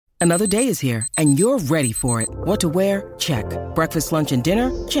Another day is here, and you're ready for it. What to wear? Check. Breakfast, lunch, and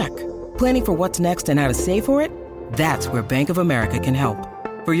dinner? Check. Planning for what's next and how to save for it? That's where Bank of America can help.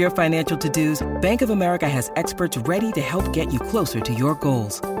 For your financial to-dos, Bank of America has experts ready to help get you closer to your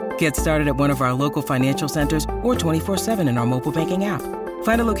goals. Get started at one of our local financial centers or 24/7 in our mobile banking app.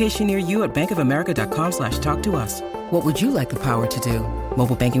 Find a location near you at bankofamerica.com/talktous. What would you like the power to do?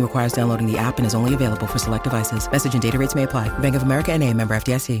 Mobile banking requires downloading the app and is only available for select devices. Message and data rates may apply. Bank of America N.A., member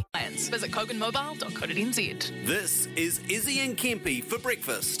FDIC. Visit koganmobile.co.nz. This is Izzy and Kempy for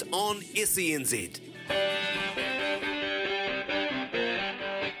breakfast on SENZ.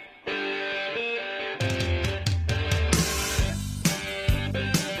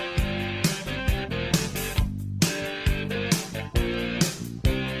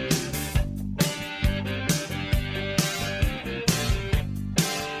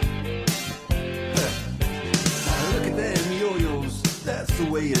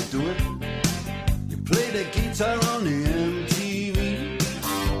 Way you do it. You play the guitar on the MTV.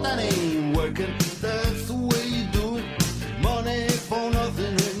 That ain't working. That's the way you do it. Money for nothing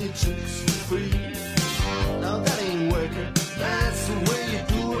and your chicks for free. Now that ain't working. That's the way you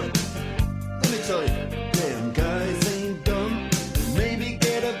do it. Let me tell you, damn guys ain't dumb. Maybe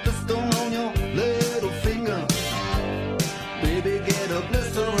get a blister on your little finger. Maybe get a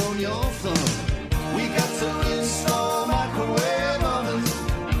blister on your thumb. We got to install microwave.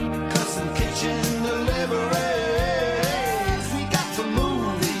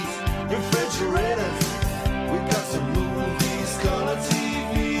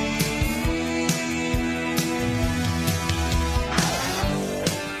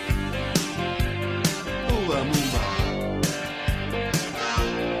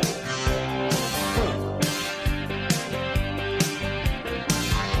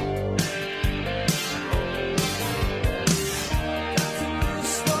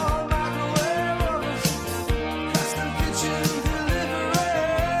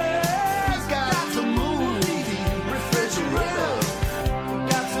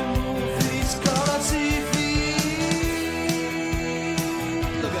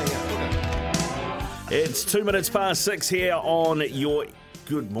 It's 2 minutes past 6 here on your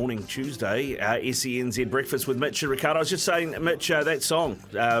Good Morning Tuesday, SENZ Breakfast with Mitch and Ricardo. I was just saying, Mitch, that song,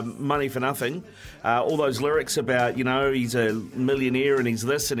 Money for Nothing, all those lyrics about, he's a millionaire and he's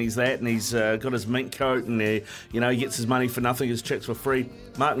this and he's that and he's got his mink coat and, he gets his money for nothing, his chicks for free.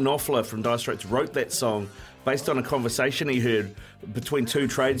 Mark Knopfler from Dire Straits wrote that song based on a conversation he heard between two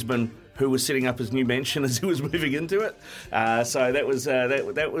tradesmen who was setting up his new mansion as he was moving into it. So that was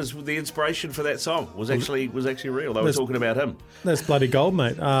the inspiration for that song. Was actually real. They were talking about him. That's bloody gold,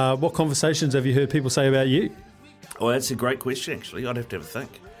 mate. What conversations have you heard people say about you? Well, that's a great question, actually. I'd have to have a think.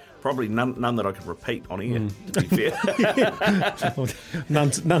 Probably none that I could repeat on here, to be fair.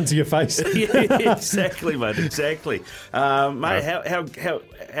 none to your face. Yeah, exactly, mate, exactly. Mate,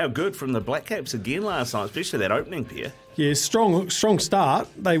 how good from the Black Caps again last night, especially that opening pair. Yeah, strong start.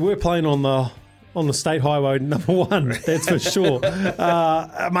 They were playing on the state highway number 1, that's for sure.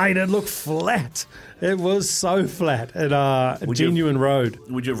 Mate, it looked flat. It was so flat at a genuine road.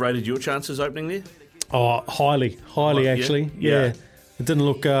 Would you have rated your chances opening there? Oh, highly, actually. Yeah. It didn't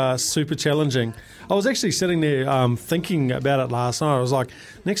look super challenging. I was actually sitting there thinking about it last night. I was like,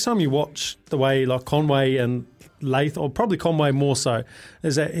 next time you watch the way like Conway and Lath, or probably Conway more so,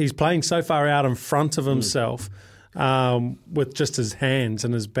 is that he's playing so far out in front of himself with just his hands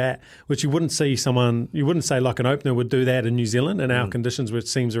and his bat, which you wouldn't say like an opener would do that in New Zealand in our conditions where it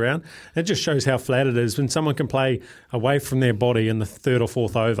seems around. It just shows how flat it is when someone can play away from their body in the third or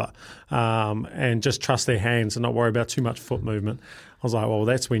fourth over and just trust their hands and not worry about too much foot movement. I was like, well,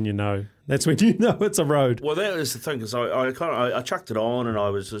 that's when you know it's a road. Well, that was the thing, because I chucked it on and I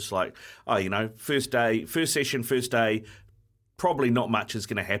was just like, first session, probably not much is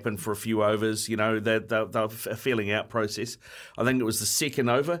going to happen for a few overs. They're a feeling out process. I think it was the second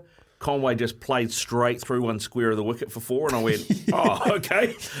over. Conway just played straight through one square of the wicket for 4, and I went, oh,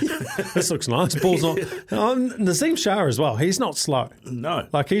 okay. This looks nice. Ball's not. Naseem Shah as well. He's not slow. No.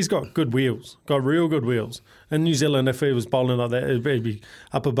 Like, he's got good wheels, got real good wheels. In New Zealand, if he was bowling like that, it'd be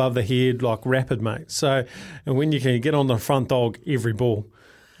up above the head, like rapid, mate. So, and when you can get on the front dog every ball,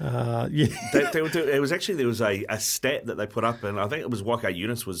 yeah. There was a stat that they put up, and I think it was Waka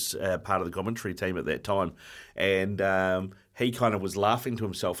Yunus was part of the commentary team at that time, and he kind of was laughing to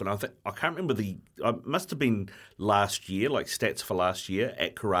himself. And I can't remember it must have been last year, like stats for last year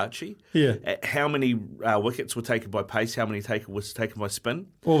at Karachi. Yeah. At how many wickets were taken by pace, how many was taken by spin.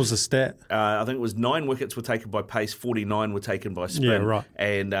 What was the stat? I think it was 9 wickets were taken by pace, 49 were taken by spin. Yeah, right.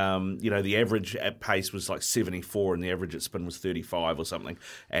 And, the average at pace was like 74 and the average at spin was 35 or something.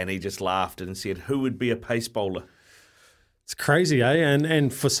 And he just laughed and said, who would be a pace bowler? It's crazy, eh?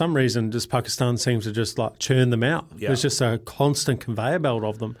 And for some reason, just Pakistan seems to just like churn them out. Yeah. There's just a constant conveyor belt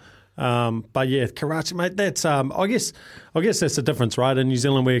of them. But yeah, Karachi, mate, that's I guess that's the difference, right? In New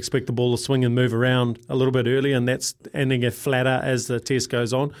Zealand, we expect the ball to swing and move around a little bit early, and then get flatter as the test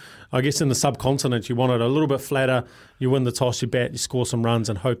goes on. I guess in the subcontinent, you want it a little bit flatter. You win the toss, you bat, you score some runs,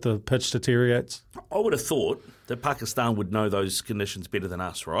 and hope the pitch deteriorates. I would have thought that Pakistan would know those conditions better than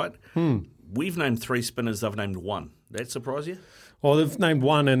us, right? We've named 3 spinners, they've named 1. That surprise you? Well, they've named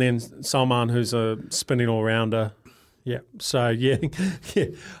 1, and then Salman, who's a spinning all-rounder. Yeah. So, yeah.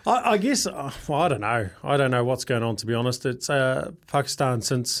 I guess, I don't know. I don't know what's going on, to be honest. It's Pakistan,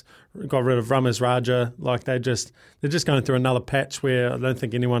 since got rid of Ramez Raja, like they're just going through another patch where I don't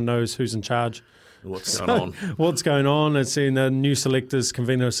think anyone knows who's in charge. What's going on? What's going on? It's in the new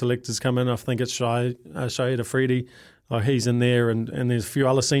convener selectors come in. I think it's Shahid Afridi. Like he's in there, and there's a few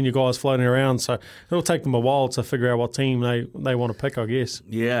other senior guys floating around. So it'll take them a while to figure out what team they want to pick, I guess.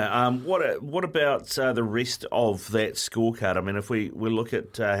 Yeah. What about the rest of that scorecard? I mean, if we look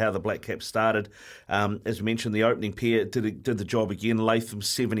at how the Black Caps started, as we mentioned, the opening pair did the job again. Latham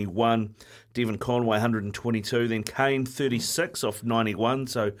 71, Devon Conway 122, then Kane 36 off 91.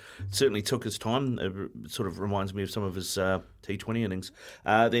 So it certainly took his time. It sort of reminds me of some of his T20 innings.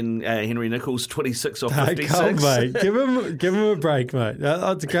 Then Henry Nicholls 26 off 56. Can't, mate. Give him a break, mate.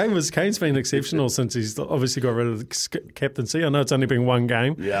 Kane's been exceptional since he's obviously got rid of the captaincy. I know it's only been one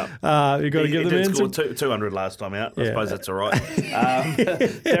game. Yeah, you got to give the man some. He did score 200 last time out. I suppose that's all right.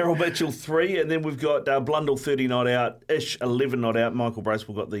 Daryl Mitchell 3, and then we've got Blundell 30 not out, Ish 11 not out. Michael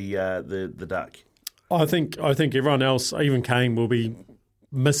Bracewell got the duck. I think everyone else, even Kane, will be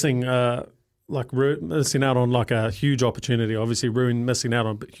missing. Missing out on like a huge opportunity. Obviously, Ruin missing out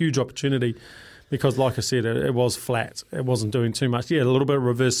on a huge opportunity because, like I said, it was flat. It wasn't doing too much. Yeah, a little bit of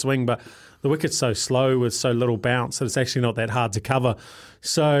reverse swing, but the wicket's so slow with so little bounce that it's actually not that hard to cover.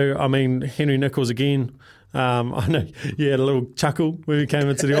 So, I mean, Henry Nicholls again. I know he had a little chuckle when he came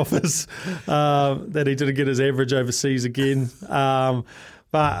into the office that he didn't get his average overseas again.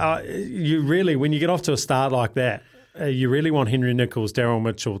 But you really, when you get off to a start like that, you really want Henry Nicholls, Daryl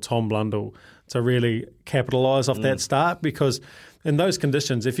Mitchell, Tom Blundell to really capitalise off that start, because in those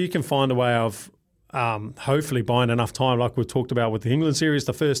conditions, if you can find a way of hopefully buying enough time, like we talked about with the England series,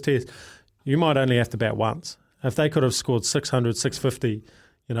 the first test, you might only have to bat once. If they could have scored 600, 650,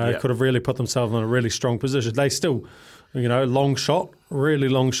 could have really put themselves in a really strong position. They still, long shot, really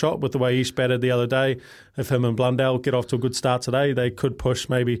long shot with the way Ish batted the other day. If him and Blundell get off to a good start today, they could push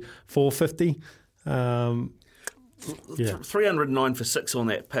maybe 450. 309 for 6 on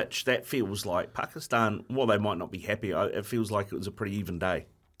that pitch. That feels like Pakistan, while they might not be happy, it feels like it was a pretty even day.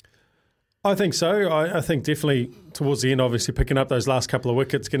 I think so. I think definitely towards the end, obviously picking up those last couple of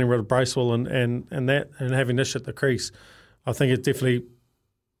wickets, getting rid of Bracewell and having Ish at the crease, I think it definitely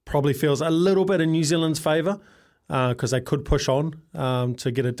probably feels a little bit in New Zealand's favour because they could push on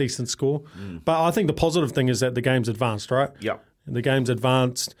to get a decent score. But I think the positive thing is that the game's advanced, right? Yeah. The game's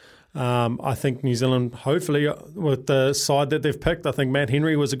advanced. I think New Zealand, hopefully, with the side that they've picked, I think Matt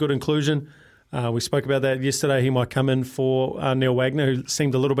Henry was a good inclusion. We spoke about that yesterday. He might come in for Neil Wagner, who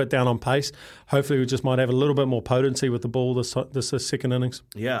seemed a little bit down on pace. Hopefully, we just might have a little bit more potency with the ball this second innings.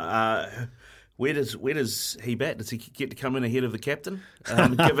 Yeah. Where does he bat? Does he get to come in ahead of the captain?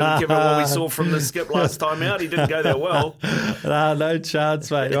 Given what we saw from the skip last time out, he didn't go that well. No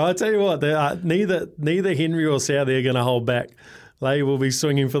chance, mate. I tell you what, neither Henry or Southey are going to hold back. They will be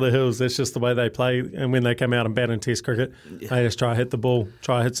swinging for the hills. That's just the way they play. And when they come out and bat in Test cricket, they just try to hit the ball,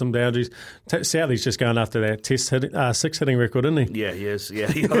 try to hit some boundaries. Southey's just going after that Test 6 hitting record, isn't he? Yeah, he is. Yeah,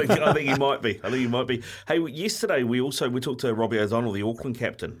 I think he might be. Hey, yesterday we talked to Robbie O'Donnell, the Auckland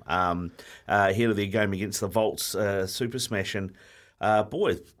captain, ahead of their game against the Volts Super Smash. And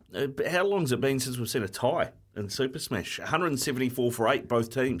boy, how long has it been since we've seen a tie in Super Smash? 174 for 8,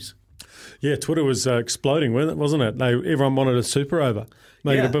 both teams. Yeah, Twitter was exploding with it, wasn't it? Everyone wanted a super over,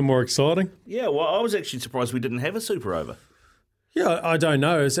 make it a bit more exciting. Yeah, well, I was actually surprised we didn't have a super over. Yeah, I don't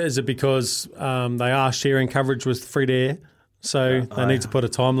know. Is it because they are sharing coverage with free to air, so they need to put a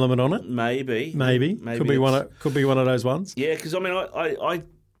time limit on it? Maybe. Could be one of those ones. Yeah, because I mean, I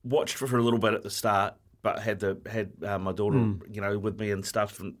watched for a little bit at the start, but had my daughter, with me and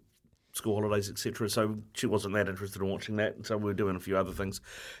stuff, and school holidays, etc. So she wasn't that interested in watching that, and so we were doing a few other things.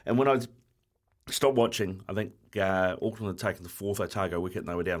 And when I stopped watching, I think Auckland had taken the fourth Otago wicket, and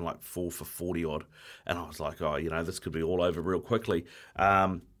they were down like 4 for 40 odd, and I was like, oh, this could be all over real quickly.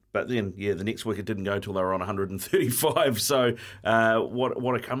 But then, the next wicket didn't go until they were on 135. So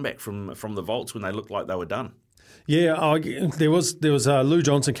what a comeback from the Volts when they looked like they were done. Yeah, there was Lou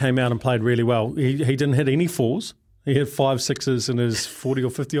Johnson came out and played really well. He didn't hit any fours. He hit 5 sixes in his 40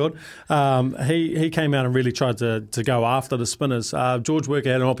 or 50 odd. He came out and really tried to go after the spinners. George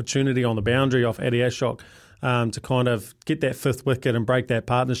Worker had an opportunity on the boundary off Eddie Ashok to kind of get that fifth wicket and break that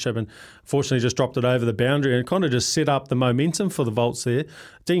partnership, and fortunately just dropped it over the boundary and kind of just set up the momentum for the Volts there.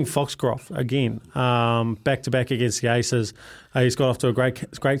 Dean Foxcroft, again, back-to-back against the Aces. He's got off to a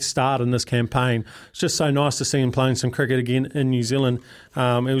great start in this campaign. It's just so nice to see him playing some cricket again in New Zealand.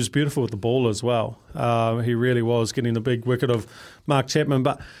 It was beautiful with the ball as well. He really was, getting the big wicket of Mark Chapman.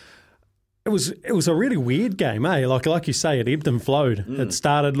 But it was a really weird game, eh? Like you say, it ebbed and flowed. It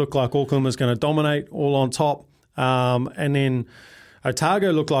started, looked like Auckland was going to dominate, all on top. And then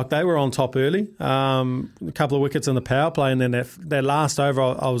Otago looked like they were on top early. A couple of wickets in the power play, and then that last over,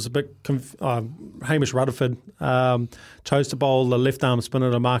 I was a bit Hamish Rutherford chose to bowl the left arm spinner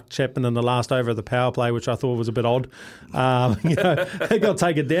to Mark Chapman in the last over of the power play, which I thought was a bit odd. They got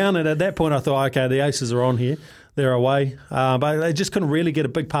taken down, and at that point I thought, okay, the Aces are on here. They're away, but they just couldn't really get a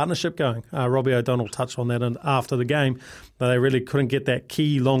big partnership going. Robbie O'Donnell touched on that after the game, but they really couldn't get that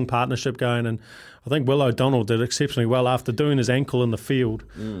key long partnership going. And I think Will O'Donnell did exceptionally well after doing his ankle in the field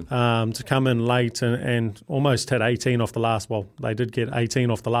to come in late and almost had 18 off the last. Well, they did get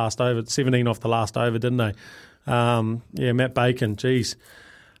 18 off the last over, 17 off the last over, didn't they? Matt Bacon, geez.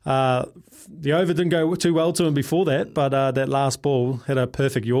 The over didn't go too well to him before that, but that last ball hit a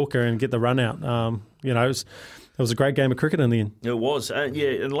perfect Yorker and get the run out. It was a great game of cricket in the end. It was.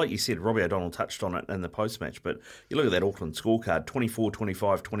 And like you said, Robbie O'Donnell touched on it in the post-match, but you look at that Auckland scorecard, 24,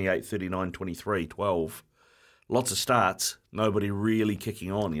 25, 28, 39, 23, 12. Lots of starts, nobody really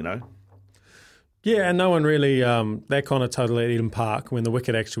kicking on, Yeah, and no one really, that kind of total at Eden Park, when the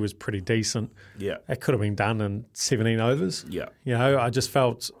wicket actually was pretty decent, that could have been done in 17 overs. Yeah. I just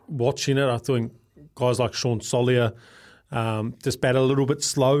felt watching it, I think guys like Sean Solier just batted a little bit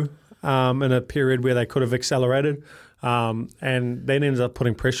slow in a period where they could have accelerated, and then ended up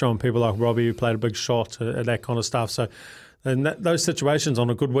putting pressure on people like Robbie, who played a big shot and that kind of stuff. So in those situations, on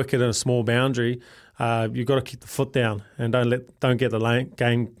a good wicket and a small boundary, you've got to keep the foot down and don't get the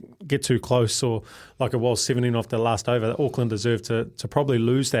game get too close, or like it was 17 off the last over. Auckland deserved to probably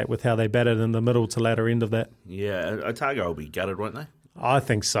lose that with how they batted in the middle to latter end of that. Yeah, Otago will be gutted, won't they? I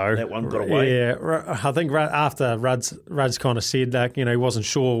think so. That one got away. Yeah, I think after Rudd's kind of said that, he wasn't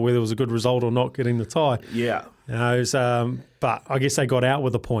sure whether it was a good result or not getting the tie. Yeah. But I guess they got out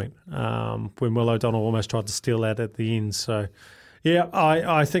with a point when Will O'Donnell almost tried to steal that at the end. So, yeah,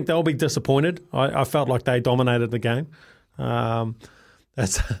 I think they'll be disappointed. I felt like they dominated the game.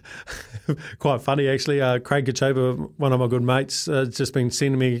 That's quite funny, actually. Craig Kachoba, one of my good mates, has just been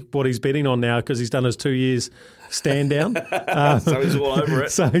sending me what he's betting on now because he's done his 2 years stand down. So he's all over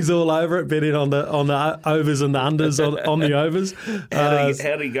it. So he's all over it, betting on the overs and the unders on the overs. How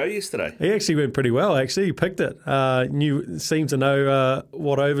did he go yesterday? He actually went pretty well, actually. He picked it. Seemed to know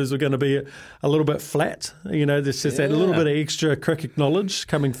what overs were going to be a little bit flat. There's just that little bit of extra cricket knowledge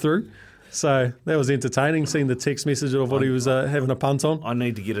coming through. So that was entertaining, seeing the text message of what he was having a punt on. I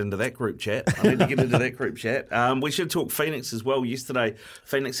need to get into that group chat. We should talk Phoenix as well. Yesterday,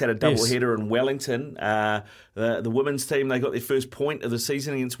 Phoenix had a doubleheader in Wellington. The women's team, they got their first point of the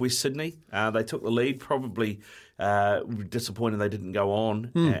season against West Sydney. They took the lead, probably disappointed they didn't go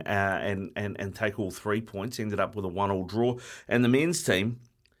on and take all 3 points. Ended up with a 1-1 draw. And the men's team,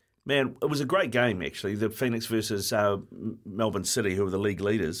 man, it was a great game, actually. The Phoenix versus Melbourne City, who were the league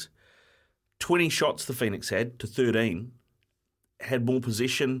leaders. 20 shots the Phoenix had to 13, had more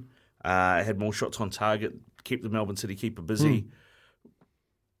possession, had more shots on target, kept the Melbourne City keeper busy.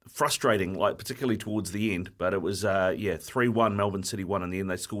 Frustrating, particularly towards the end, but it was 3-1 Melbourne City won in the end.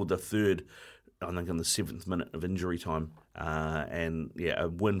 They scored the third, I think, in the 7th minute of injury time, a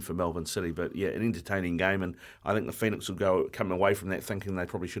win for Melbourne City. But an entertaining game, and I think the Phoenix will come away from that thinking they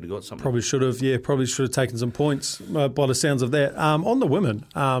probably should have got something. Probably should have taken some points by the sounds of that. On the women,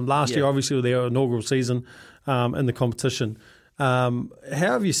 last year obviously with their inaugural season in the competition. How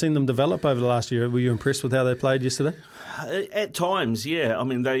have you seen them develop over the last year? Were you impressed with how they played yesterday? At times, yeah. I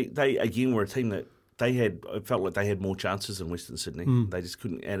mean, they again were a team that it felt like they had more chances than Western Sydney. They just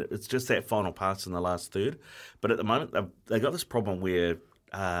couldn't, and it's just that final pass in the last third. But at the moment, they got this problem where,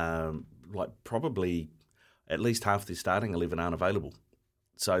 probably at least half their starting 11 aren't available.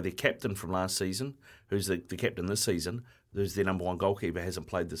 So their captain from last season, who's the captain this season, who's their number one goalkeeper, hasn't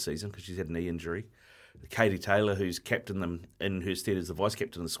played this season because she's had a knee injury. Katie Taylor, who's captained them in her stead as the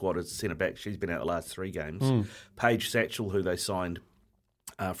vice-captain of the squad as centre-back, she's been out the last 3 games. Paige Satchell, who they signed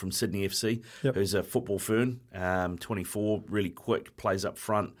from Sydney FC, who's a football fern, 24, really quick, plays up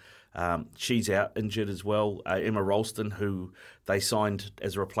front. She's out injured as well. Emma Ralston, who they signed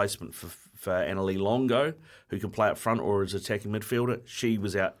as a replacement for Annalie Longo, who can play up front or as attacking midfielder. She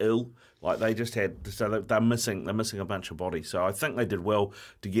was out ill. Like they just had, so they're missing a bunch of bodies. So I think they did well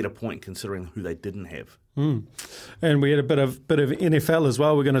to get a point considering who they didn't have. And we had a bit of NFL as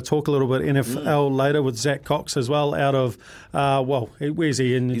well. We're going to talk a little bit NFL later with Zach Cox as well. Out of where's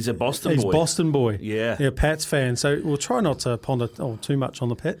he in? He's a Boston boy. He's Boston boy. Yeah, Pats fan. So we'll try not to ponder too much on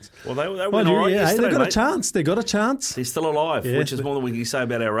the Pats. Well, they went all right yesterday, they've got mate. a chance. They've got a chance. They're still alive, which is more than we can say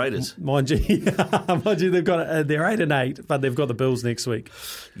about our Raiders. Mind you, they've got they're 8-8, but they've got the Bills next week.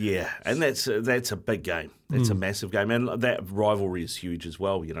 Yeah, and that's a big game. It's a massive game, and that rivalry is huge as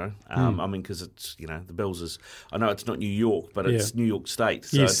well. You know, I mean, because it's the Bills is. I know it's not New York, but it's New York State.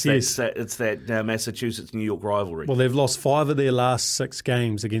 So it's that Massachusetts-New York rivalry. Well, they've lost 5 of their last 6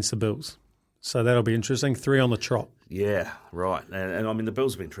 games against the Bills, so that'll be interesting. 3 on the trot. Yeah, right. And I mean, the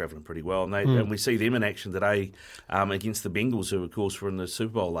Bills have been travelling pretty well, and we see them in action today against the Bengals, who, of course, were in the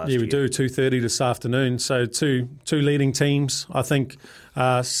Super Bowl last year. Yeah, we do, 2:30 this afternoon. So two leading teams. I think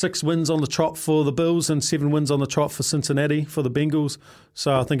 6 wins on the trot for the Bills and 7 wins on the trot for Cincinnati for the Bengals.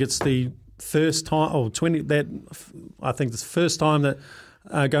 So I think it's the first time, I think it's the first time that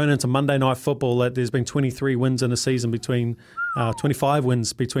going into Monday Night Football that there's been 23 wins in a season between 25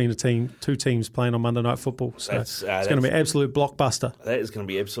 wins between two teams playing on Monday Night Football. So it's going to be an absolute blockbuster. That is going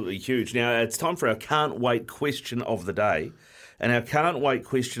to be absolutely huge. Now, it's time for our Can't Wait question of the day. And our Can't Wait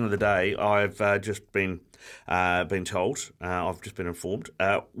question of the day, I've just been told, I've just been informed,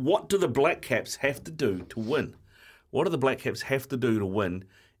 what do the Black Caps have to do to win? What do the Black Caps have to do to win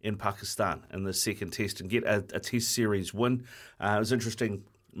in Pakistan in the second test and get a test series win? It was interesting,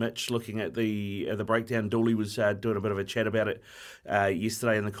 Mitch, looking at the breakdown. Dooley was doing a bit of a chat about it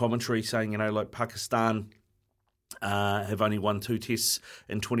yesterday in the commentary, saying, like Pakistan have only won 2 tests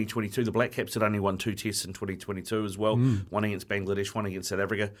in 2022. The Black Caps had only won 2 tests in 2022 as well, one against Bangladesh, one against South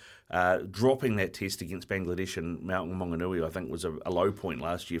Africa. Dropping that test against Bangladesh and Malcolm Maunganui, I think, was a low point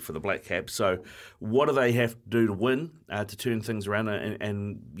last year for the Black Caps. So what do they have to do to win, to turn things around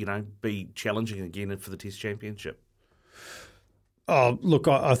and be challenging again for the Test Championship? Oh, look,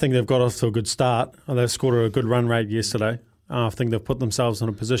 I think they've got off to a good start. They've scored a good run rate yesterday. I think they've put themselves in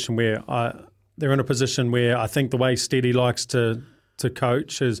a position where they're in a position where I think the way Steady likes to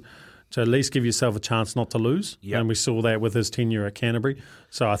coach is to at least give yourself a chance not to lose. Yep. And we saw that with his tenure at Canterbury.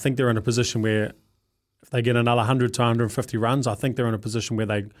 So I think they're in a position where if they get another 100 to 150 runs, I think they're in a position where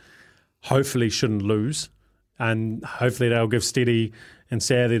they hopefully shouldn't lose. And hopefully they'll give Steady and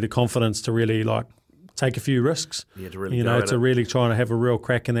Sadie the confidence to really take a few risks. Yeah, to really really try and have a real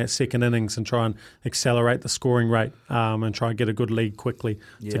crack in that second innings and try and accelerate the scoring rate and try and get a good lead quickly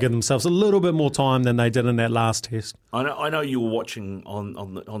to give themselves a little bit more time than they did in that last test. I know you were watching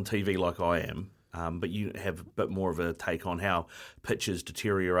on TV like I am, but you have a bit more of a take on how pitches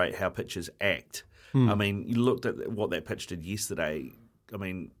deteriorate, how pitches act. I mean, you looked at what that pitch did yesterday. I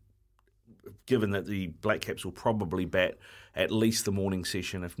mean, given that the Black Caps will probably bat at least the morning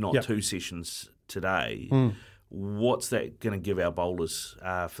session, if not 2 sessions today, what's that going to give our bowlers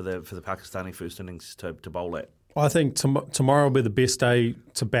for the Pakistani first innings to bowl at? I think tomorrow will be the best day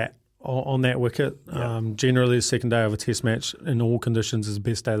to bat on that wicket. Yep. Generally, the second day of a test match in all conditions is the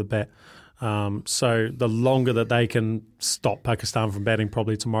best day to bat. So the longer that they can stop Pakistan from batting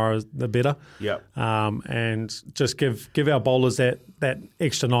probably tomorrow, the better. Yep. And just give our bowlers that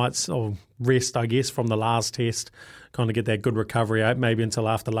extra nights of rest, I guess, from the last test, kind of get that good recovery out, maybe until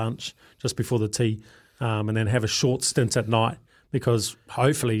after lunch, just before the tea, and then have a short stint at night because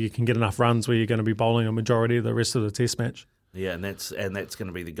hopefully you can get enough runs where you're going to be bowling a majority of the rest of the test match. Yeah, and that's going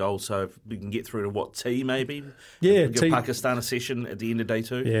to be the goal. So if we can get through to what, tea maybe? Yeah, give Pakistan a session at the end of day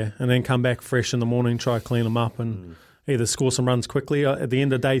 2. Yeah, and then come back fresh in the morning, try to clean them up and either score some runs quickly at the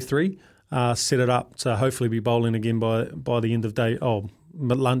end of day 3, set it up to hopefully be bowling again by the end of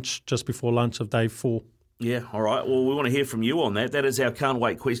lunch, just before lunch of day 4. Yeah, all right. Well, we want to hear from you on that. That is our can't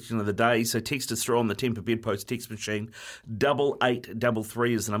wait question of the day. So text us through on the Temper Bedpost text machine.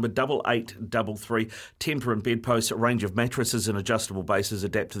 8833 is the number. 8833. Temper and Bedpost, a range of mattresses and adjustable bases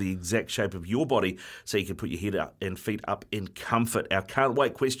adapt to the exact shape of your body so you can put your head up and feet up in comfort. Our can't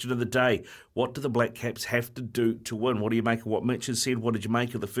wait question of the day. What do the Black Caps have to do to win? What do you make of what Mitch has said? What did you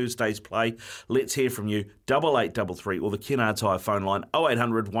make of the first day's play? Let's hear from you. 8833 or the Kennards Hire phone line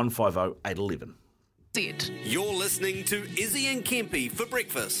 0800 150 811. You're listening to Izzy and Kempy for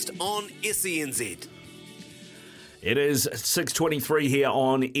breakfast on SENZ. It is 6:23 here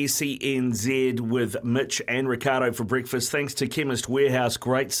on SENZ with Mitch and Ricardo for breakfast. Thanks to Chemist Warehouse,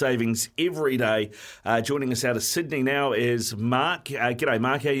 great savings every day. Joining us out of Sydney now is Mark. G'day,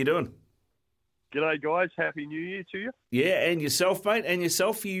 Mark. How you doing? G'day, guys. Happy New Year to you. Yeah, and yourself, mate. And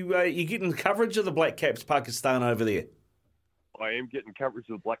yourself. You getting coverage of the Black Caps Pakistan over there? I am getting coverage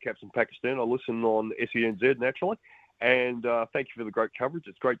of the Black Caps in Pakistan. I listen on SENZ naturally, and thank you for the great coverage.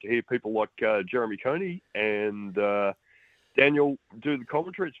 It's great to hear people like Jeremy Coney and Daniel do the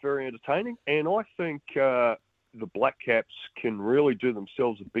commentary. It's very entertaining, and I think the Black Caps can really do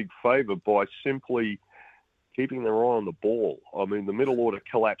themselves a big favour by simply keeping their eye on the ball. I mean, the middle order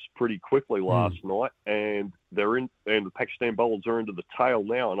collapsed pretty quickly last night, and and the Pakistan bowlers are into the tail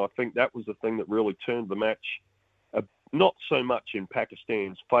now, and I think that was the thing that really turned the match not so much in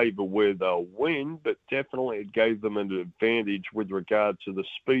Pakistan's favour with a win, but definitely it gave them an advantage with regard to the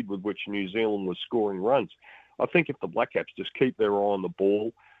speed with which New Zealand was scoring runs. I think if the Black Caps just keep their eye on the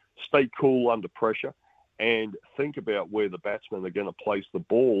ball, stay cool under pressure, and think about where the batsmen are going to place the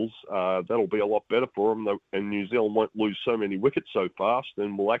balls, that'll be a lot better for them, and New Zealand won't lose so many wickets so fast,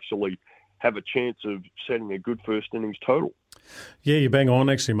 and will actually have a chance of setting a good first innings total. Yeah, you bang on,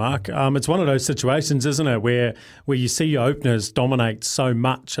 actually, Mark. It's one of those situations, isn't it, where you see your openers dominate so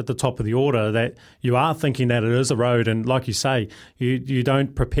much at the top of the order that you are thinking that it is a road, and like you say, you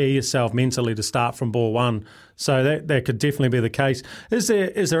don't prepare yourself mentally to start from ball one. So that could definitely be the case. Is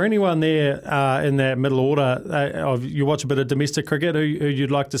there anyone there in that middle order? You watch a bit of domestic cricket who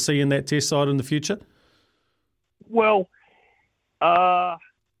you'd like to see in that Test side in the future? Well, I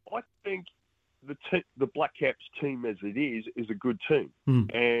think the Black Caps team as it is a good team.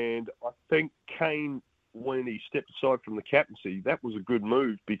 And I think Kane, when he stepped aside from the captaincy, that was a good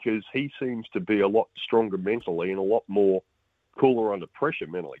move because he seems to be a lot stronger mentally and a lot more cooler under pressure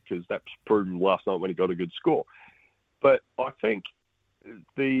mentally, because that's proven last night when he got a good score. But I think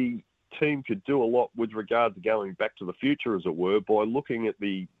the team could do a lot with regard to going back to the future, as it were, by looking at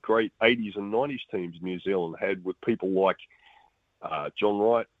the great 80s and 90s teams New Zealand had with people like John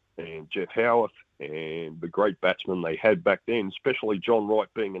Wright and Jeff Howarth and the great batsmen they had back then, especially John Wright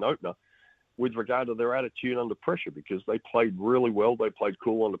being an opener, with regard to their attitude under pressure, because they played really well, they played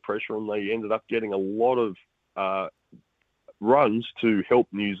cool under pressure, and they ended up getting a lot of runs to help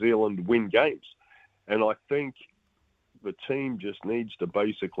New Zealand win games. And I think the team just needs to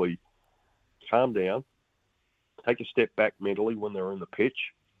basically calm down, take a step back mentally when they're in the pitch,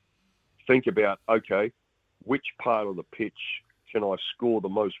 think about, okay, which part of the pitch can I score the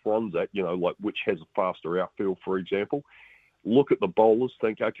most runs at, like which has a faster outfield, for example. Look at the bowlers,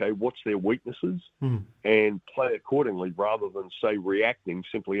 think, okay, what's their weaknesses, and play accordingly rather than, say, reacting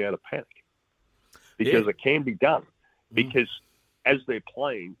simply out of panic. Because it can be done. Because as they're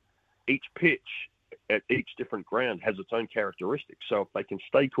playing, each pitch at each different ground has its own characteristics. So if they can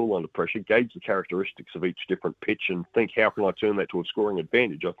stay cool under pressure, gauge the characteristics of each different pitch and think, how can I turn that to a scoring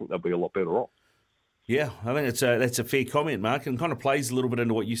advantage, I think they'll be a lot better off. Yeah, I think that's a fair comment, Mark, and kind of plays a little bit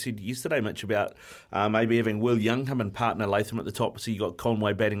into what you said yesterday, Mitch, about maybe having Will Young come and partner Latham at the top, so you got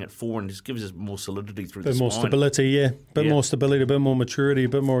Conway batting at 4 and just gives us more solidity through the spine. A bit more stability, more stability, a bit more maturity, a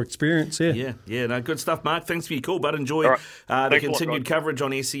bit more experience, Yeah, no, good stuff, Mark. Thanks for your call, bud. Enjoy the continued coverage on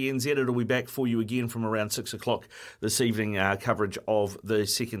SENZ. It'll be back for you again from around 6 o'clock this evening, coverage of the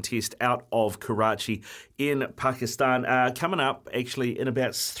second test out of Karachi in Pakistan. Coming up, actually, in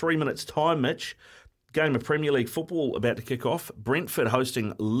about 3 minutes' time, Mitch, game of Premier League football about to kick off. Brentford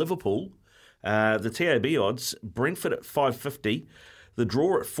hosting Liverpool. The TAB odds, Brentford at 5.50. The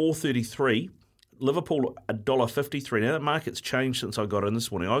draw at 4.33. Liverpool $1.53. Now, that market's changed since I got in this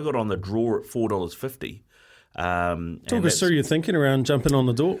morning. I got on the draw at $4.50. Talk us through your thinking around jumping on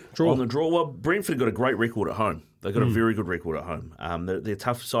the draw. On the draw, well, Brentford got a great record at home. They've got a very good record at home. They're a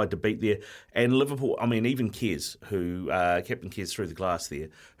tough side to beat there. And Liverpool, I mean, even Kez, who Captain Kez through the glass there,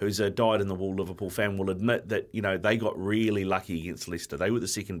 who's a dyed-in-the-wool Liverpool fan, will admit that, they got really lucky against Leicester. They were the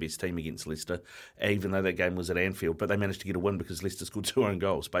second-best team against Leicester, even though that game was at Anfield. But they managed to get a win because Leicester scored 2 own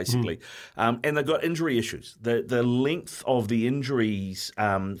goals, basically. And they've got injury issues. The length of the injuries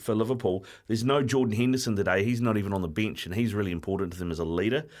for Liverpool, there's no Jordan Henderson today. He's not even on the bench, and he's really important to them as a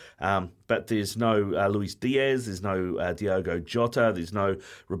leader. But there's no Luis Diaz, there's no Diogo Jota, there's no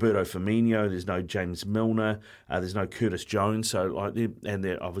Roberto Firmino, there's no James Milner, there's no Curtis Jones. So,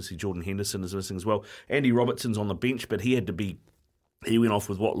 obviously Jordan Henderson is missing as well. Andy Robertson's on the bench, but he went off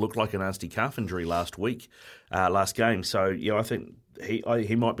with what looked like a nasty calf injury last game. So, I think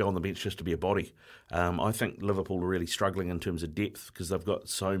he might be on the bench just to be a body. I think Liverpool are really struggling in terms of depth because they've got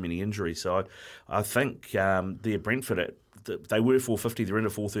so many injuries. So I think they're Brentford they were 450, they're in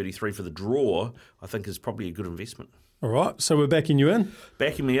at 433 for the draw, I think is probably a good investment. All right, so we're backing you in?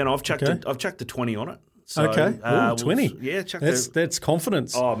 Backing me in. I've chucked a 20 on it. So, okay, 20. That's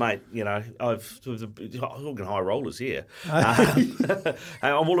confidence. Oh, mate, I've talking high rollers here.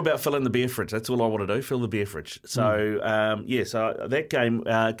 I'm all about filling the beer fridge. That's all I want to do, fill the beer fridge. So, so that game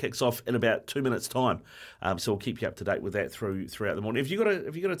kicks off in about 2 minutes' time. So we'll keep you up to date with that throughout the morning. Have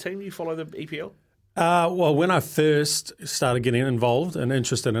you got a team you follow the EPL? Well, when I first started getting involved and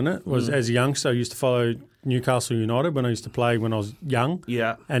interested in it was as a youngster. I used to follow Newcastle United when I used to play when I was young.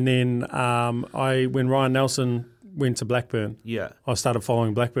 Yeah. And then when Ryan Nelson went to Blackburn, I started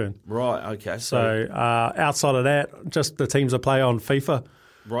following Blackburn. Right, okay. So outside of that, just the teams I play on FIFA.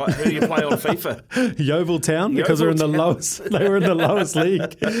 Right, who do you play on FIFA? Yeovil Town, because they're in the lowest. They were in the lowest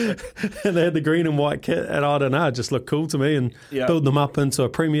league, and they had the green and white kit. And I don't know, it just looked cool to me, and build them up into a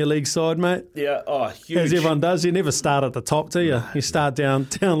Premier League side, mate. Yeah, huge. As everyone does, you never start at the top, do you? You start down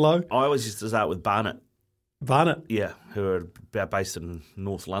low. I always used to start with Barnet. Barnet, who are based in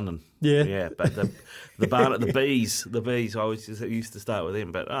North London. Yeah, but the Barnet, the bees. I always used to start with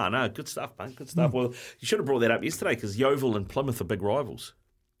them. But no, good stuff, mate. Good stuff. Well, you should have brought that up yesterday because Yeovil and Plymouth are big rivals.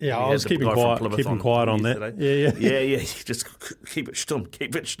 Yeah, I was keeping quiet on that. Yeah. Just keep it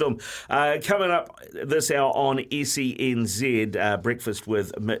stum. Coming up this hour on SENZ, Breakfast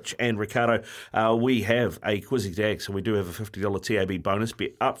with Mitch and Ricardo, we have a Quizzy Dag, so we do have a $50 TAB bonus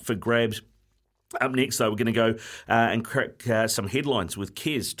bet up for grabs. Up next, though, we're going to go and crack some headlines with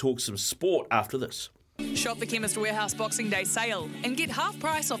Kez, talk some sport after this. Shop the Chemist Warehouse Boxing Day sale and get half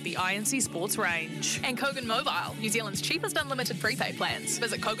price off the INC Sports range. And Kogan Mobile, New Zealand's cheapest unlimited prepaid plans.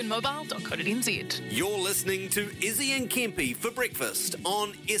 Visit koganmobile.co.nz. You're listening to Izzy and Kempy for breakfast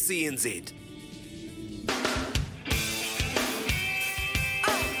on SENZ.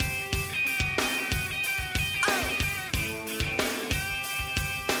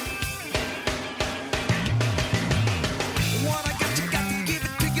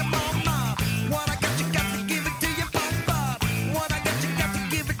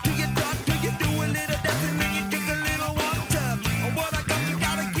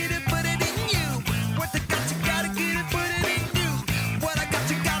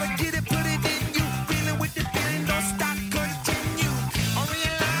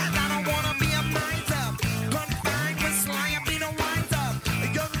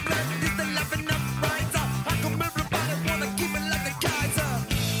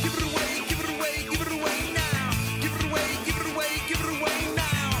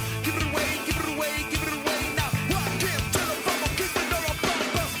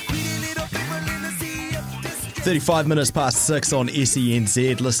 .35 minutes past 6 on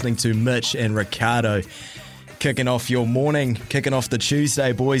SENZ, listening to Mitch and Ricardo. Kicking off your morning, kicking off the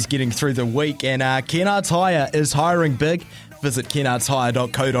Tuesday, boys, getting through the week. And Kennards Hire is hiring big. Visit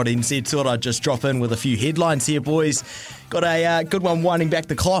kennardshire.co.nz. Thought I'd just drop in with a few headlines here, boys. Got a good one winding back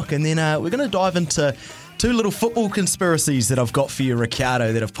the clock. And then we're going to dive into two little football conspiracies that I've got for you,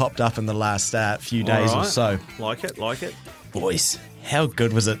 Ricardo, that have popped up in the last few days or so. Like it. Boys, how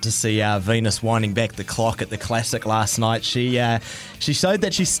good was it to see Venus winding back the clock at the Classic last night? She showed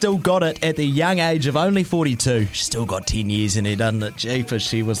that she's still got it at the young age of only 42. She's still got 10 years in her, doesn't it? Jeepers,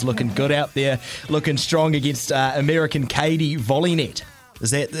 she was looking good out there, looking strong against American Katie Volleynet.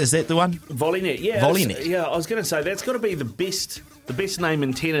 Is that the one? Volleynet, yeah. Volleynet. Yeah, I was going to say, that's got to be the best name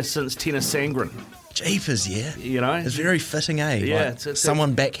in tennis since Tennis Sangren. Jeepers, yeah. You know? It's very fitting, eh? Yeah. Like it's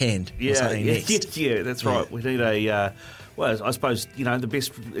someone backhand. Yeah, next. Yeah, that's right. We need a... well, I suppose, the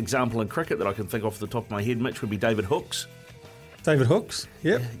best example in cricket that I can think off the top of my head, Mitch, would be David Hooks. David Hooks,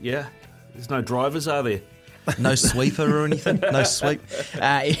 yep. Yeah. There's no drivers, are there? No sweeper or anything? No sweep?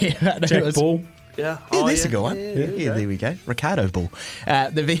 Jack Ball. Yeah, There's a good one. Yeah, there we go. Ricardo ball.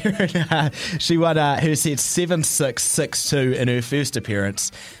 The veteran, she won her set 7-6, 6-2 in her first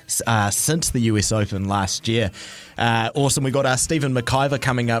appearance since the US Open last year. Awesome. We got Stephen McIver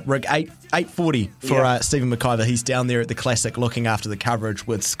coming up. Rick, 8:40 for Stephen McIver. He's down there at the Classic looking after the coverage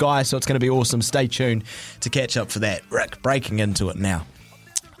with Sky, so it's going to be awesome. Stay tuned to catch up for that. Rick, breaking into it now.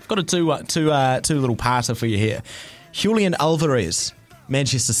 I've got a two little parter for you here. Julian Alvarez,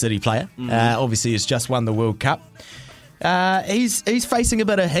 Manchester City player, obviously has just won the World Cup. He's facing a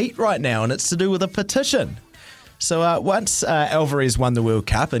bit of heat right now, and it's to do with a petition. So once Alvarez won the World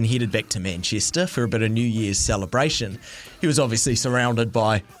Cup and headed back to Manchester for a bit of New Year's celebration, he was obviously surrounded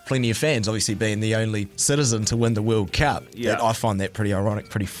by plenty of fans, obviously being the only citizen to win the World Cup. Yeah. I find that pretty ironic,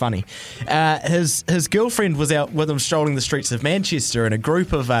 pretty funny. His girlfriend was out with him strolling the streets of Manchester, and a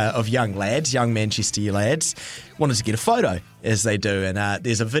group of young Manchester lads, wanted to get a photo, as they do. And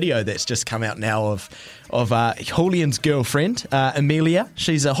there's a video that's just come out now of Julian's girlfriend, Amelia.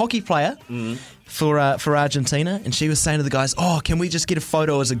 She's a hockey player. For Argentina, and she was saying to the guys, can we just get a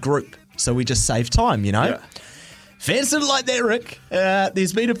photo as a group so we just save time, you know? Yeah. Fans didn't like that, Rick.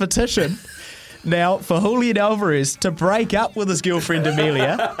 There's been a petition now for Julian Alvarez to break up with his girlfriend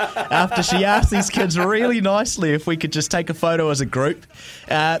Amelia after she asked these kids really nicely if we could just take a photo as a group.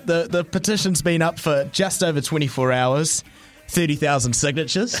 The petition's been up for just over 24 hours. 30,000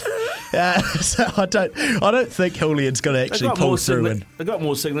 signatures. So I don't think Julian's going to actually pull through. They've got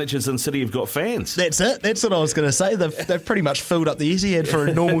more signatures than City have got fans. That's it. That's what I was going to say. They've pretty much filled up the Etihad for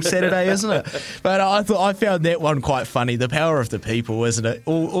a normal Saturday, isn't it? But I found that one quite funny. The power of the people, isn't it?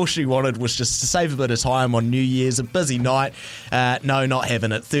 All she wanted was just to save a bit of time on New Year's, a busy night. No, not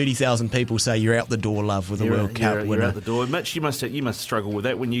having it. 30,000 people say you're out the door, love, with a World Cup winner. You're out the door. Mitch, you must struggle with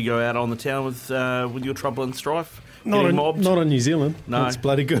that when you go out on the town with your trouble and strife. Not in New Zealand. No. It's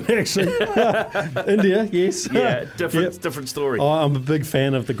bloody good, actually. India, yes. Yeah, different story. I'm a big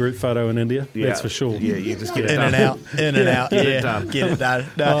fan of the group photo in India, that's for sure. Yeah, you just get it in done. In and out. Get Yeah, it done. get it done.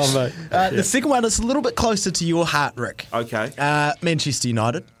 No. Mate. The second one is a little bit closer to your heart, Rick. Okay. Manchester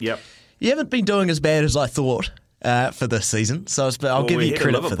United. Yep. You haven't been doing as bad as I thought for this season, so I'll give you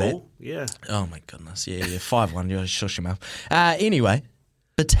credit for that. Yeah. Oh, my goodness. Yeah, 5-1. You shush your mouth. Anyway,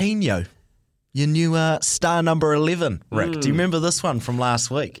 Coutinho. Your new star number 11, Rick. Do you remember this one from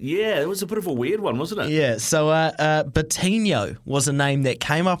last week? Yeah, it was a bit of a weird one, wasn't it? Yeah, so Coutinho was a name that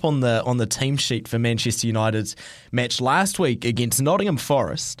came up on the team sheet for Manchester United's match last week against Nottingham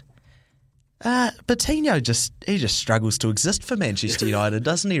Forest. Coutinho just struggles to exist for Manchester United,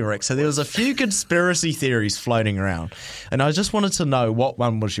 doesn't he, Rick? So there was a few conspiracy theories floating around, and I just wanted to know what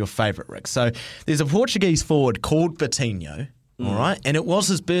one was your favourite, Rick. So there's a Portuguese forward called Coutinho, all right, and it was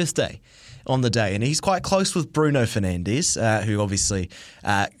his birthday on the day, and he's quite close with Bruno Fernandes, who obviously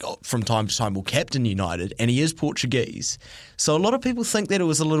from time to time will captain United, and he is Portuguese. So a lot of people think that it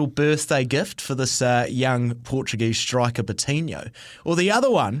was a little birthday gift for this young Portuguese striker Coutinho. Or the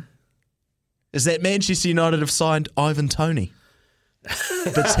other one is that Manchester United have signed Ivan Toney.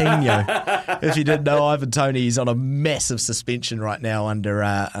 Coutinho. If you didn't know, Ivan Toney is on a massive suspension right now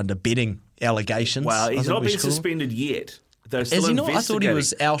under betting allegations. Well, he's not been suspended yet. Is he not? I thought he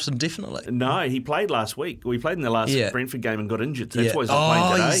was out indefinitely. No, he played last week. He played in the last Brentford game and got injured. So that's why he's not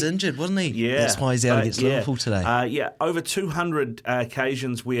playing today. Oh, he's injured, wasn't he? Yeah. That's why he's out against Liverpool today. Over 200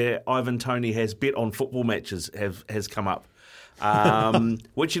 occasions where Ivan Toney has bet on football matches has come up,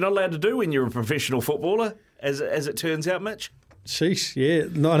 which you're not allowed to do when you're a professional footballer, as it turns out, Mitch. Sheesh, yeah,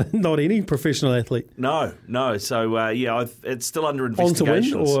 not any professional athlete. No. So it's still under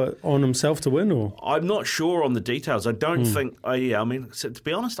investigation. On to win, or on himself to win, or I'm not sure on the details. I don't think. So to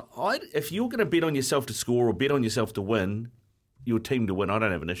be honest, if you're going to bet on yourself to score or bet on yourself to win, your team to win, I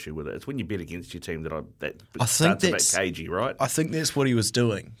don't have an issue with it. It's when you bet against your team that starts a bit cagey, right? I think that's what he was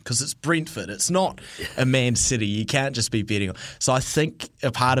doing, because it's Brentford. It's not a Man City. You can't just be betting on. So I think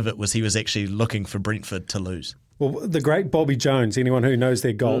a part of it was he was actually looking for Brentford to lose. Well, the great Bobby Jones, anyone who knows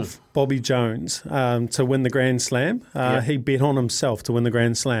their golf, Bobby Jones, to win the Grand Slam, he bet on himself to win the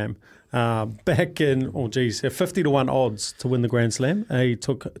Grand Slam. Back in, 50-1 odds to win the Grand Slam. He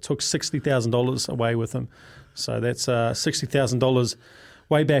took $60,000 away with him. So that's $60,000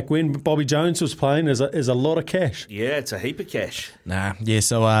 way back when Bobby Jones was playing is a lot of cash. Yeah, it's a heap of cash.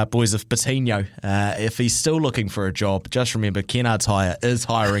 So boys of Coutinho, if he's still looking for a job, just remember Kennard Tire is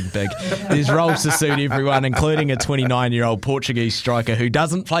hiring big. There's roles to suit everyone, including a 29-year-old Portuguese striker who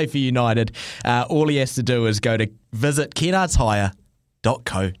doesn't play for United. All he has to do is go to visit Kennard Tire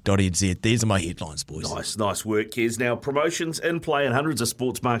TAB.co.nz. These are my headlines, boys. Nice work, Kez. Now, promotions in play and hundreds of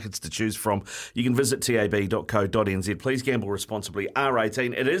sports markets to choose from. You can visit tab.co.nz. Please gamble responsibly.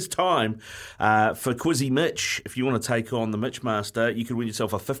 R18. It is time for Quizzy Mitch. If you want to take on the Mitch Master, you could win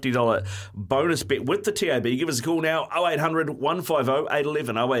yourself a $50 bonus bet with the TAB. Give us a call now, 0800 150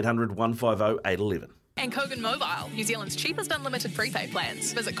 811, 0800 150 811. And Kogan Mobile, New Zealand's cheapest unlimited prepaid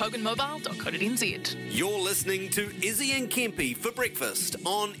plans. Visit koganmobile.co.nz. You're listening to Izzy and Kempy for breakfast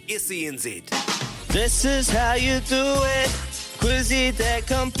on SENZ. This is how you do it. Quizzy Dad,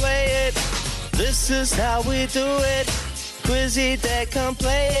 come play it. This is how we do it. Quizzy Dad, come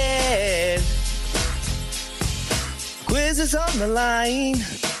play it. Quiz is on the line,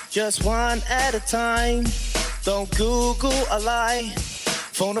 just one at a time. Don't Google a lie.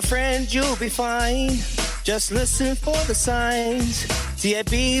 Phone a friend, you'll be fine. Just listen for the signs.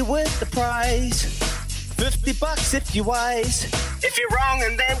 TAB with the prize. $50 if you're wise. If you're wrong,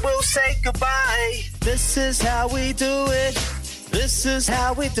 and then we'll say goodbye. This is how we do it. This is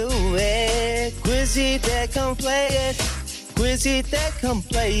how we do it. Quizzy Dad, come play it. Quizzy Dad, come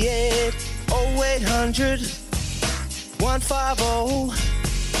play it. 0800 150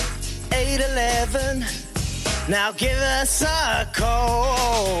 811. Now give us a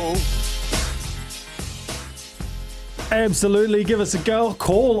call. Absolutely, give us a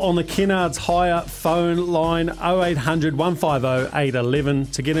call on the Kennards Hire phone line 0800 150 811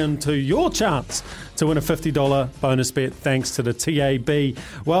 to get into your chance to win a $50 bonus bet thanks to the TAB.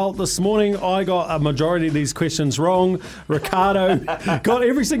 Well, this morning I got a majority of these questions wrong. Ricardo got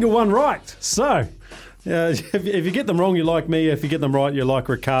every single one right. So if you get them wrong, you're like me. If you get them right, you're like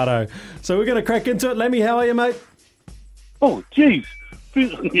Ricardo. So we're going to crack into it. Lemmy, how are you, mate? Oh, jeez.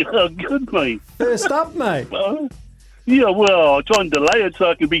 Yeah, good, mate. First up, mate. Yeah, well, I try and delay it so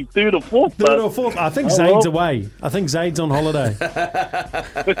I can be third or fourth. Third or fourth. I think Zaid's away. I think Zaid's on holiday.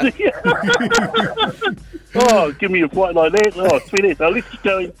 Oh, give me a flight like that. Oh, sweet ass. I'll let you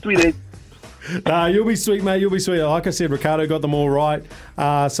go, sweet ass. You'll be sweet, mate. You'll be sweet. Like I said, Ricardo got them all right.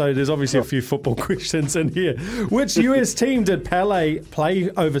 So there's obviously a few football questions in here. Which US team did Pele play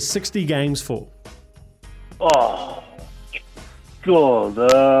over 60 games for? Oh,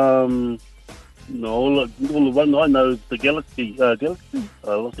 God. No, all the one I know is the Galaxy.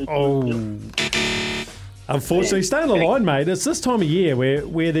 Unfortunately, stay on the line, mate. It's this time of year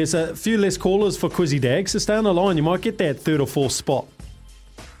where there's a few less callers for Quizzy Dag, so stay on the line. You might get that third or fourth spot.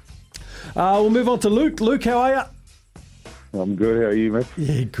 We'll move on to Luke. Luke, how are you? I'm good. How are you, mate?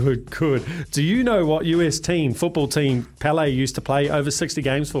 Yeah, good. Do you know what US football team, Pele used to play over 60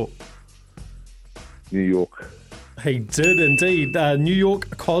 games for? New York. He did indeed. New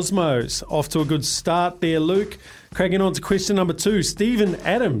York Cosmos. Off to a good start there, Luke. Cracking on to question number 2. Steven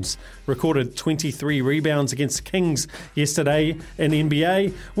Adams recorded 23 rebounds against the Kings yesterday in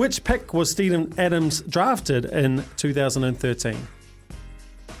NBA. Which pick was Steven Adams drafted in 2013?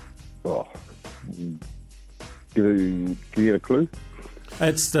 Oh, can you get a clue?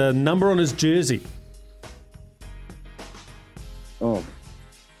 It's the number on his jersey. Oh,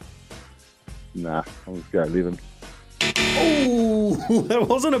 nah, I'll just go 11. Oh, that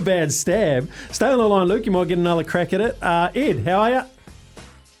wasn't a bad stab. Stay on the line, Luke. You might get another crack at it. Ed, how are you?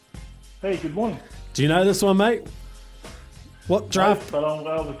 Hey, good morning. Do you know this one, mate? What draft? No, but I'll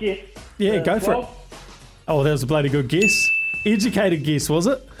go with a guess. Yeah, go for it. Oh, that was a bloody good guess. Educated guess, was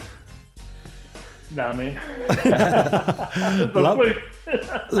it? Nah, man. Love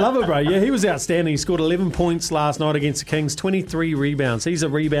it, bro. Yeah, he was outstanding. He scored 11 points last night against the Kings, 23 rebounds. He's a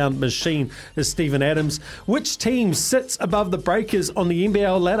rebound machine, is Steven Adams. Which team sits above the Breakers on the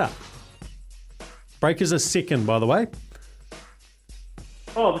NBL ladder? Breakers are second, by the way.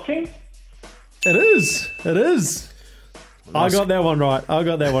 Oh, the Kings? It is. Nice. I got that one right.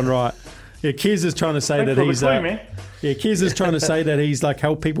 Yeah, Kez is trying to say that he's... Yeah, Kez is trying to say that he's like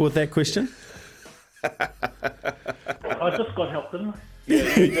helped people with that question. I just got help, didn't I?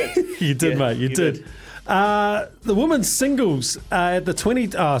 Yeah, you did. You did, mate. You did. The women's singles at the 20.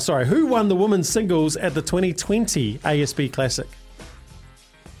 Who won the women's singles at the 2020 ASB Classic?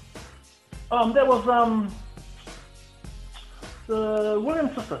 That was the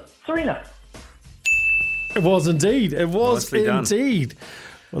Williams sister, Serena. It was indeed. Nicely done.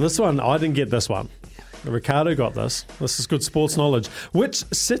 Well, this one I didn't get this one. Ricardo got this. This is good sports knowledge. Which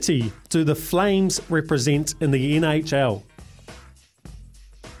city do the Flames represent in the NHL?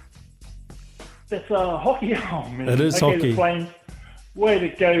 That's hockey. Oh, man. It is hockey. The Flames. Way to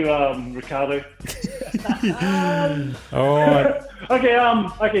go, Ricardo. All right.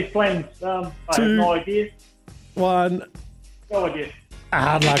 Okay, Flames. I have no idea. 1. No idea.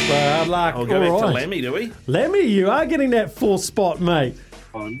 Hard luck, bro. Hard luck. I'll go All back to right. Lammy, do we? Lammy, you are getting that fourth spot, mate.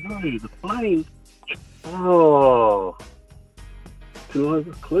 Oh no, the Flames. Oh. Can I have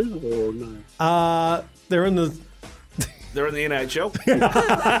a clue or no? They're in the... They're in the NHL.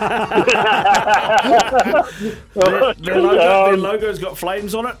 Oh, their logo's got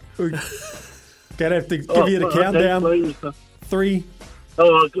flames on it. Gonna have to give you the countdown. Flames. 3,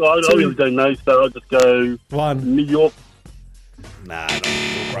 Oh, I Two. really don't know, so I'll just go 1. New York. Nah, not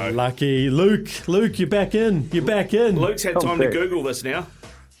cool, bro. Lucky. Luke, you're back in. You're back in. Luke's had time to Google this now.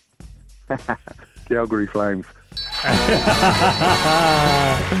 Calgary Flames.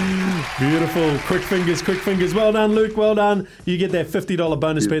 Beautiful. Quick fingers. Well done, Luke. Well done. You get that $50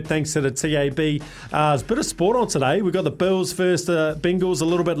 bonus bet thanks to the TAB. There's a bit of sport on today. We've got the Bills first, Bengals a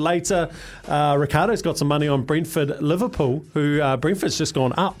little bit later. Ricardo's got some money on Brentford, Liverpool, who Brentford's just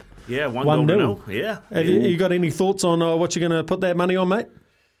gone up. Yeah, 1-0. Yeah. Have you got any thoughts on what you're going to put that money on, mate?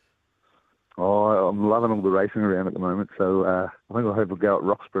 Oh, I'm loving all the racing around at the moment, so I think I'll have a go at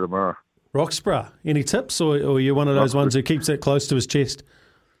Roxburgh tomorrow. Roxburgh. Any tips, or are you one of those ones who keeps it close to his chest?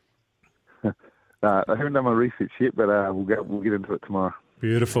 I haven't done my research yet, but we'll get into it tomorrow.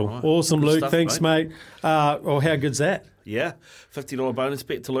 Beautiful. Right. Awesome, Good Luke. stuff, Thanks, mate. How good's that? Yeah, $50 bonus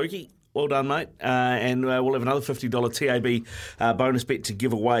bet to Lukey. Well done, mate. And we'll have another $50 TAB bonus bet to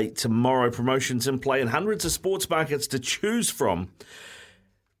give away tomorrow. Promotions in play and hundreds of sports markets to choose from.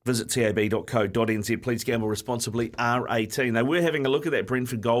 Visit tab.co.nz. Please gamble responsibly. R18. They were having a look at that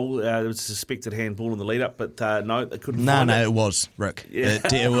Brentford goal. There was a suspected handball in the lead-up, but no, they couldn't find it. No, it was, Rick. Yeah.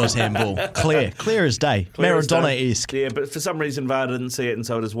 It was handball. Clear as day. Maradona-esque. Yeah, but for some reason VAR didn't see it, and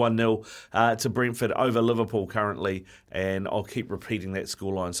so it is 1-0 to Brentford over Liverpool currently. And I'll keep repeating that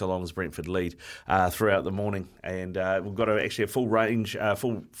scoreline so long as Brentford lead throughout the morning. And we've got actually a full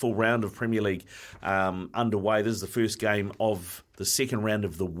round of Premier League underway. This is the first game of the second round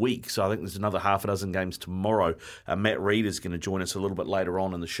of the week, so I think there's another half a dozen games tomorrow. Matt Reid is going to join us a little bit later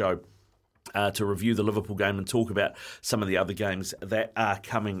on in the show to review the Liverpool game and talk about some of the other games that are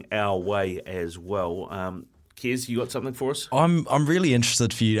coming our way as well. Kez, you got something for us? I'm really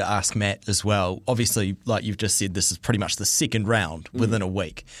interested for you to ask Matt as well. Obviously, like you've just said, this is pretty much the second round within a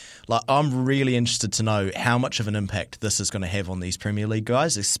week. Like, I'm really interested to know how much of an impact this is going to have on these Premier League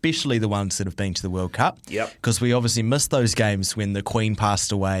guys, especially the ones that have been to the World Cup. Yep. Because we obviously missed those games when the Queen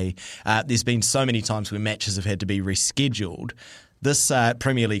passed away. There's been so many times where matches have had to be rescheduled. This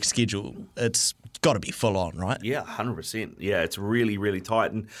Premier League schedule, it's got to be full on, right? Yeah, 100%. Yeah, it's really, really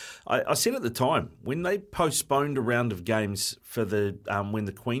tight. And I said at the time, when they postponed a round of games for the when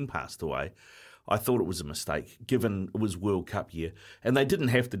the Queen passed away, I thought it was a mistake, given it was World Cup year. And they didn't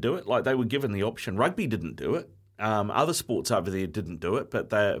have to do it. Like, they were given the option. Rugby didn't do it. Other sports over there didn't do it,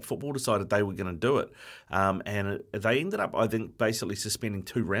 but football decided they were going to do it. And they ended up, I think, basically suspending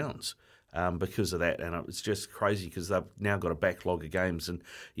 2 rounds. Because of that, and it's just crazy because they've now got a backlog of games, and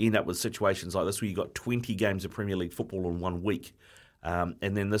you end up with situations like this where you've got 20 games of Premier League football in 1 week, and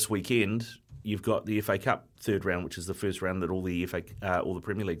then this weekend you've got the FA Cup third round, which is the first round that all the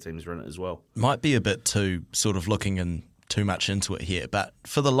Premier League teams are in it as well. Might be a bit too sort of looking in too much into it here, but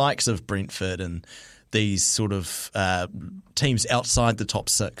for the likes of Brentford and these sort of teams outside the top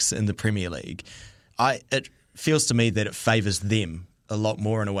 6 in the Premier League, it feels to me that it favours them a lot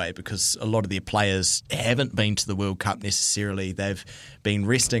more in a way, because a lot of their players haven't been to the World Cup necessarily. They've been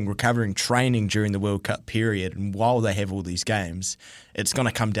resting, recovering, training during the World Cup period, and while they have all these games, it's going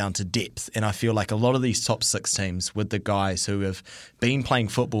to come down to depth. And I feel like a lot of these top 6 teams, with the guys who have been playing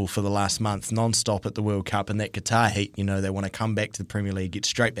football for the last month non-stop at the World Cup and that Qatar heat, they want to come back to the Premier League, get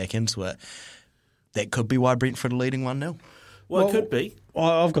straight back into it. That could be why Brentford are leading 1-0. Well, it could be.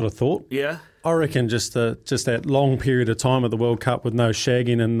 I've got a thought. Yeah. I reckon just that long period of time at the World Cup with no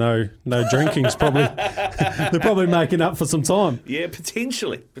shagging and no drinking's probably they're probably making up for some time. Yeah,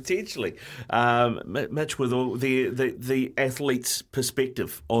 potentially. Mitch, with all the athlete's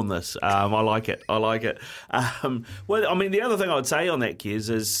perspective on this, I like it. Well, I mean, the other thing I'd say on that,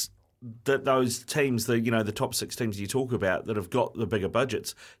 Kez, is that those teams, the top 6 teams you talk about that have got the bigger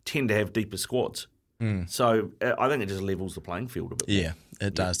budgets, tend to have deeper squads. So I think it just levels the playing field a bit more. Yeah,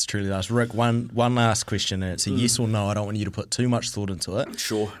 it does. It truly does. Rick, one last question, and it's a yes or no. I don't want you to put too much thought into it.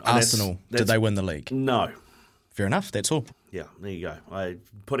 Sure. Arsenal, did they win the league? No. Fair enough. That's all. Yeah, there you go.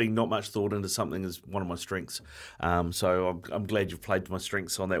 Putting not much thought into something is one of my strengths. So I'm glad you've played to my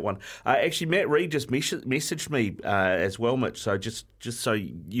strengths on that one. Actually, Matt Reid just messaged me as well, Mitch. So just so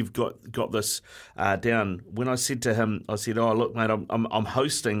you've got this down. When I said to him, I said, "Oh, look, mate, I'm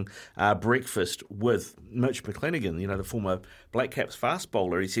hosting breakfast with Mitch McClenaghan, the former Black Caps fast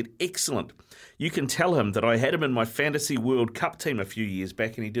bowler." He said, "Excellent. You can tell him that I had him in my Fantasy World Cup team a few years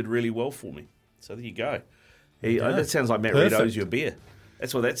back, and he did really well for me." So there you go. That sounds like Matt Reid owes you a beer.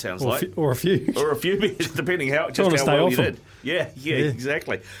 That's what that sounds like. Or a few. Or a few beers, depending how well you did. Yeah,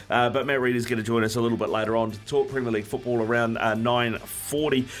 exactly. But Matt Reid is going to join us a little bit later on to talk Premier League football around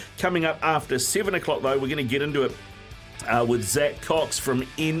 9:40. Coming up after 7 o'clock, though, we're going to get into it with Zach Cox from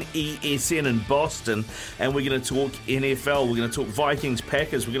NESN in Boston, and we're going to talk NFL. We're going to talk Vikings,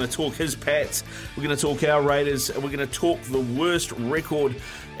 Packers. We're going to talk his Pats. We're going to talk our Raiders. We're going to talk the worst record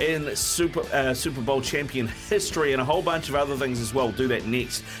in Super Bowl champion history, and a whole bunch of other things as well. Do that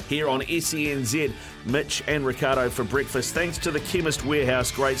next here on SENZ. Mitch and Ricardo for breakfast. Thanks to the Chemist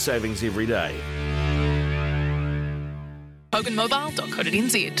Warehouse. Great savings every day.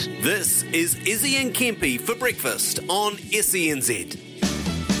 HoganMobile.co.nz. This is Izzy and Kempy for breakfast on SENZ.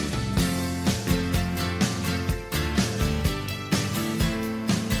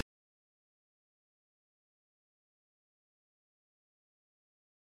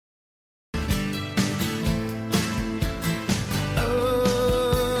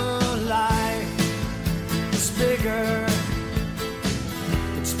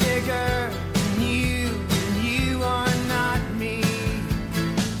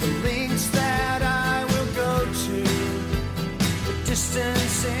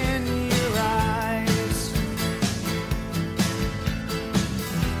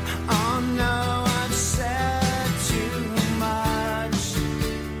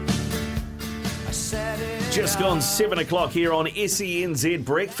 Just gone 7 o'clock here on SENZ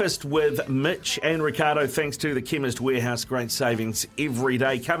Breakfast with Mitch and Ricardo. Thanks to the Chemist Warehouse. Great savings every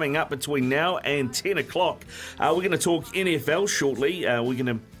day. Coming up between now and 10 o'clock, we're going to talk NFL shortly. We're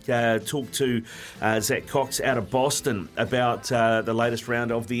going to talk to Zach Cox out of Boston about the latest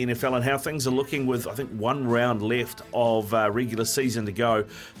round of the NFL and how things are looking with, I think, one round left of regular season to go.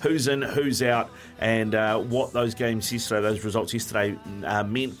 Who's in, who's out, and what those results yesterday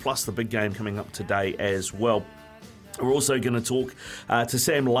meant, plus the big game coming up today as well. We're also going to talk to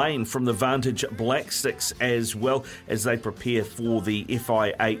Sam Lane from the Vantage Black Sticks as well as they prepare for the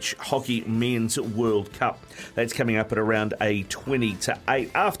FIH Hockey Men's World Cup. That's coming up at around 20 to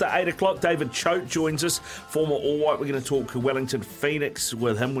 8. After 8 o'clock, David Choate joins us, former All White. We're going to talk Wellington Phoenix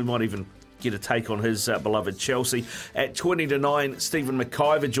with him. We might even get a take on his beloved Chelsea. At 20 to 9, Stephen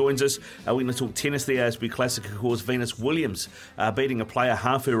McIver joins us. We're going to talk tennis. The ASB Classic, of course. Venus Williams beating a player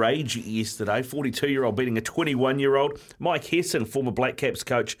half her age yesterday. 42-year-old beating a 21-year-old. Mike Hesson, former Black Caps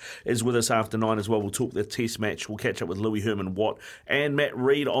coach, is with us after 9 as well. We'll talk the test match. We'll catch up with Louis Herman Watt and Matt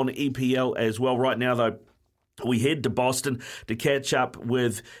Reid on EPL as well. Right now, though, we head to Boston to catch up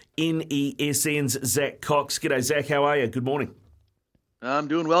with NESN's Zach Cox. G'day, Zach. How are you? Good morning. I'm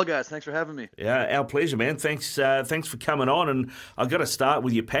doing well, guys. Thanks for having me. Yeah, our pleasure, man. Thanks for coming on. And I've got to start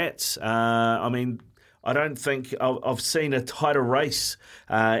with your Pats. I don't think I've seen a tighter race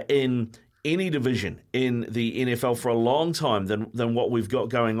in any division in the NFL for a long time than what we've got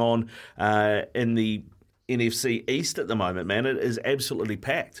going on in the NFC East at the moment, man. It is absolutely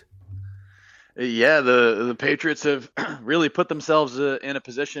packed. Yeah, the Patriots have really put themselves in a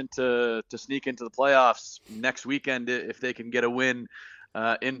position to sneak into the playoffs next weekend if they can get a win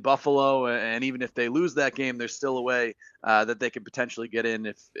in Buffalo. And even if they lose that game, there's still a way that they could potentially get in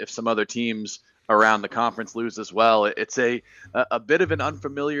if some other teams around the conference lose as well. It's a bit of an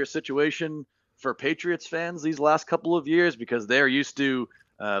unfamiliar situation for Patriots fans these last couple of years because they're used to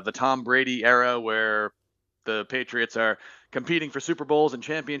the Tom Brady era where the Patriots are competing for Super Bowls and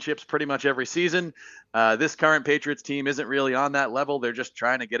championships pretty much every season. This current Patriots team isn't really on that level. They're just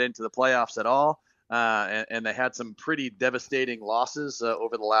trying to get into the playoffs at all. And they had some pretty devastating losses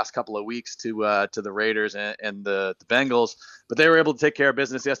over the last couple of weeks to the Raiders and the Bengals. But they were able to take care of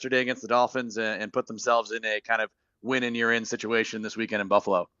business yesterday against the Dolphins and put themselves in a kind of win and you're in situation this weekend in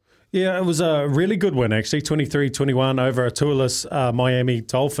Buffalo. Yeah, it was a really good win, actually, 23-21 over a tourless Miami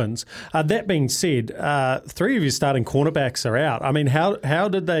Dolphins. That being said, 3 of your starting cornerbacks are out. I mean, how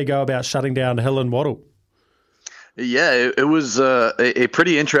did they go about shutting down Hill and Waddle? Yeah, it was a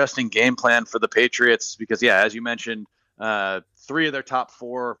pretty interesting game plan for the Patriots because, yeah, as you mentioned, 3 of their top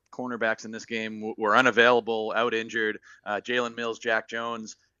 4 cornerbacks in this game were unavailable, out injured. Jalen Mills, Jack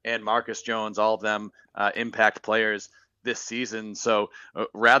Jones, and Marcus Jones, all of them impact players this season. So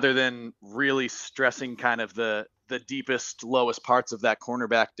rather than really stressing kind of the the deepest, lowest parts of that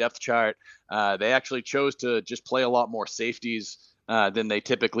cornerback depth chart. They actually chose to just play a lot more safeties than they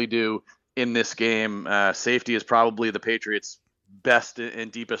typically do in this game. Safety is probably the Patriots' best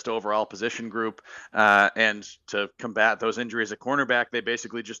and deepest overall position group. And to combat those injuries at cornerback, they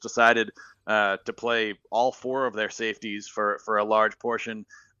basically just decided to play all four of their safeties for a large portion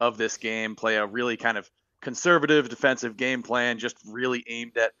of this game, play a really kind of conservative defensive game plan, just really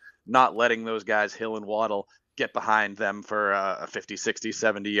aimed at not letting those guys, Hill and Waddle, get behind them for a 50, 60,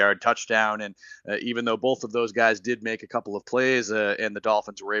 70-yard touchdown. And even though both of those guys did make a couple of plays and the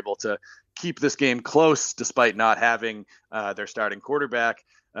Dolphins were able to keep this game close despite not having their starting quarterback,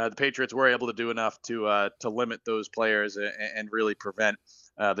 the Patriots were able to do enough to limit those players and really prevent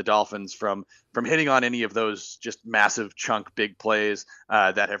the Dolphins from hitting on any of those just massive chunk big plays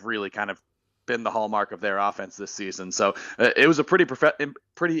that have really kind of been the hallmark of their offense this season. So it was a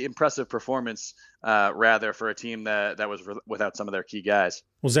pretty impressive performance, rather, for a team that was without some of their key guys.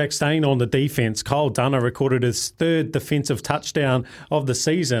 Well, Zach, staying on the defense, Kyle Dunner recorded his third defensive touchdown of the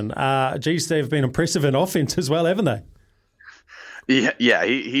season. Geez, they've been impressive in offense as well, haven't they? Yeah,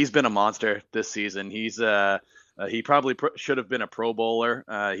 he's been a monster this season. He probably should have been a Pro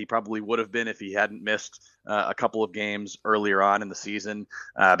Bowler. He probably would have been if he hadn't missed a couple of games earlier on in the season.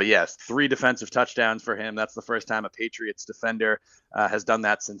 But yes, 3 defensive touchdowns for him. That's the first time a Patriots defender has done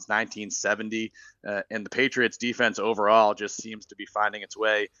that since 1970. And the Patriots defense overall just seems to be finding its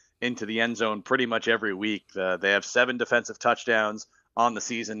way into the end zone pretty much every week. They have 7 defensive touchdowns on the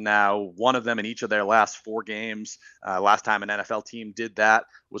season now, one of them in each of their last 4 games. Last time an NFL team did that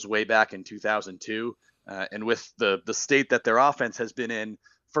was way back in 2002. And with the state that their offense has been in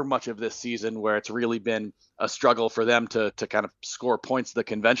for much of this season, where it's really been a struggle for them to kind of score points the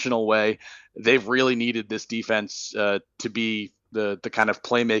conventional way, they've really needed this defense to be the kind of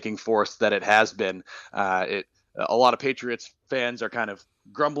playmaking force that it has been. A lot of Patriots fans are kind of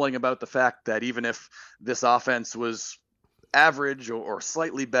grumbling about the fact that even if this offense was average or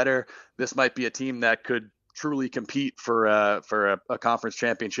slightly better, this might be a team that could truly compete for a conference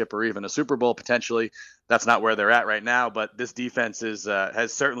championship or even a Super Bowl potentially. That's not where they're at right now, but this defense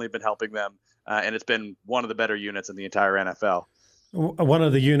has certainly been helping them, and it's been one of the better units in the entire NFL. One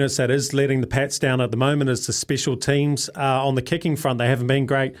of the units that is letting the Pats down at the moment is the special teams. On the kicking front, they haven't been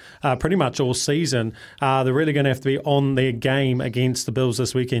great pretty much all season. They're really going to have to be on their game against the Bills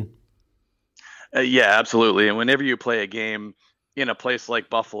this weekend. Yeah, absolutely. And whenever you play a game in a place like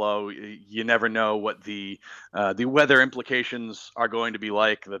Buffalo, you never know what the weather implications are going to be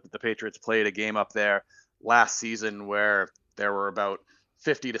like. The Patriots played a game up there last season where there were about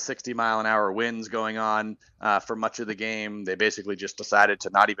 50 to 60 mile an hour winds going on for much of the game. They basically just decided to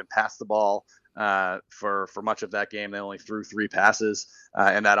not even pass the ball for much of that game. They only threw 3 passes,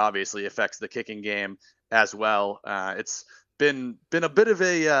 and that obviously affects the kicking game as well. It's been a bit of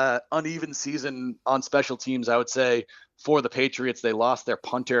a uneven season on special teams, I would say, for the Patriots. They lost their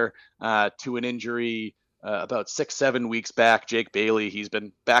punter to an injury about 6-7 weeks back, Jake Bailey. He's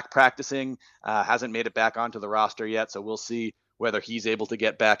been back practicing, hasn't made it back onto the roster yet, so we'll see whether he's able to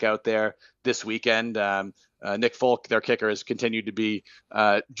get back out there this weekend. Nick Folk, their kicker, has continued to be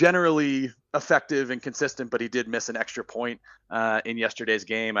generally effective and consistent, but he did miss an extra point in yesterday's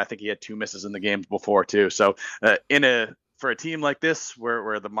game. I think he had 2 misses in the games before too. So for a team like this,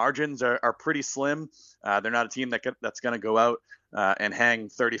 where the margins are pretty slim, they're not a team that's going to go out and hang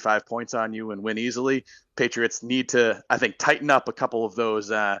 35 points on you and win easily. Patriots need to, I think, tighten up a couple of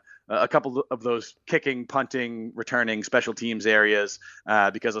those kicking, punting, returning, special teams areas,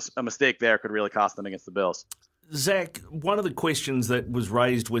 because a mistake there could really cost them against the Bills. Zach, one of the questions that was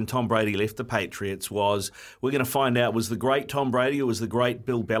raised when Tom Brady left the Patriots was, we're going to find out, was the great Tom Brady or was the great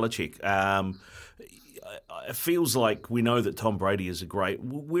Bill Belichick? It feels like we know that Tom Brady is a great.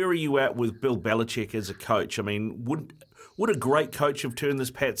 Where are you at with Bill Belichick as a coach? I mean, would a great coach have turned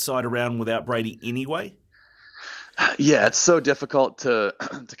this Pats side around without Brady anyway? Yeah, it's so difficult to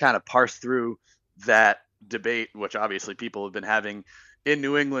kind of parse through that debate, which obviously people have been having in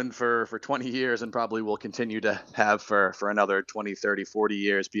New England for 20 years and probably will continue to have for another 20, 30, 40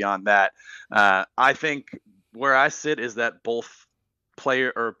 years beyond that. I think where I sit is that both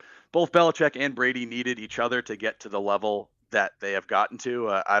Belichick and Brady needed each other to get to the level that they have gotten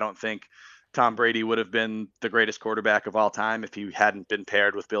to. I don't think Tom Brady would have been the greatest quarterback of all time if he hadn't been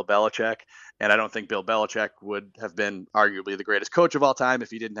paired with Bill Belichick. And I don't think Bill Belichick would have been arguably the greatest coach of all time if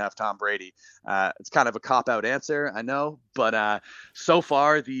he didn't have Tom Brady. It's kind of a cop-out answer, I know, but so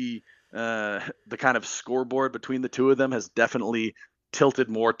far the kind of scoreboard between the two of them has definitely tilted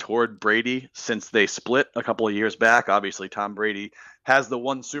more toward Brady since they split a couple of years back. Obviously, Tom Brady has the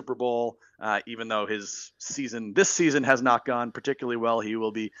one Super Bowl, even though this season has not gone particularly well. He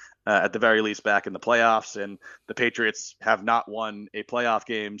will be, at the very least, back in the playoffs, and the Patriots have not won a playoff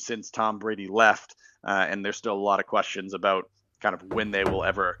game since Tom Brady left, and there's still a lot of questions about kind of when they will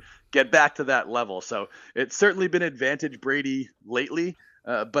ever get back to that level. So it's certainly been advantage Brady lately,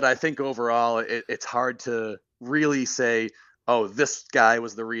 but I think overall it's hard to really say, oh, this guy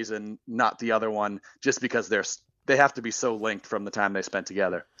was the reason, not the other one, just because they have to be so linked from the time they spent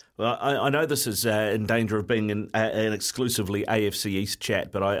together. Well, I know this is in danger of being an exclusively AFC East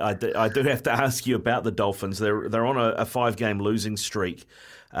chat, but I do have to ask you about the Dolphins. They're on a 5-game losing streak.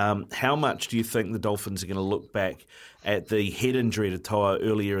 How much do you think the Dolphins are going to look back at the head injury to Toa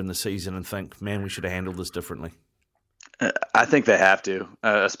earlier in the season and think, man, we should have handled this differently? I think they have to,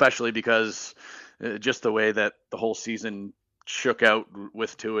 especially because just the way that the whole season shook out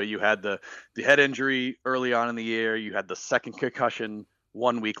with Tua. You had the head injury early on in the year. You had the second concussion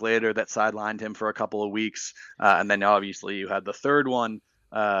 1 week later that sidelined him for a couple of weeks. And then obviously you had the third one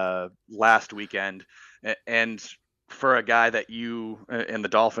last weekend. And for a guy that you and the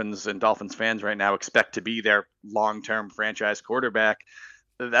Dolphins and Dolphins fans right now expect to be their long-term franchise quarterback,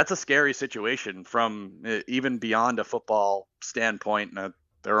 that's a scary situation from even beyond a football standpoint.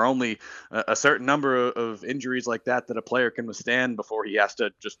 There are only a certain number of injuries like that a player can withstand before he has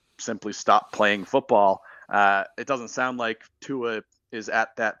to just simply stop playing football. It doesn't sound like Tua is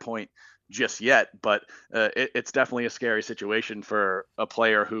at that point just yet, but it's definitely a scary situation for a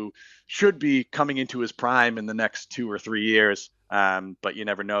player who should be coming into his prime in the next 2 or 3 years. But you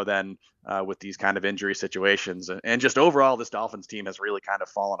never know then with these kind of injury situations. And just overall, this Dolphins team has really kind of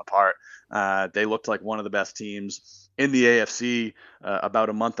fallen apart. They looked like one of the best teams in the AFC about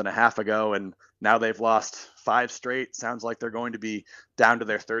a month and a half ago, and now they've lost 5 straight. Sounds like they're going to be down to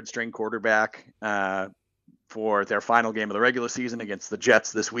their third string quarterback for their final game of the regular season against the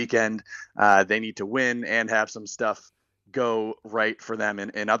Jets this weekend. They need to win and have some stuff go right for them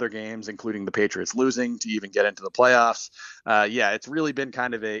in other games, including the Patriots losing to even get into the playoffs. It's really been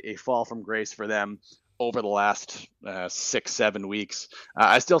kind of a fall from grace for them over the last 6-7 weeks.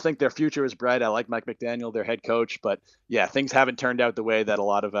 I still think their future is bright. I like Mike McDaniel, their head coach, but things haven't turned out the way that a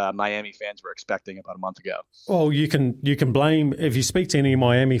lot of Miami fans were expecting about a month ago. Well, you can blame, if you speak to any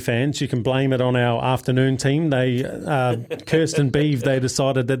Miami fans, you can blame it on our afternoon team. They Kirsten Beeve, they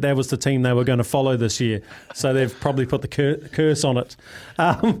decided that was the team they were going to follow this year, so they've probably put the curse on it.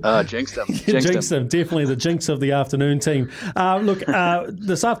 Jinxed them. Jinxed them, definitely the jinx of the afternoon team.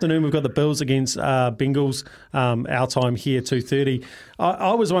 This afternoon we've got the Bills against Bengals. Our time here, 2:30.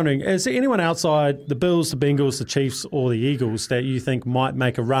 I was wondering, is there anyone outside the Bills, the Bengals, the Chiefs, or the Eagles that you think might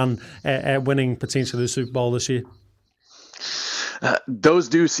make a run at winning potentially the Super Bowl this year? Those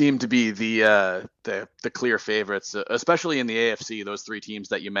do seem to be the clear favorites, especially in the AFC. Those 3 teams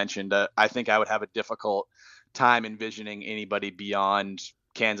that you mentioned. I think I would have a difficult time envisioning anybody beyond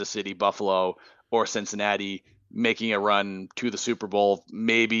Kansas City, Buffalo, or Cincinnati making a run to the Super Bowl.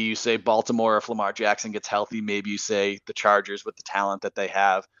 Maybe you say Baltimore if Lamar Jackson gets healthy. Maybe you say the Chargers with the talent that they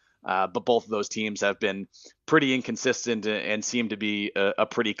have. But both of those teams have been pretty inconsistent and seem to be a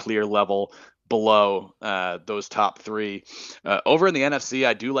pretty clear level below those top 3. Over in the NFC,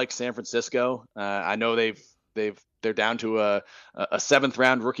 I do like San Francisco. I know they're down to a 7th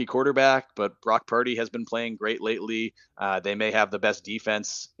round rookie quarterback, but Brock Purdy has been playing great lately. They may have the best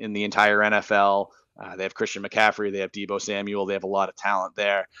defense in the entire NFL. They have Christian McCaffrey. They have Deebo Samuel. They have a lot of talent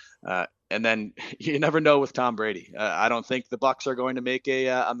there. And then you never know with Tom Brady. I don't think the Bucs are going to make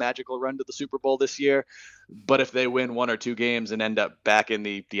a magical run to the Super Bowl this year. But if they win 1 or 2 games and end up back in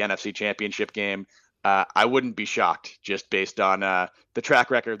the NFC Championship game, I wouldn't be shocked just based on the track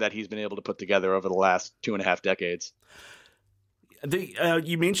record that he's been able to put together over the last 2.5 decades.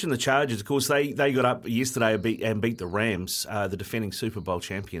 You mentioned the Chargers. Of course, they got up yesterday and beat the Rams, the defending Super Bowl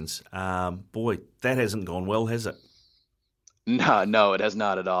champions. Boy, that hasn't gone well, has it? No, it has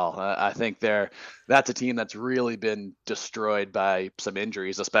not at all. I think that's a team that's really been destroyed by some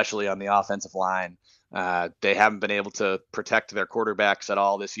injuries, especially on the offensive line. They haven't been able to protect their quarterbacks at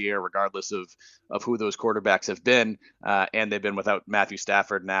all this year, regardless of who those quarterbacks have been. And they've been without Matthew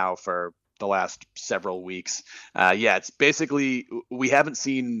Stafford now for the last several weeks. It's basically, we haven't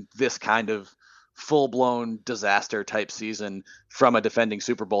seen this kind of full-blown disaster type season from a defending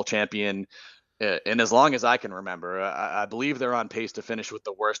Super Bowl champion and as long as I can remember. I believe they're on pace to finish with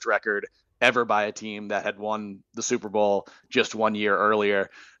the worst record ever by a team that had won the Super Bowl just 1 year earlier.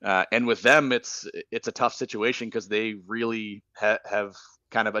 And with them, it's a tough situation because they really have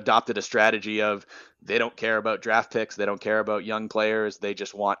kind of adopted a strategy of they don't care about draft picks. They don't care about young players. They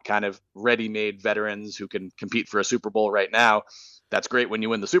just want kind of ready-made veterans who can compete for a Super Bowl right now. That's great when you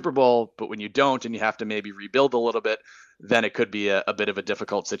win the Super Bowl, but when you don't and you have to maybe rebuild a little bit, then it could be a bit of a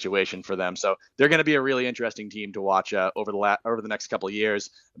difficult situation for them. So they're going to be a really interesting team to watch over the next couple of years.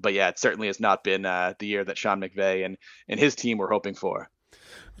 But yeah, it certainly has not been the year that Sean McVay and his team were hoping for.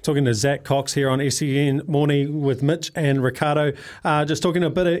 Talking to Zach Cox here on SEN Morning with Mitch and Ricardo. Just talking a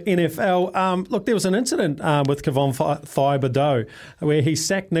bit of NFL. Look, there was an incident with Kevon Thibodeau where he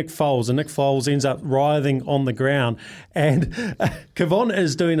sacked Nick Foles, and Nick Foles ends up writhing on the ground. And Kevon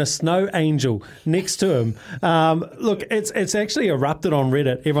is doing a snow angel next to him. Look, it's actually erupted on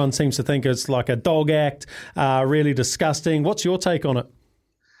Reddit. Everyone seems to think it's like a dog act, really disgusting. What's your take on it?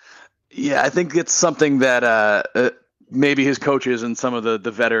 Yeah, I think it's something that maybe his coaches and some of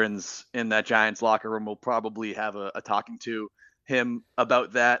the veterans in that Giants locker room will probably have a talking to him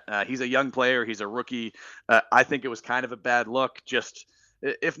about that. He's a young player. He's a rookie. I think it was kind of a bad look. Just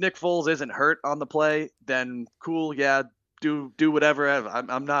if Nick Foles isn't hurt on the play, then cool. Yeah, do whatever.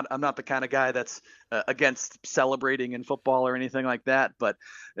 I'm not the kind of guy that's against celebrating in football or anything like that. But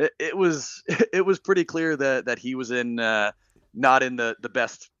it was pretty clear that he was not in the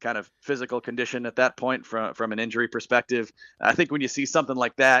best kind of physical condition at that point from an injury perspective. I think when you see something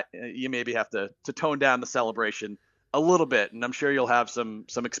like that, you maybe have to tone down the celebration a little bit. And I'm sure you'll have some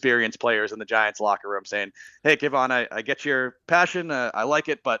experienced players in the Giants locker room saying, hey, Kevon, I get your passion. I like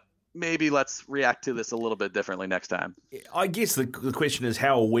it, but maybe let's react to this a little bit differently next time. I guess the question is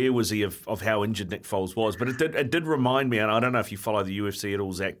how aware was he of how injured Nick Foles was? But it did remind me, and I don't know if you follow the UFC at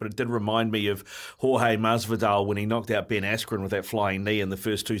all, Zach, but it did remind me of Jorge Masvidal when he knocked out Ben Askren with that flying knee in the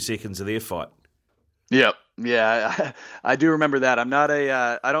first 2 seconds of their fight. Yep. Yeah, I do remember that. I'm not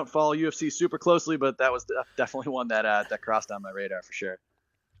I don't follow UFC super closely, but that was definitely one that crossed on my radar for sure.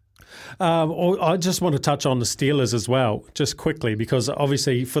 I just want to touch on the Steelers as well, just quickly, because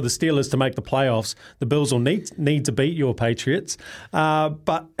obviously for the Steelers to make the playoffs, the Bills will need to beat your Patriots.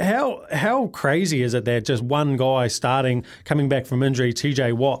 But how crazy is it that just one guy coming back from injury,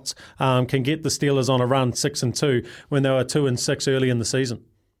 TJ Watts, can get the Steelers on a run 6-2 when they were 2-6 early in the season?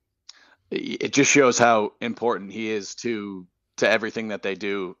 It just shows how important he is to everything that they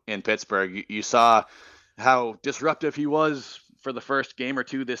do in Pittsburgh. You saw how disruptive he was for the first game or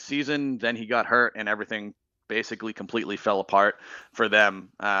two this season. Then he got hurt and everything basically completely fell apart for them.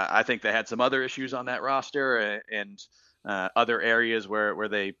 I think they had some other issues on that roster and other areas where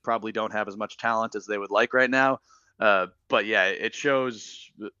they probably don't have as much talent as they would like right now. But yeah, it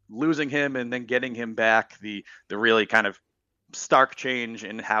shows losing him and then getting him back, the really kind of stark change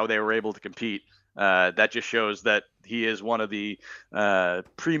in how they were able to compete. That just shows that he is one of the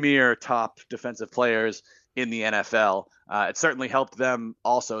premier top defensive players in the NFL. It certainly helped them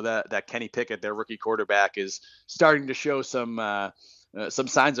also that Kenny Pickett, their rookie quarterback, is starting to show some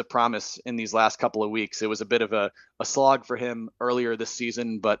signs of promise in these last couple of weeks. It was a bit of a slog for him earlier this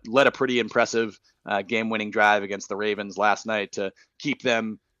season, but led a pretty impressive game-winning drive against the Ravens last night to keep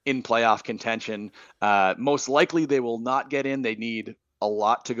them in playoff contention. Most likely they will not get in. They need a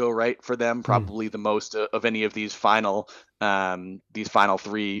lot to go right for them, probably the most of any of these final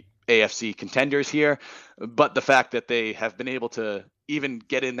 3 AFC contenders here. But the fact that they have been able to even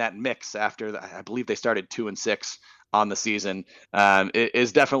get in that mix after, I believe they started 2-6 on the season,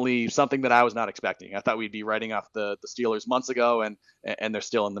 is definitely something that I was not expecting. I thought we'd be writing off the Steelers months ago, and they're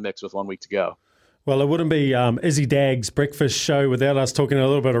still in the mix with 1 week to go. Well, it wouldn't be Izzy Dag's breakfast show without us talking a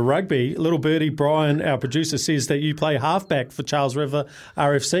little bit of rugby. Little birdie Brian, our producer, says that you play halfback for Charles River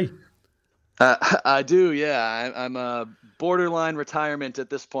RFC. I do, yeah. I'm a borderline retirement at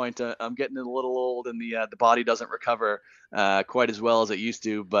this point. I'm getting a little old, and the body doesn't recover quite as well as it used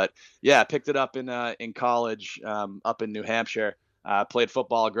to. But yeah, I picked it up in college up in New Hampshire. Played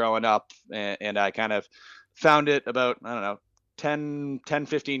football growing up, and I kind of found it about,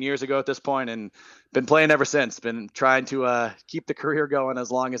 10-15 years ago at this point, and been playing ever since. Been trying to keep the career going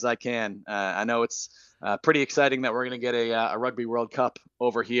as long as I can. I know it's pretty exciting that we're going to get a Rugby World Cup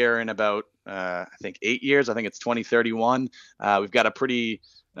over here in about I think 8 years. I think it's 2031. We've got a pretty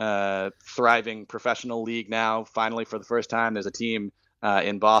thriving professional league now. Finally, for the first time, there's a team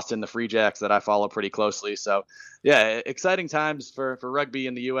in Boston, the Free Jacks, that I follow pretty closely. So yeah, exciting times for rugby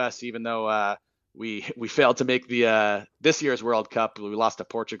in the U.S., even though we failed to make the this year's World Cup. We lost to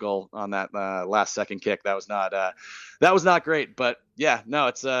Portugal on that last second kick. That was not great. But yeah, no,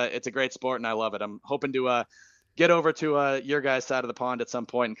 it's a great sport and I love it. I'm hoping to get over to your guys' side of the pond at some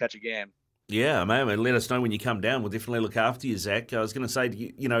point and catch a game. Yeah, man, let us know when you come down. We'll definitely look after you, Zach. I was going to say,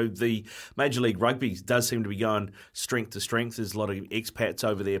 the Major League Rugby does seem to be going strength to strength. There's a lot of expats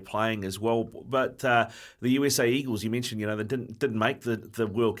over there playing as well. But the USA Eagles, you mentioned, they didn't make the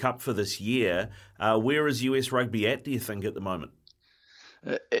World Cup for this year. Where is US Rugby at, do you think, at the moment?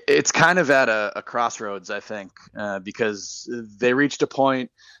 It's kind of at a crossroads, I think, because they reached a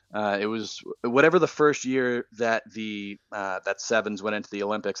point. It was whatever the first year that that sevens went into the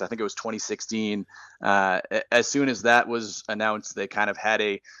Olympics. I think it was 2016. As soon as that was announced, they kind of had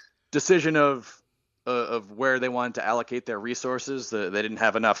a decision of where they wanted to allocate their resources. They didn't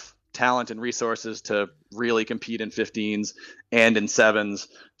have enough talent and resources to really compete in 15s and in sevens.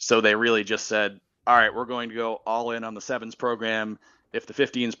 So they really just said, all right, we're going to go all in on the sevens program. If the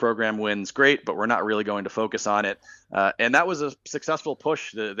 15s program wins, great, but we're not really going to focus on it. And that was a successful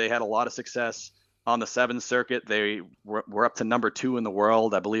push. They had a lot of success on the sevens circuit. They were up to number 2 in the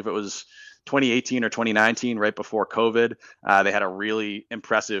world. I believe it was 2018 or 2019, right before COVID. They had a really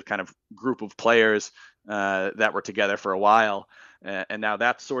impressive kind of group of players that were together for a while. And now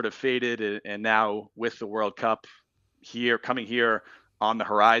that's sort of faded. And now with the World Cup coming here on the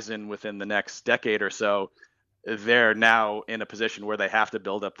horizon within the next decade or so, they're now in a position where they have to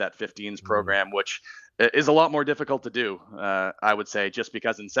build up that 15s program, which is a lot more difficult to do, I would say, just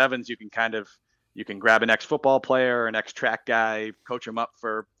because in sevens you can grab an ex-football player, an ex-track guy, coach him up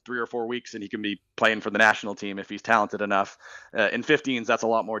for 3 or 4 weeks, and he can be playing for the national team if he's talented enough. In 15s, that's a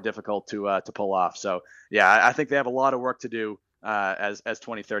lot more difficult to pull off. So, yeah, I think they have a lot of work to do as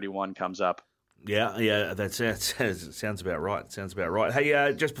 2031 comes up. Yeah, that sounds about right.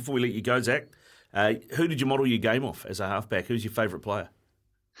 Hey, just before we let you go, Zach, who did you model your game off as a halfback? Who's your favourite player?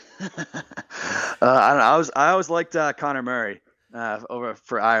 I don't know. I always liked Conor Murray over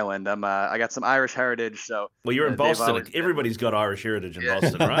for Ireland. I got some Irish heritage, so. Well, you're in Boston. Everybody's got Irish heritage in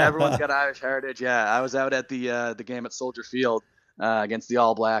Boston, right? Everyone's got Irish heritage. Yeah, I was out at the game at Soldier Field against the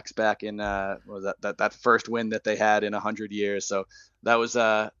All Blacks back in what was that first win that they had in 100 years. So that was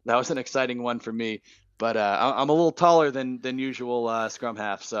an exciting one for me. But I'm a little taller than usual scrum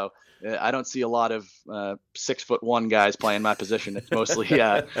half, so. I don't see a lot of 6'1" guys playing my position. It's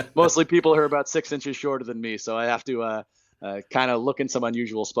mostly people who are about 6 inches shorter than me. So I have to kind of look in some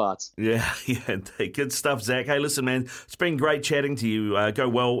unusual spots. Yeah, good stuff, Zach. Hey, listen, man, it's been great chatting to you. Go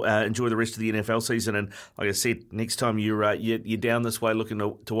well, enjoy the rest of the NFL season, and like I said, next time you're down this way looking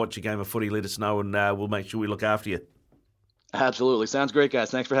to watch a game of footy, let us know, and we'll make sure we look after you. Absolutely. Sounds great,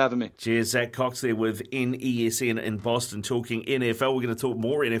 guys. Thanks for having me. Cheers. Zach Cox there with NESN in Boston talking NFL. We're going to talk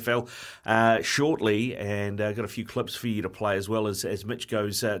more NFL shortly, and got a few clips for you to play as well as Mitch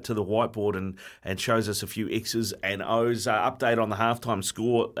goes to the whiteboard and shows us a few X's and O's. Update on the halftime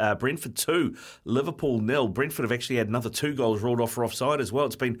score. Brentford 2, Liverpool 0. Brentford have actually had another 2 goals ruled off for offside as well.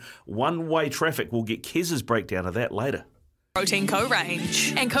 It's been one-way traffic. We'll get Kez's breakdown of that later. Protein Co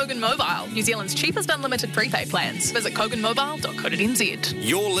range and Kogan Mobile, New Zealand's cheapest unlimited prepaid plans. Visit koganmobile.co.nz.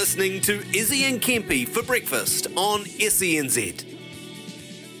 You're listening to Izzy and Kempy for breakfast on SENZ.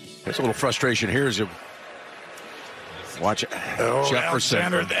 There's a little frustration here as you watch Jefferson.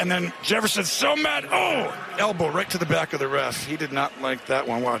 Alexander, and then Jefferson's so mad. Oh, elbow right to the back of the ref. He did not like that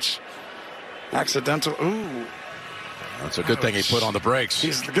one. Watch. Accidental. Ooh. That's a good thing he put on the brakes.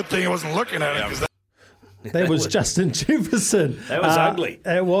 It's a good thing he wasn't looking at it. That was Justin Jefferson. That was ugly.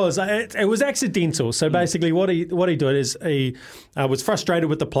 It was accidental. So basically, what he did is he was frustrated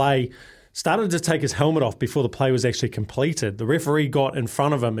with the play, started to take his helmet off before the play was actually completed. The referee got in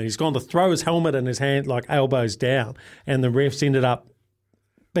front of him, and he's gone to throw his helmet in his hand, like elbows down, and the refs ended up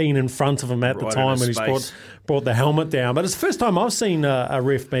being in front of him at the time when he's brought the helmet down. But it's the first time I've seen a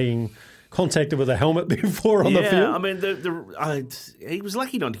ref being contacted with a helmet before on the field. Yeah, I mean, he was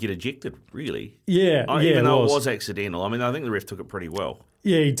lucky not to get ejected, really. Yeah, even though it was accidental. I mean, I think the ref took it pretty well.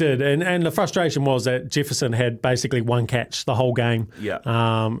 Yeah, he did. And the frustration was that Jefferson had basically one catch the whole game. Yeah.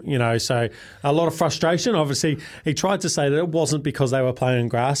 So a lot of frustration. Obviously, he tried to say that it wasn't because they were playing on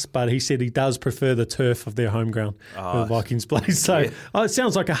grass, but he said he does prefer the turf of their home ground where the Vikings play. So it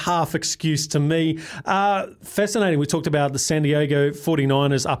sounds like a half excuse to me. Fascinating. We talked about the San Diego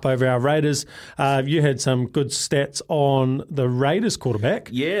 49ers up over our Raiders. You had some good stats on the Raiders quarterback.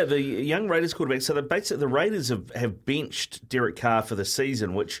 Yeah, the young Raiders quarterback. So the Raiders have benched Derek Carr for the season,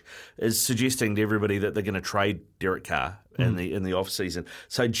 which is suggesting to everybody that they're going to trade Derek Carr in the off season.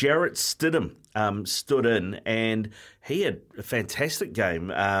 So Jarrett Stidham stood in, and he had a fantastic game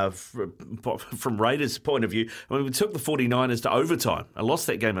from Raiders' point of view. I mean, we took the 49ers to overtime. I lost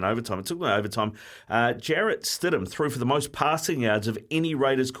that game in overtime. It took them to overtime. Jarrett Stidham threw for the most passing yards of any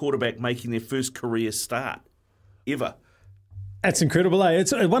Raiders quarterback making their first career start ever. That's incredible, eh?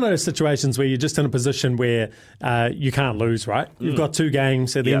 It's one of those situations where you're just in a position where you can't lose, right? You've got 2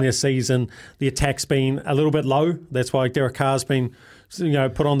 games at the end of the season. The attack's been a little bit low. That's why Derek Carr's been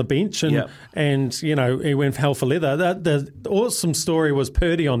put on the bench and he went hell for leather. The awesome story was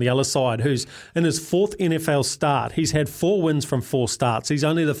Purdy on the other side, who's in his 4th NFL start. He's had 4 wins from 4 starts. He's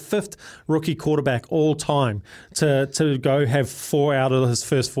only the 5th rookie quarterback all time to go have 4 out of his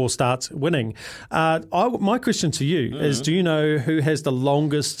first 4 starts winning. My question to you is, do you know who has the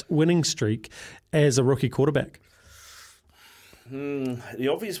longest winning streak as a rookie quarterback? The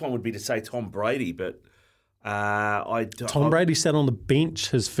obvious one would be to say Tom Brady, but Tom Brady sat on the bench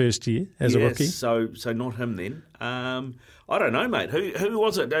his first year as a rookie. So not him then. I don't know, mate. Who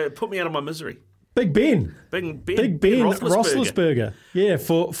was it? Put me out of my misery. Big Ben. Big Ben Roethlisberger. Yeah,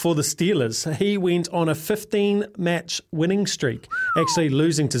 for the Steelers. He went on a 15-match winning streak, actually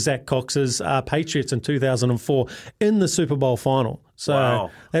losing to Zach Cox's Patriots in 2004 in the Super Bowl final. So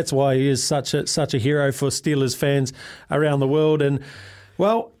that's why he is such a hero for Steelers fans around the world. And,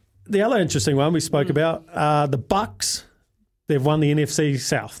 well, the other interesting one we spoke about, the Bucks, they've won the NFC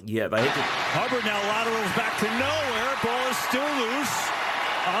South. Yeah, they hit it. Hubbard now laterals back to nowhere. Ball is still loose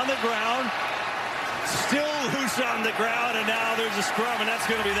on the ground. Still loose on the ground, and now there's a scrum, and that's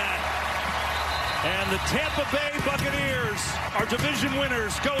going to be that. And the Tampa Bay Buccaneers are division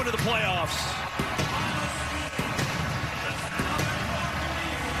winners going to the playoffs.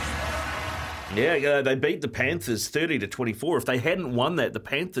 Yeah, they beat the Panthers 30-24. If they hadn't won that, the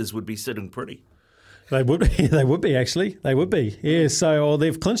Panthers would be sitting pretty. They would be. They would be, actually. They would be. Yeah, so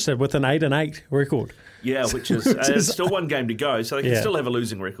they've clinched it with an 8-8 record. Yeah, which is still 1 game to go, so they can still have a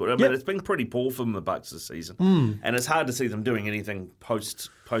losing record. I mean, it's been pretty poor for them, the Bucks, this season. And it's hard to see them doing anything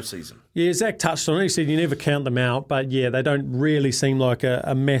postseason. Yeah, Zach touched on it. He said you never count them out, but yeah, they don't really seem like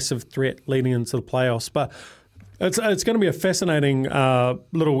a massive threat leading into the playoffs. But it's going to be a fascinating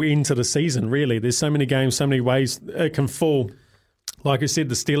little end to the season, really. There's so many games, so many ways it can fall. Like I said,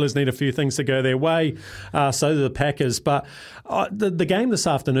 the Steelers need a few things to go their way, so do the Packers. But the game this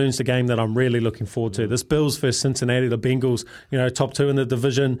afternoon is the game that I'm really looking forward to. This Bills versus Cincinnati, the Bengals, top 2 in the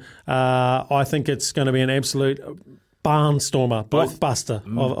division. I think it's going to be an absolute barnstormer, blockbuster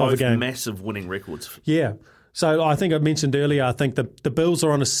of a game. Massive winning records. Yeah. So I think I mentioned earlier, I think the Bills are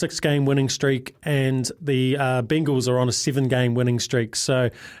on a 6-game winning streak and the Bengals are on a 7-game winning streak.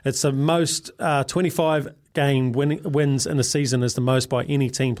 So it's the most 25-game wins in a season is the most by any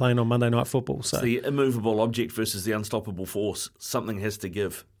team playing on Monday Night Football. So it's the immovable object versus the unstoppable force. Something has to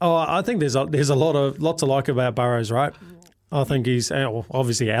give. Oh, I think there's a lot to like about Burrows, right? I think he's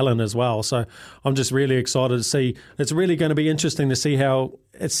obviously Allen as well. So I'm just really excited to see. It's really going to be interesting to see how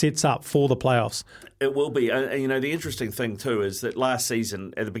it sets up for the playoffs. It will be. The interesting thing too is that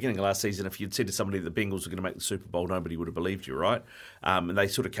at the beginning of last season, if you'd said to somebody that the Bengals were going to make the Super Bowl, nobody would have believed you, right? And they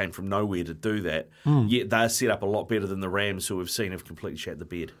sort of came from nowhere to do that. Yet they're set up a lot better than the Rams, who we've seen have completely shat the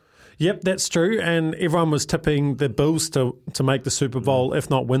bed. Yep, that's true. And everyone was tipping the Bills to make the Super Bowl,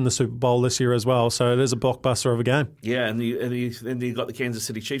 if not win the Super Bowl this year as well. So it is a blockbuster of a game. Yeah, and you've got the Kansas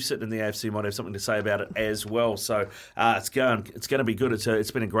City Chiefs sitting in the AFC, might have something to say about it as well. So it's going to be good.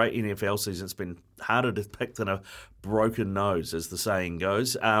 It's been a great NFL season. It's been harder to pick than a broken nose, as the saying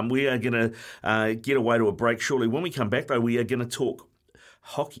goes. We are going to get away to a break shortly. When we come back, though, we are going to talk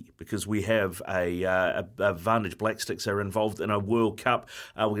hockey, because we have a Vantage Black Sticks are involved in a World Cup.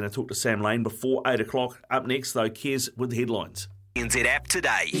 We're going to talk to Sam Lane before 8 o'clock. Up next, though, Kez with the headlines. NZ app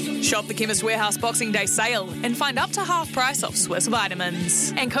today. Shop the Chemist Warehouse Boxing Day sale and find up to half price off Swiss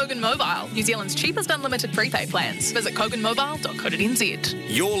vitamins. And Kogan Mobile, New Zealand's cheapest unlimited prepaid plans. Visit koganmobile.co.nz.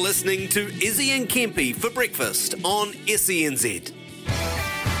 You're listening to Izzy and Kempy for breakfast on SENZ.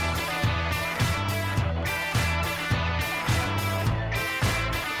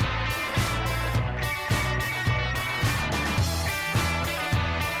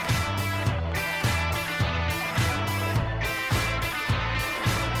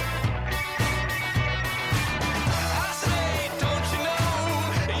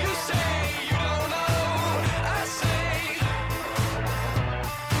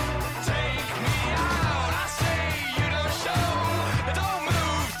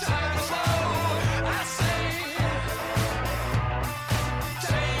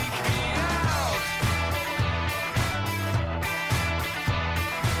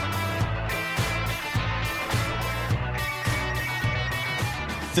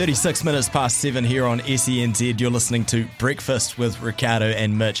 Thirty-six minutes past 7 here on SENZ. You're listening to Breakfast with Ricardo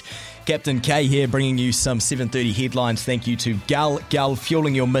and Mitch. Captain K here, bringing you some 7:30 headlines. Thank you to Gal,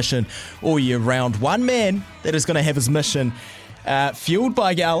 fueling your mission all year round. One man that is going to have his mission fueled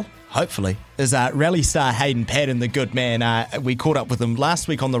by Gal hopefully, is rally star Hayden Paddon, the good man. We caught up with him last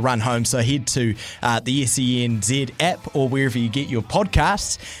week on the run home, so head to the SENZ app or wherever you get your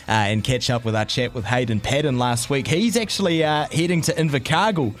podcasts and catch up with our chat with Hayden Paddon last week. He's actually heading to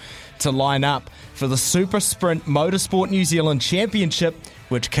Invercargill to line up for the Super Sprint Motorsport New Zealand Championship,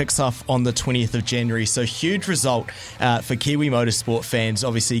 which kicks off on the 20th of January. So huge result for Kiwi motorsport fans,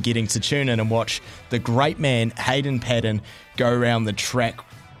 obviously getting to tune in and watch the great man Hayden Paddon go around the track.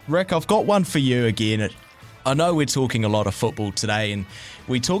 Rick, I've got one for you again. I know we're talking a lot of football today, and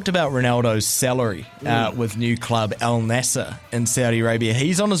we talked about Ronaldo's salary with new club Al Nassr in Saudi Arabia.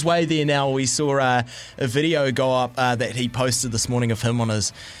 He's on his way there now. We saw a video go up that he posted this morning of him on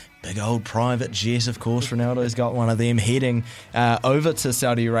his big old private jet, of course. Ronaldo's got one of them, heading over to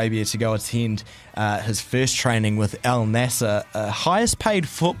Saudi Arabia to go attend his first training with Al Nassr, highest paid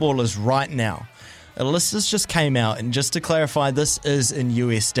footballers right now. A list just came out, and just to clarify, this is in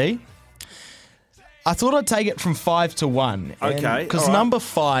USD. I thought I'd take it from 5 to 1. Okay. Because number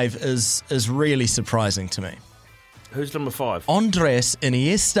 5 is really surprising to me. Who's number 5? Andres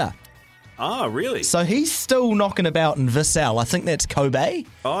Iniesta. Oh, really? So he's still knocking about in Vissel. I think that's Kobe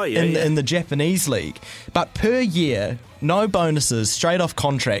in the Japanese league. But per year, no bonuses, straight off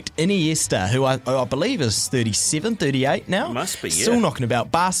contract. Iniesta, who I believe is 37, 38 now. Must be, yeah. Still knocking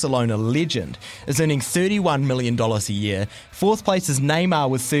about. Barcelona legend is earning $31 million a year. Fourth place is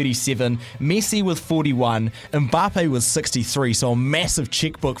Neymar with 37, Messi with 41, Mbappe with 63. So a massive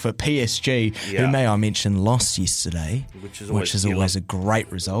checkbook for PSG, who, may I mention, lost yesterday, which is always a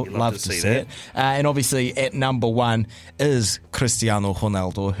great result. Love to see it. And obviously at number 1 is Cristiano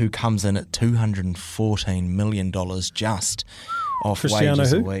Ronaldo, who comes in at $214 million just off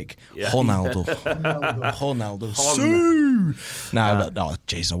wages a week. Yeah. Ronaldo. No,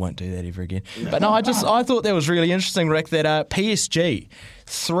 geez, I won't do that ever again. But no, I thought that was really interesting, Rick, that PSG,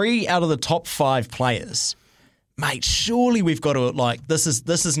 3 out of the top 5 players. Mate, surely we've got to, this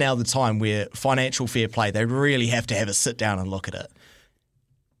is now the time where financial fair play, they really have to have a sit down and look at it.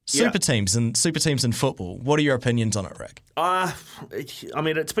 Super teams in football. What are your opinions on it, Rick? I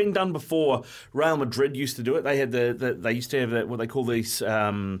mean, it's been done before. Real Madrid used to do it. They had they used to have what they call these.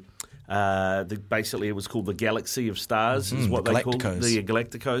 Basically, it was called the Galaxy of Stars, is what they called the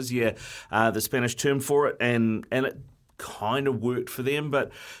Galacticos. Yeah, the Spanish term for it, and it kind of worked for them,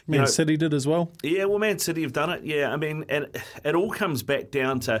 but Man City did as well. Yeah, well, Man City have done it. Yeah, I mean, and it all comes back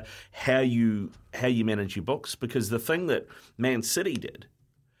down to how you manage your books, because the thing that Man City did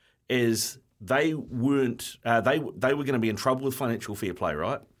is they weren't they were going to be in trouble with financial fair play,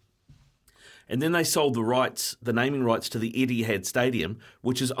 right? And then they sold the naming rights to the Etihad Stadium,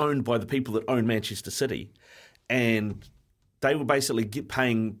 which is owned by the people that own Manchester City, and they were basically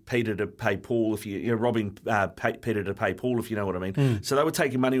paying Peter to pay Paul, robbing Peter to pay Paul, if you know what I mean. So they were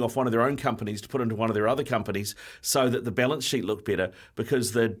taking money off one of their own companies to put into one of their other companies so that the balance sheet looked better,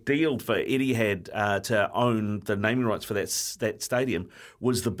 because the deal for Etihad to own the naming rights for that stadium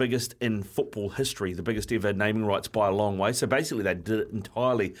was the biggest in football history, the biggest ever naming rights by a long way. So basically they did it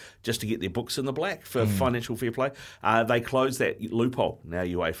entirely just to get their books in the black for financial fair play. They closed that loophole now,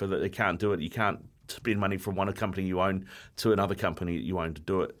 UEFA, that they can't do it. You can't spend money from one company you own to another company that you own to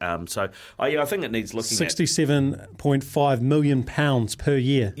do it. I think it needs looking at. £67.5 million per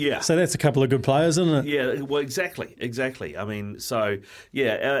year. Yeah. So that's a couple of good players, isn't it? Yeah, well, exactly. I mean, I'm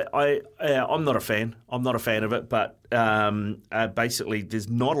not a fan. I'm not a fan of it, but basically there's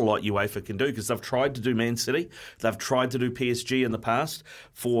not a lot UEFA can do, because they've tried to do Man City, they've tried to do PSG in the past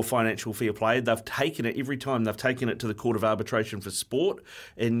for financial fair play. They've taken it every time. They've taken it to the Court of Arbitration for Sport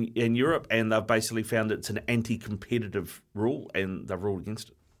in Europe, and they've basically found it's an anti-competitive rule, and they've ruled against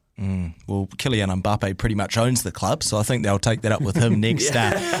it. Well, Kylian Mbappe pretty much owns the club, so I think they'll take that up with him next.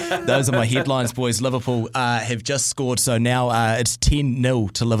 Those are my headlines, boys. Liverpool have just scored, so now it's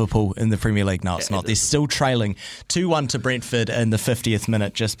 10-0 to Liverpool in the Premier League. No, it's not. They're still trailing 2-1 to Brentford in the 50th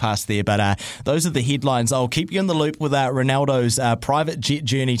minute, just past there. But those are the headlines. I'll keep you in the loop with Ronaldo's private jet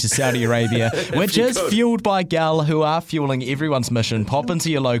journey to Saudi Arabia, which is fueled by Gal, who are fueling everyone's mission. Pop into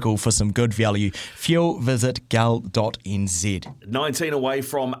your local for some good value. Fuel, visit gal.nz. 19 away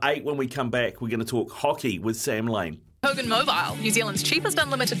from 8. When we come back, we're going to talk hockey with Sam Lane. Kogan Mobile, New Zealand's cheapest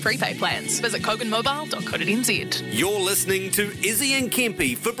unlimited prepaid plans. Visit koganmobile.co.nz. You're listening to Izzy and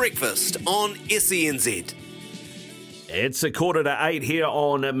Kempy for breakfast on SENZ. It's 7:45 here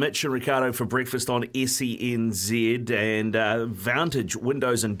on Mitch and Ricardo for breakfast on SENZ, and Vantage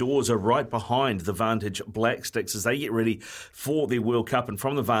Windows and Doors are right behind the Vantage Black Sticks as they get ready for their World Cup. And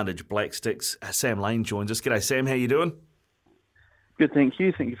from the Vantage Black Sticks, Sam Lane joins us. G'day, Sam. How you doing? Good, thank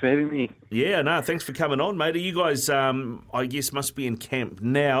you. Thank you for having me. Yeah, no, thanks for coming on, mate. You guys, I guess, must be in camp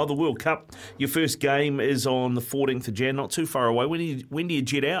now. The World Cup, your first game is on the 14th of Jan, not too far away. When do you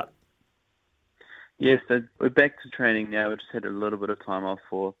jet out? Yes, so we're back to training now. We just had a little bit of time off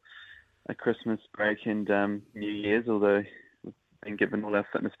for a Christmas break and New Year's, although we've been given all our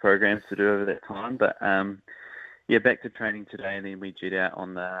fitness programs to do over that time. But, back to training today, and then we jet out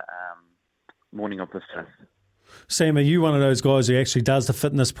on the morning of the 5th. Sam, are you one of those guys who actually does the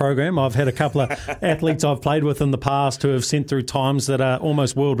fitness program? I've had a couple of athletes I've played with in the past who have sent through times that are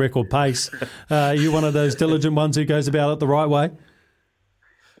almost world record pace. Are you one of those diligent ones who goes about it the right way?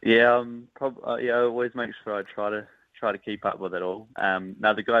 Yeah, I always make sure I try to keep up with it all.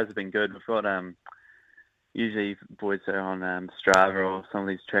 Now the guys have been good. We've got usually boys that are on Strava or some of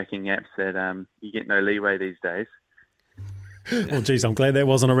these tracking apps that you get no leeway these days. Well, geez, I'm glad that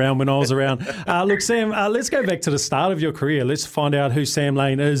wasn't around when I was around. Look, Sam, let's go back to the start of your career. Let's find out who Sam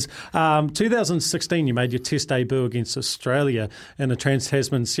Lane is. 2016, you made your Test debut against Australia in the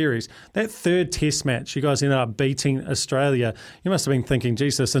Trans-Tasman Series. That third Test match, you guys ended up beating Australia. You must have been thinking,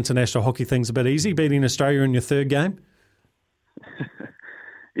 geez, this international hockey thing's a bit easy, beating Australia in your third game.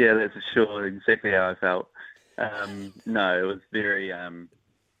 Yeah, that's for sure exactly how I felt. No, it was very, I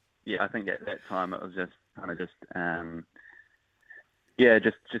think at that time it was just kind of just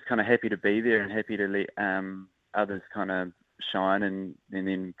kind of happy to be there and happy to let others kind of shine and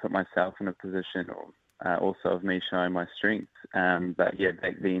then put myself in a position also of me showing my strengths. But yeah,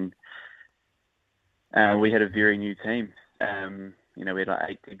 back then we had a very new team. We had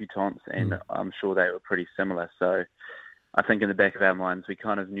like 8 debutants, and I'm sure they were pretty similar. So I think in the back of our minds we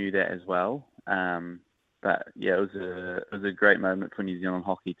kind of knew that as well. But yeah, it was a great moment for New Zealand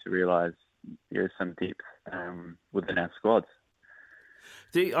hockey to realise there is some depth within our squads.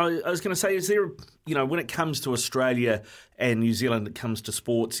 I was going to say, is there, when it comes to Australia and New Zealand, it comes to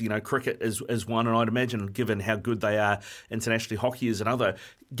sports, cricket is one, and I'd imagine, given how good they are internationally, hockey is another.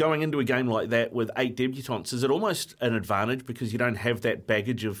 Going into a game like that with 8 debutants, is it almost an advantage because you don't have that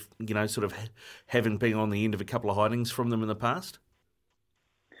baggage of, sort of having been on the end of a couple of hidings from them in the past?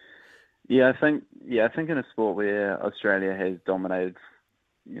 I think in a sport where Australia has dominated,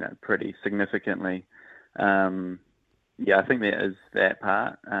 pretty significantly, I think there is that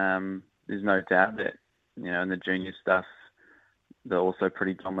part. There's no doubt that, in the junior stuff, they're also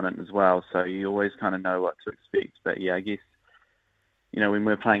pretty dominant as well. So you always kind of know what to expect. But yeah, I guess, when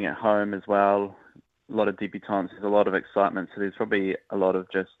we're playing at home as well, a lot of debutants, there's a lot of excitement. So there's probably a lot of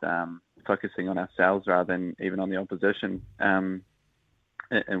just focusing on ourselves rather than even on the opposition. And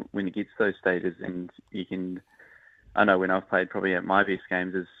when it gets to those stages, and you can, I know when I've played probably at my best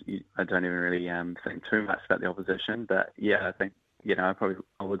games I don't even really think too much about the opposition. But yeah, I think, I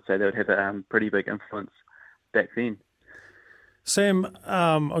would say they would have a pretty big influence back then. Sam,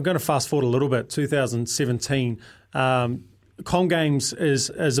 I'm going to fast forward a little bit. 2017, Com Games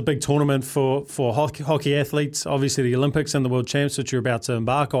is a big tournament for hockey athletes. Obviously, the Olympics and the World Champs, which you're about to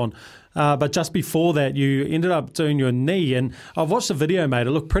embark on. But just before that, you ended up doing your knee. And I've watched the video, mate.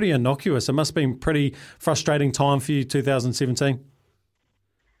 It looked pretty innocuous. It must have been a pretty frustrating time for you, 2017.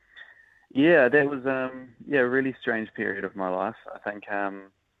 Yeah, that was a really strange period of my life. I think,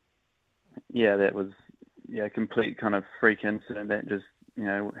 that was a complete kind of freak incident that just,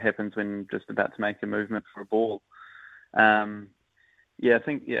 happens when just about to make a movement for a ball.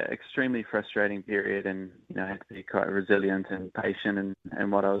 Extremely frustrating period, and I had to be quite resilient and patient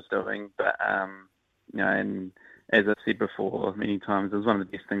in what I was doing. But and as I've said before many times, it was one of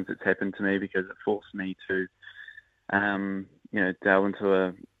the best things that's happened to me because it forced me to delve into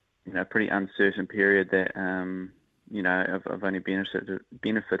a pretty uncertain period that I've only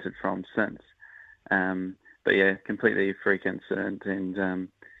benefited from since. But yeah, completely freak incident, and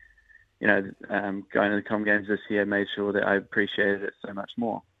going to the Com Games this year made sure that I appreciated it so much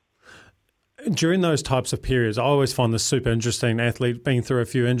more. During those types of periods, I always find this super interesting. Athlete being through a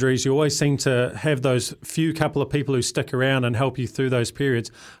few injuries, you always seem to have those few couple of people who stick around and help you through those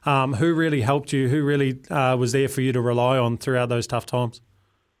periods. Who really helped you? Who really was there for you to rely on throughout those tough times?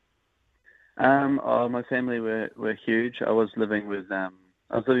 My family were huge. I was living with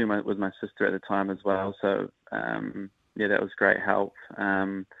with my sister at the time as well, so that was great help.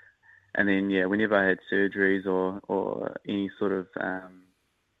 And then whenever I had surgeries or any sort of a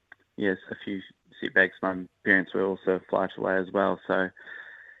few setbacks, my parents were also a flight away as well. So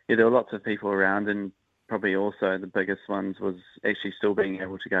there were lots of people around, and probably also the biggest ones was actually still being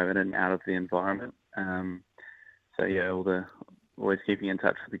able to go in and out of the environment. Always keeping in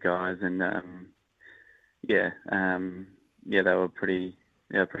touch with the guys, and they were pretty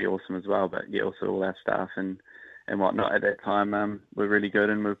awesome as well. But also all our staff and whatnot at that time were really good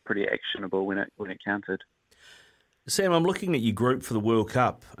and were pretty actionable when it counted. Sam, I'm looking at your group for the World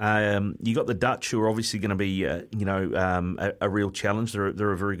Cup. You got the Dutch, who are obviously going to be, a real challenge.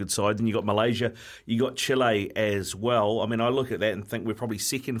 They're a very good side. Then you got Malaysia, you got Chile as well. I mean, I look at that and think we're probably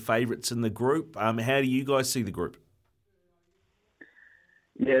second favourites in the group. How do you guys see the group?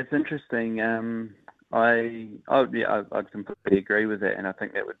 Yeah, it's interesting. I'd completely agree with that, and I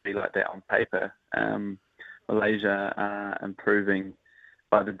think that would be like that on paper. Malaysia are improving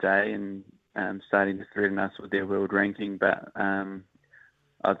by the day and starting to threaten us with their world ranking, but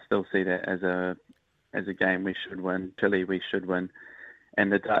I'd still see that as a game we should win. Chile we should win,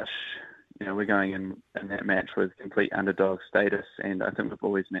 and the Dutch, we're going in that match with complete underdog status, and I think we've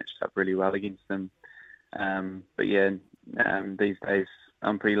always matched up really well against them. These days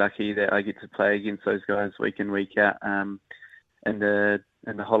I'm pretty lucky that I get to play against those guys week in, week out in the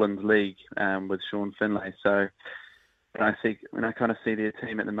Holland League with Sean Finlay. So when I kind of see their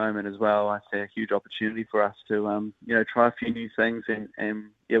team at the moment as well, I see a huge opportunity for us to try a few new things,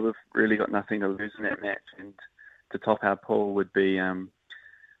 and we've really got nothing to lose in that match, and to top our pool would be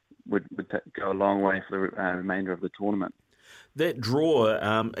would go a long way for the remainder of the tournament. That draw,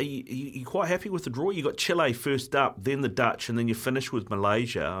 are you quite happy with the draw? You got Chile first up, then the Dutch, and then you finish with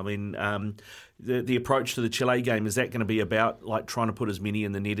Malaysia. I mean, the approach to the Chile game, is that going to be about like trying to put as many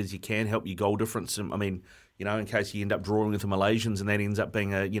in the net as you can, help your goal difference? I mean, in case you end up drawing with the Malaysians and that ends up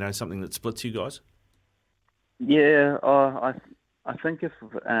being something that splits you guys. Yeah, I think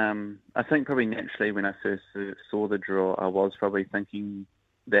I think probably naturally when I first saw the draw, I was probably thinking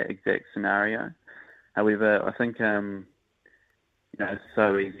that exact scenario. However, I think it's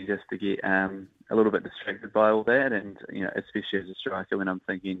so easy just to get a little bit distracted by all that, and especially as a striker, when I'm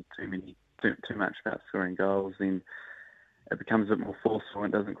thinking too much about scoring goals, then it becomes a bit more forceful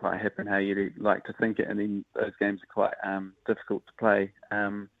and doesn't quite happen how you'd like to think it, and then those games are quite difficult to play.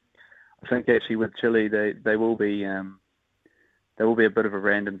 I think actually with Chile, they will be a bit of a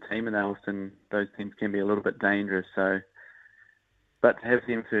random team, and those teams can be a little bit dangerous. So, but to have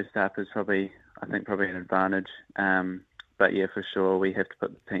them first up is probably an advantage. But yeah, for sure, we have to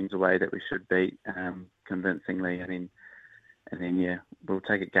put the teams away that we should beat convincingly, and then we'll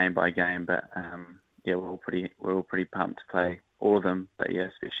take it game by game. But we're all pretty pumped to play all of them. But yeah,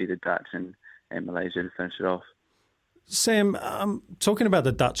 especially the Dutch and Malaysia to finish it off. Sam, talking about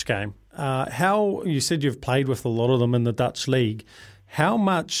the Dutch game, how you said you've played with a lot of them in the Dutch league. How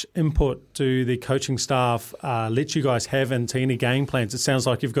much input do the coaching staff let you guys have into any game plans? It sounds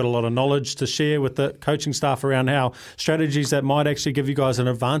like you've got a lot of knowledge to share with the coaching staff around how strategies that might actually give you guys an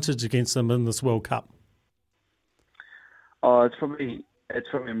advantage against them in this World Cup. Oh, it's probably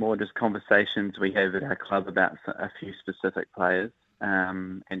more just conversations we have at our club about a few specific players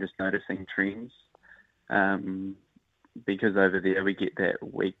and just noticing trends. Because over there we get that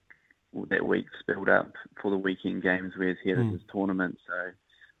week's build up for the weekend games, whereas here this is tournament. So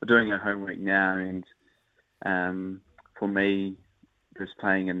we're doing our homework now, and for me, just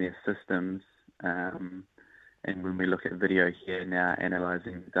playing in their systems, and when we look at video here now,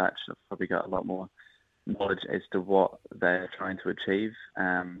 analysing the Dutch, I've probably got a lot more knowledge as to what they're trying to achieve,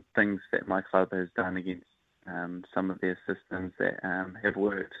 things that my club has done against some of their systems that have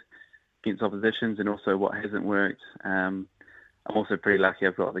worked against oppositions, and also what hasn't worked. I'm also pretty lucky.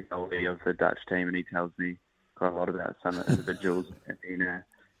 I've got the goalie of the Dutch team, and he tells me quite a lot about some individuals. And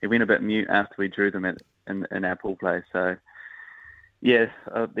he went a bit mute after we drew them in our pool play. So, yes,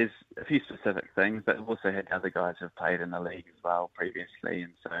 there's a few specific things, but we've also had other guys who've played in the league as well previously,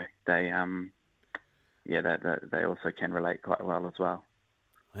 and so they also can relate quite well as well.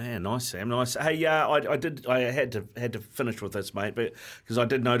 Yeah, nice, Sam. Nice. Hey, I had to finish with this, mate, but because I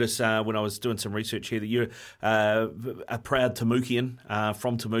did notice when I was doing some research here that you're a proud Temukian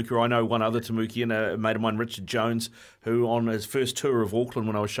from Temuka. I know one other Temukian, a mate of mine, Richard Jones, who on his first tour of Auckland,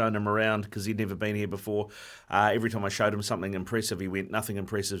 when I was showing him around because he'd never been here before, every time I showed him something impressive, he went, "Nothing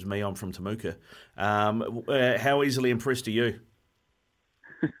impresses me. I'm from Temuka." How easily impressed are you?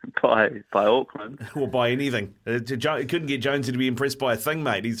 by Auckland. Or by anything. Couldn't get Jonesy to be impressed by a thing,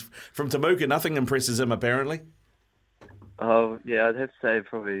 mate. He's from Temuka. Nothing impresses him, apparently. Oh, yeah, I'd have to say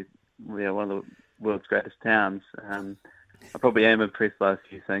probably one of the world's greatest towns. I probably am impressed by a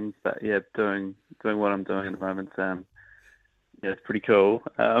few things, but yeah, doing what I'm doing at the moment, it's pretty cool.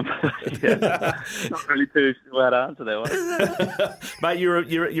 Not really too sure how to answer that one. Mate,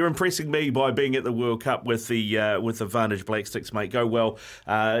 you're impressing me by being at the World Cup with the Vantage Black Sticks, mate. Go well.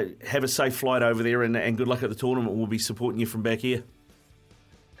 Have a safe flight over there, and good luck at the tournament. We'll be supporting you from back here.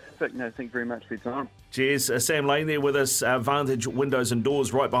 Perfect. No, thank you very much for your time. Cheers. Sam Lane there with us, Vantage Windows and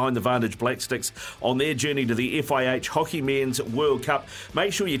Doors, right behind the Vantage Black Sticks on their journey to the FIH Hockey Men's World Cup.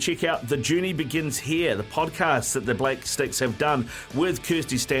 Make sure you check out The Journey Begins Here, the podcast that the Black Sticks have done with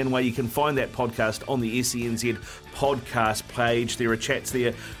Kirsty Stanway. You can find that podcast on the SENZ podcast page. There are chats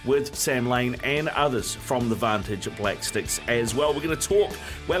there with Sam Lane and others from the Vantage Black Sticks as well. We're going to talk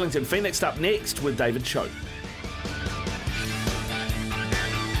Wellington Phoenix up next with David Choate.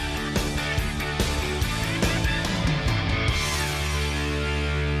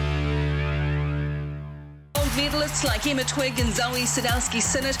 Medalists like Emma Twigg and Zoe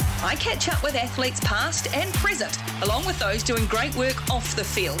Sadowski-Sinnott, I catch up with athletes past and present, along with those doing great work off the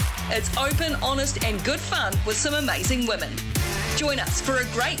field. It's open, honest and good fun with some amazing women. Join us for a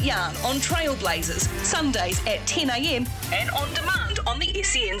great yarn on Trailblazers, Sundays at 10 a.m. and on demand on the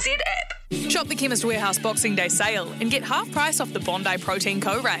SENZ app. Shop the Chemist Warehouse Boxing Day sale and get half price off the Bondi Protein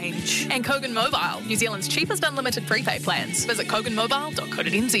Co range. And Kogan Mobile, New Zealand's cheapest unlimited prepaid plans. Visit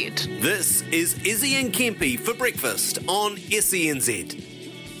koganmobile.co.nz. This is Izzy and Kempy for breakfast on SENZ.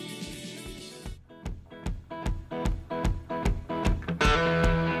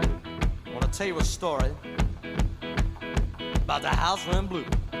 I want to tell you a story about the house went blue.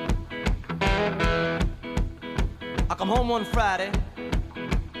 I come home one Friday,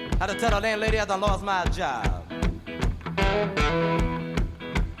 had to tell the landlady I done lost my job.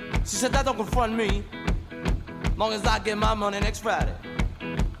 She said that don't confront me, long as I get my money next Friday.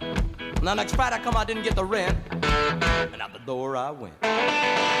 Now next Friday I come, I didn't get the rent, and out the door I went.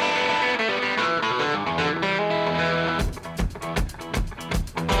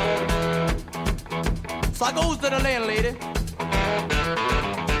 So I goes to the landlady,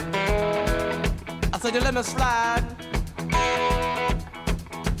 I said, you let me slide.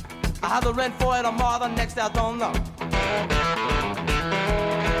 I have the rent for it tomorrow, the next day I don't know.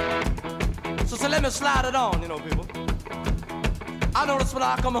 So let me slide it on, you know, people. I notice when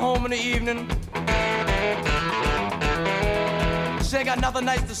I come home in the evening, she ain't got nothing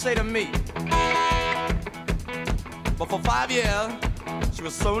nice to say to me. But for 5 years, she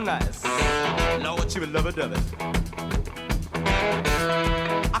was so nice. Lord, she would love it, dove it.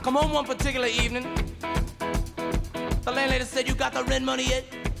 I come home one particular evening, the landlady said, you got the rent money yet?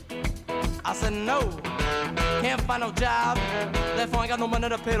 I said, no, can't find no job, therefore I ain't got no money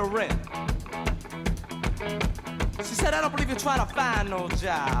to pay the rent. She said, I don't believe you're trying to find no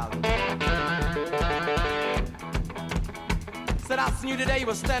job. Said, I seen you today, you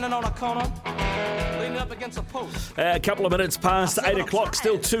were standing on a corner, leaning up against a post. A couple of minutes past 8 o'clock,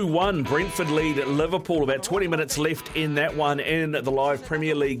 still 2-1. Brentford lead at Liverpool. About 20 minutes left in that one in the live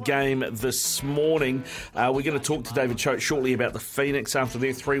Premier League game this morning. We're going to talk to David Choate shortly about the Phoenix after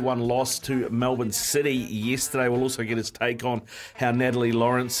their 3-1 loss to Melbourne City yesterday. We'll also get his take on how Natalie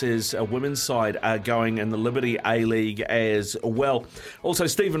Lawrence's women's side are going in the Liberty A-League as well. Also,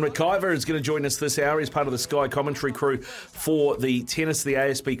 Stephen McIver is going to join us this hour. He's part of the Sky commentary crew for the tennis, the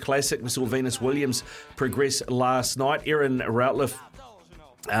ASB Classic. We saw Venus Williams progress last night. Erin Routliffe,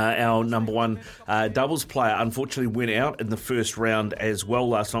 our number one doubles player, unfortunately went out in the first round as well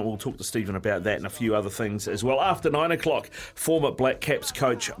last night. We'll talk to Stephen about that and a few other things as well. After 9 o'clock, former Black Caps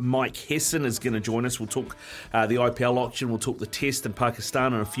coach Mike Hesson is going to join us. We'll talk the IPL auction, we'll talk the test in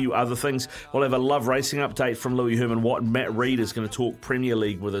Pakistan and a few other things. We'll have a Love Racing update from Louis Herman Watt, and Matt Reid is going to talk Premier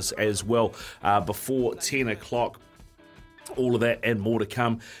League with us as well before 10 o'clock. All of that and more to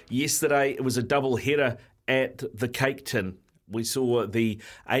come. Yesterday, it was a double header at the Cake Tin. We saw the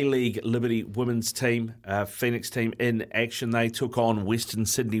A-League Liberty women's team, Phoenix team, in action. They took on Western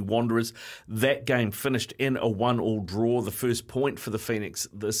Sydney Wanderers. That game finished in a 1-1 draw, the first point for the Phoenix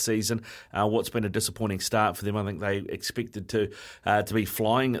this season. What's been a disappointing start for them. I think they expected to be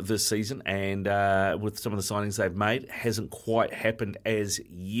flying this season, and with some of the signings they've made, hasn't quite happened as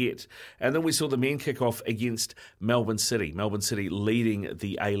yet. And then we saw the men kick off against Melbourne City. Melbourne City leading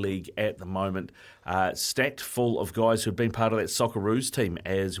the A-League at the moment. Stacked full of guys who've been part of that Socceroos team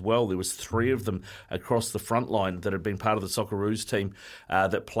as well. There was 3 of them across the front line that had been part of the Socceroos team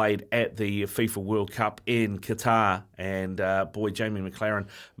that played at the FIFA World Cup in Qatar. And Jamie McLaren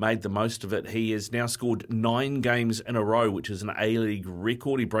made the most of it. He has now scored 9 games in a row, which is an A-League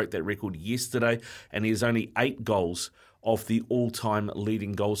record. He broke that record yesterday, and he has only 8 goals off the all-time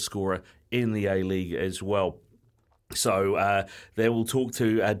leading goal scorer in the A-League as well. So there we'll talk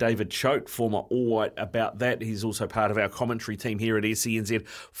to David Choate, former All White, about that. He's also part of our commentary team here at SENZ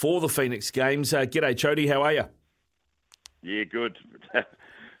for the Phoenix Games. G'day, Choate, how are you? Yeah, good.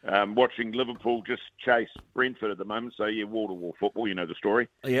 Watching Liverpool just chase Brentford at the moment, so yeah, wall-to-wall football, you know the story.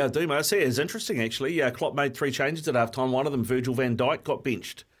 Yeah, I do, mate. I see it's interesting, actually. Klopp made 3 changes at half-time. One of them, Virgil van Dijk, got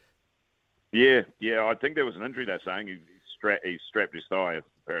benched. Yeah. I think there was an injury. They're saying he strapped his thigh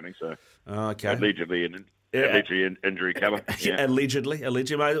apparently. So okay, allegedly an injury cover. Yeah. Allegedly,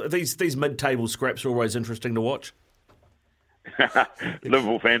 mate. These mid-table scraps are always interesting to watch.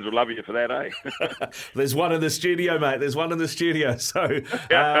 Liverpool fans will love you for that, eh? There's one in the studio, mate. There's one in the studio. So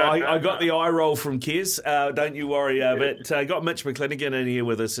I got the eye roll from Kez. Don't you worry. But got Mitch McClenaghan in here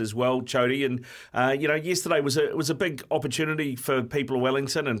with us as well, Chody. And yesterday was a big opportunity for people of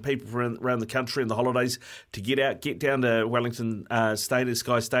Wellington and people from around the country in the holidays to get down to Wellington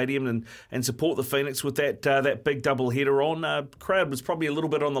Sky Stadium and support the Phoenix with that big double header on. Crowd was probably a little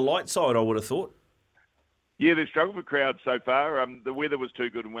bit on the light side, I would have thought. Yeah, they've struggled for crowds so far. The weather was too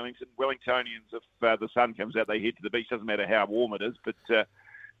good in Wellington. Wellingtonians, if the sun comes out, they head to the beach. Doesn't matter how warm it is. But and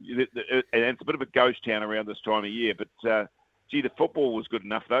it's a bit of a ghost town around this time of year. But, the football was good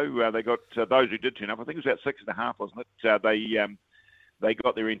enough, though. They got those who did turn up. I think it was about 6.5, wasn't it? They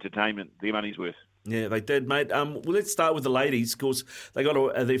got their entertainment, their money's worth. Yeah, they did, mate. Well, let's start with the ladies. Of course, they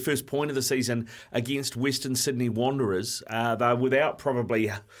got their first point of the season against Western Sydney Wanderers. They're without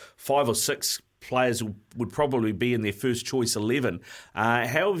probably 5 or 6 players would probably be in their first choice 11.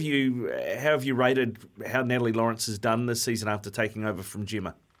 How have you rated how Natalie Lawrence has done this season after taking over from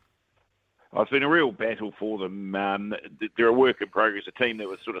Gemma? It's been a real battle for them. They're a work in progress, a team that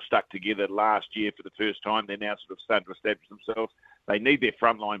was sort of stuck together last year for the first time. They're now sort of starting to establish themselves. They need their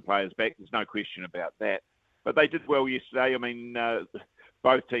frontline players back. There's no question about that. But they did well yesterday. I mean,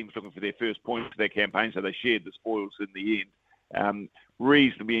 both teams looking for their first point for their campaign, so they shared the spoils in the end.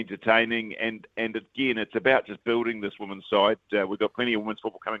 Reasonably entertaining, and again, it's about just building this women's side. We've got plenty of women's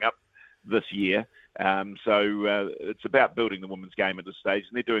football coming up this year, so it's about building the women's game at this stage,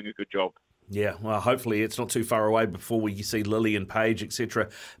 and they're doing a good job. Yeah, well, hopefully it's not too far away before we see Lily and Paige, etc.,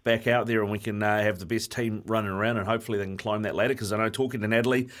 back out there, and we can have the best team running around, and hopefully they can climb that ladder. Because I know, talking to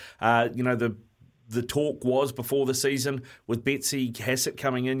Natalie, the talk was before the season with Betsy Hassett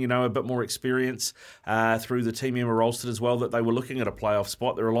coming in, a bit more experience through the team, Emma Rolston as well, that they were looking at a playoff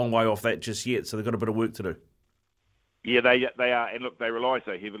spot. They're a long way off that just yet, so they've got a bit of work to do. Yeah, they are, and look, they rely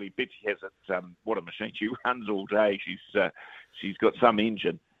so heavily. Betsy Hassett, what a machine! She runs all day. She's got some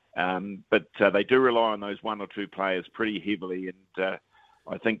engine, but they do rely on those 1 or 2 players pretty heavily, and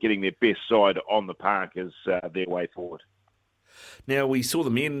I think getting their best side on the park is their way forward. Now, we saw the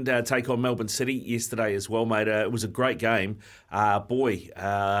men take on Melbourne City yesterday as well, mate. It was a great game. I got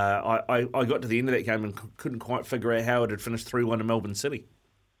to the end of that game and couldn't quite figure out how it had finished 3-1 to Melbourne City.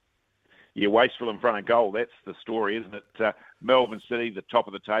 Yeah, wasteful in front of goal. That's the story, isn't it? Melbourne City, the top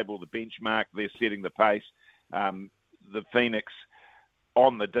of the table, the benchmark, they're setting the pace. The Phoenix,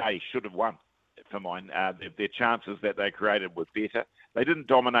 on the day, should have won, for mine. Their chances that they created were better. They didn't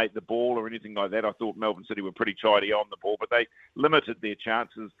dominate the ball or anything like that. I thought Melbourne City were pretty tidy on the ball, but they limited their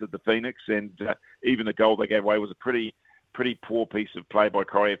chances to the Phoenix, and even the goal they gave away was a pretty poor piece of play by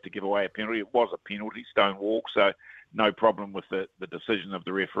Crieff to give away a penalty. It was a penalty, stone walk, so no problem with the decision of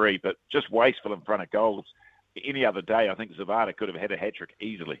the referee, but just wasteful in front of goals. Any other day, I think Zawada could have had a hat-trick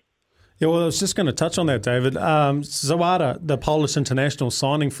easily. Yeah, well, I was just going to touch on that, David. Zawada, the Polish international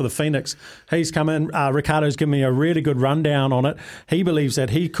signing for the Phoenix, he's come in. Ricardo's given me a really good rundown on it. He believes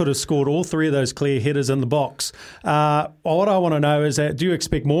that he could have scored all 3 of those clear headers in the box. What I want to know is that, do you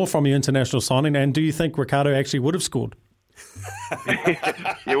expect more from your international signing, and do you think Ricardo actually would have scored?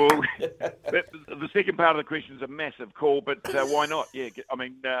 Yeah, well, the second part of the question is a massive call, but why not? Yeah, I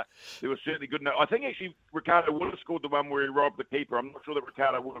mean, there was certainly good. I think actually Ricardo would have scored the one where he robbed the keeper. I'm not sure that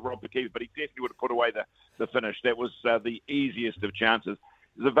Ricardo would have robbed the keeper, but he definitely would have put away the finish. That was the easiest of chances.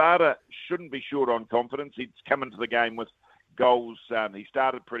 Zawada shouldn't be short on confidence. He's come into the game with goals. He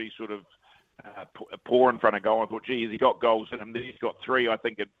started pretty sort of poor in front of goal. I thought, gee, has he got goals in him? Then he's got 3, I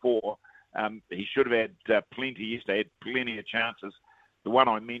think, and 4. He should have had plenty yesterday, had plenty of chances. The one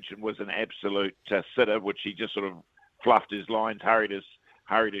I mentioned was an absolute sitter, which he just sort of fluffed his lines, hurried his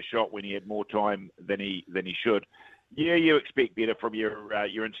shot when he had more time than he should. Yeah, you expect better from your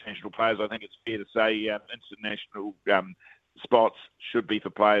international players. I think it's fair to say international spots should be for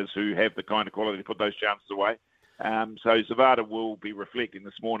players who have the kind of quality to put those chances away. So Zawada will be reflecting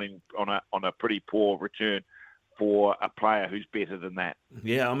this morning on a pretty poor return for a player who's better than that.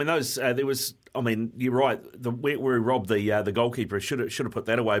 Yeah, I mean, you're right. Where he robbed the goalkeeper, should have put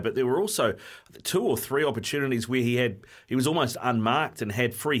that away. But there were also 2 or 3 opportunities where he was almost unmarked and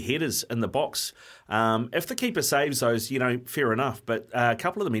had free headers in the box. If the keeper saves those, fair enough. But a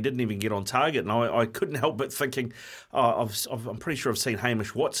couple of them he didn't even get on target, and I couldn't help but thinking, I'm pretty sure I've seen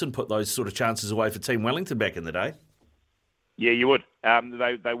Hamish Watson put those sort of chances away for Team Wellington back in the day. Yeah, you would.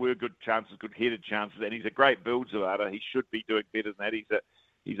 They were good chances, good headed chances, and he's a great build, Zawada. He should be doing better than that.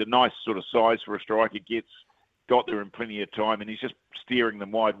 He's a nice sort of size for a striker. Got there in plenty of time, and he's just steering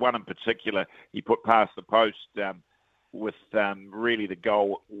them wide. One in particular, he put past the post with really the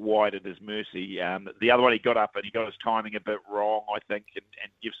goal wide at his mercy. The other one, he got up and he got his timing a bit wrong, I think,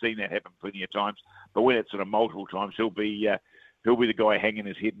 and you've seen that happen plenty of times. But when it's sort of multiple times, he'll be the guy hanging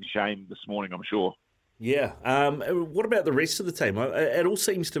his head in shame this morning, I'm sure. Yeah. What about the rest of the team? It all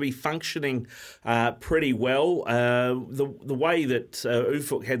seems to be functioning pretty well. The way that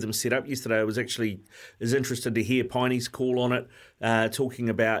Ufuk had them set up yesterday, I was interested to hear Piney's call on it, talking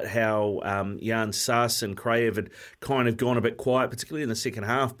about how Jan Sass and Kraev had kind of gone a bit quiet, particularly in the second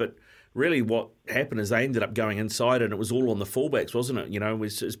half. But really what happened is they ended up going inside, and it was all on the fullbacks, wasn't it? It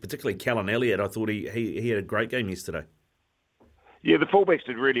was particularly Callan Elliott. I thought he had a great game yesterday. Yeah, the fullbacks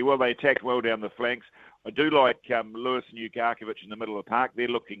did really well. They attacked well down the flanks. I do like Lewis and Ugarkovic in the middle of the park. They're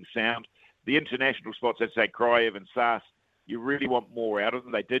looking sound. The international spots, let's say Kraev and Sass, you really want more out of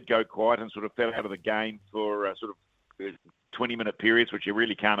them. They did go quiet and sort of fell out of the game for sort of 20-minute periods, which you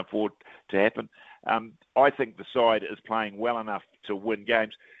really can't afford to happen. I think the side is playing well enough to win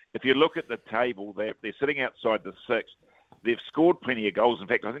games. If you look at the table, they're sitting outside the sixth. They've scored plenty of goals. In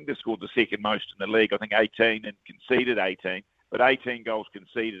fact, I think they've scored the second most in the league. I think 18 and conceded 18. But 18 goals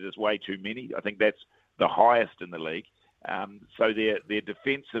conceded is way too many. I think that's the highest in the league. So their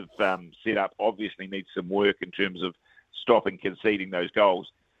defensive setup obviously needs some work in terms of stopping conceding those goals.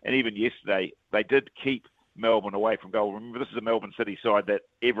 And even yesterday, they did keep Melbourne away from goal. Remember, this is a Melbourne City side that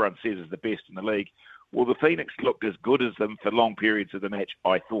everyone says is the best in the league. Well, the Phoenix looked as good as them for long periods of the match,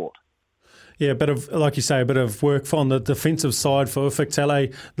 I thought. Yeah, like you say, a bit of work on the defensive side for Ufuk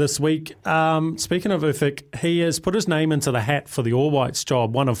Talay this week. Speaking of Ufuk, he has put his name into the hat for the All Whites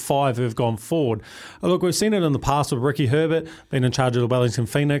job, one of 5 who have gone forward. Look, we've seen it in the past with Ricky Herbert being in charge of the Wellington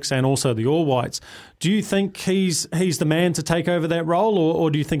Phoenix and also the All Whites. Do you think he's the man to take over that role,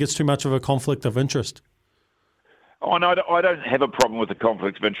 or do you think it's too much of a conflict of interest? Oh, no, I don't have a problem with the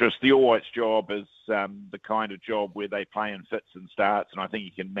conflict of interest. The All Whites job is the kind of job where they play in fits and starts, and I think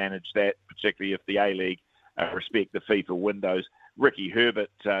you can manage that, particularly if the A-League respect the FIFA windows. Ricky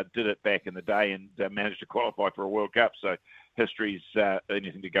Herbert did it back in the day and managed to qualify for a World Cup, so history's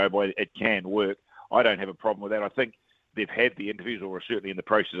anything to go by. It can work. I don't have a problem with that. I think they've had the interviews, or are certainly in the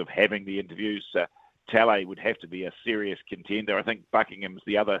process of having the interviews. Talay would have to be a serious contender. I think Des Buckingham is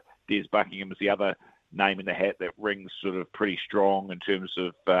the other name in the hat that rings sort of pretty strong in terms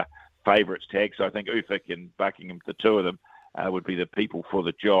of favourites tag. So I think Ufuk and Buckingham, the two of them, would be the people for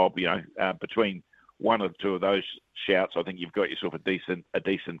the job. Between one or two of those shouts, I think you've got yourself a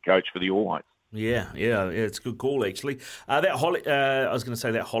decent coach for the All Whites. Yeah, it's a good call actually. I was going to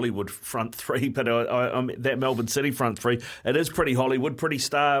say that Hollywood front three, but that Melbourne City front three, it is pretty Hollywood, pretty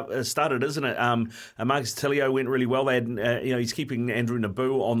started, isn't it? Marcus Tilio went really well. They had, he's keeping Andrew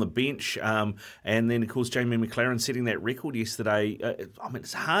Naboo on the bench, and then of course Jamie McLaren setting that record yesterday.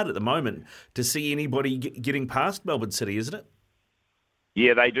 It's hard at the moment to see anybody getting past Melbourne City, isn't it?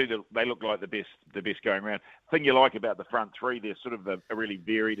 Yeah, they do. They look like the best going around. The thing you like about the front three, they're sort of a really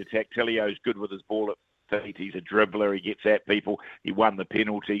varied attack. Tilio's good with his ball at feet. He's a dribbler. He gets at people. He won the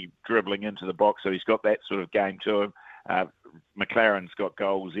penalty dribbling into the box, so he's got that sort of game to him. McLaren's got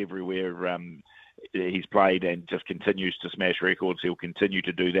goals everywhere he's played and just continues to smash records. He'll continue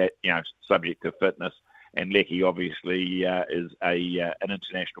to do that, subject to fitness. And Leckie obviously is an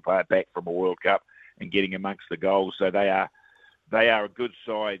international player back from a World Cup and getting amongst the goals. So they are a good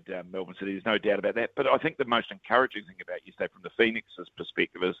side, Melbourne City. There's no doubt about that. But I think the most encouraging thing about yesterday from the Phoenix's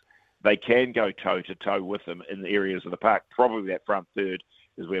perspective is they can go toe-to-toe with them in the areas of the park. Probably that front third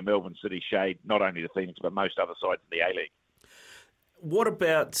is where Melbourne City shade not only the Phoenix but most other sides in the A-League. What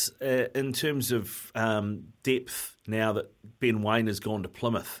about in terms of depth now that Ben Waine has gone to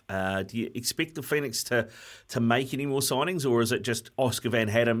Plymouth? Do you expect the Phoenix to make any more signings, or is it just Oscar Van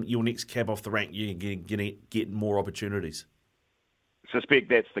Hattem, your next cab off the rank, you're going to get more opportunities? Suspect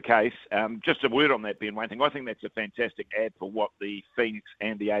that's the case. Just a word on that Ben Waine thing. I think that's a fantastic ad for what the Phoenix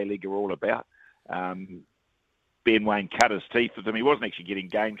and the A-League are all about. Ben Waine cut his teeth with them. He wasn't actually getting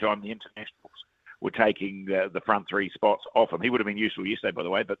game time. The internationals were taking the front three spots off him. He would have been useful yesterday, by the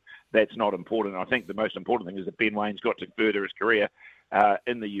way, but that's not important. I think the most important thing is that Ben Waine's got to further his career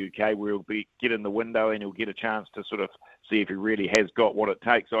in the UK, where he'll get in the window and he'll get a chance to sort of see if he really has got what it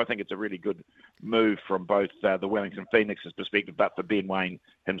takes. So I think it's a really good move from both the Wellington Phoenix's perspective, but for Ben Waine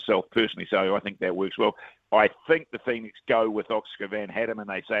himself personally. So I think that works well. I think the Phoenix go with Oscar Van Hattem and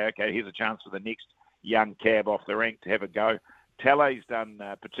they say, okay, here's a chance for the next young cab off the rank to have a go. Talay's done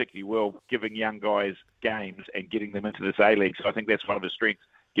particularly well giving young guys games and getting them into this A-League. So I think that's one of his strengths.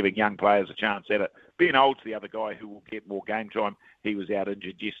 giving young players a chance at it. Ben Old's the other guy who will get more game time. He was out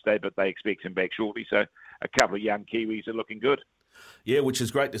injured yesterday, but they expect him back shortly. So a couple of young Kiwis are looking good. Yeah, which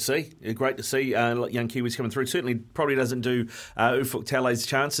is great to see. Great to see young Kiwis coming through. Certainly probably doesn't do Ufuk Tale's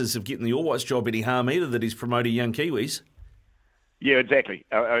chances of getting the All Whites job any harm either, that he's promoting young Kiwis. Yeah, exactly.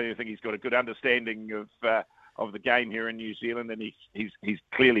 I think he's got a good understanding of the game here in New Zealand, and he's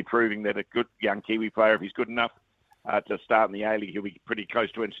clearly proving that a good young Kiwi player, if he's good enough to start in the A-League, he'll be pretty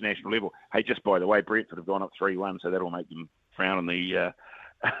close to international level. Hey, just by the way, Brentford have gone up 3-1, so that'll make them frown in the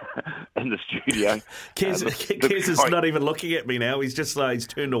studio. Kez is not even looking at me now. He's just he's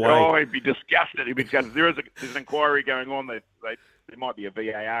turned away. Oh, he'd be disgusted. There's an inquiry going on. There might be a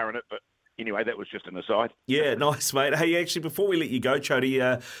VAR in it, but anyway, that was just an aside. Yeah, nice, mate. Hey, actually, before we let you go,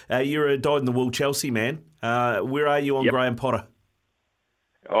 Chody, you're a dyed-in-the-wool Chelsea man. Where are you on Graham Potter?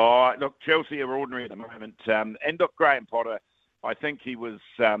 Oh, look, Chelsea are ordinary at the moment. And look, Graham Potter, I think he was,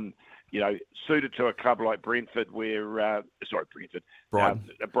 suited to a club like Brentford, Brighton,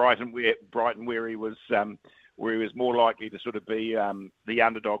 where he was more likely to sort of be the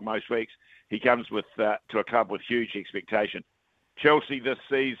underdog most weeks. He comes to a club with huge expectation. Chelsea this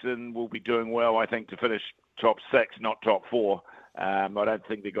season will be doing well, I think, to finish top 6, not top 4. I don't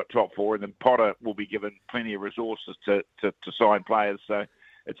think they've got top 4, and then Potter will be given plenty of resources to sign players. So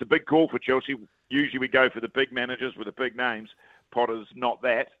it's a big call for Chelsea. Usually we go for the big managers with the big names. Potter's not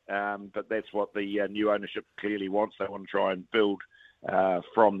that, but that's what the new ownership clearly wants. They want to try and build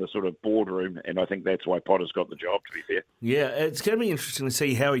from the sort of boardroom, and I think that's why Potter's got the job, to be fair. Yeah, it's going to be interesting to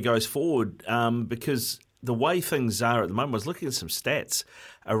see how he goes forward, because the way things are at the moment, I was looking at some stats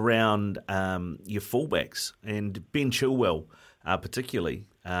around your fullbacks, and Ben Chilwell particularly,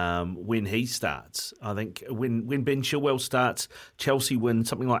 when he starts. I think when Ben Chilwell starts, Chelsea win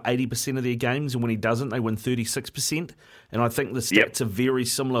something like 80% of their games, and when he doesn't, they win 36%. And I think the stats are very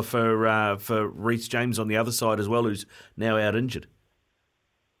similar for Reece James on the other side as well, who's now out injured.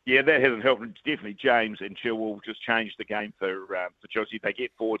 Yeah, that hasn't helped. Definitely James and Chilwell just changed the game for Chelsea. They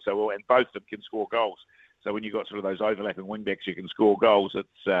get forward so well, and both of them can score goals. So when you've got sort of those overlapping wing-backs who can score goals,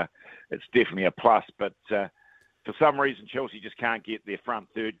 it's definitely a plus. But for some reason, Chelsea just can't get their front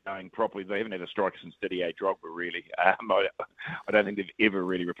third going properly. They haven't had a striker since Didier Drogba, really. I don't think they've ever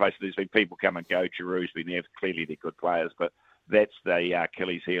really replaced it. There's been people come and go. Giroud's been there. Clearly, they're good players. But that's the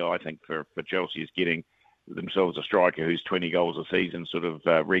Achilles heel, I think, for Chelsea, is getting themselves a striker who's 20 goals a season, sort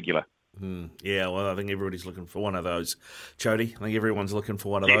of regular. Yeah, well, I think everybody's looking for one of those, Chody. I think everyone's looking for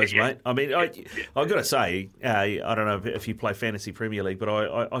one of those, mate. I mean, I've got to say, I don't know if you play Fantasy Premier League, but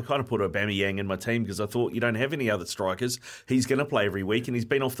I kind of put Aubameyang in my team because I thought you don't have any other strikers. He's going to play every week, and he's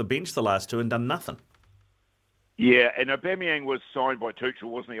been off the bench the last 2 and done nothing. Yeah, and Aubameyang was signed by Tuchel,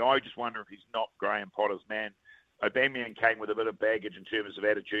 wasn't he? I just wonder if he's not Graham Potter's man. Aubameyang came with a bit of baggage in terms of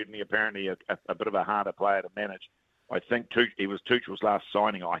attitude, and he apparently a bit of a harder player to manage. I think he was Tuchel's last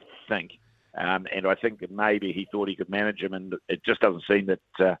signing, I think. And I think that maybe he thought he could manage him, and it just doesn't seem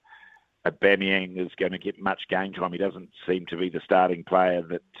that Aubameyang is going to get much game time. He doesn't seem to be the starting player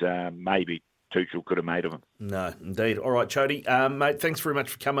that maybe Tuchel could have made of him. No, indeed. All right, Chody. Mate, thanks very much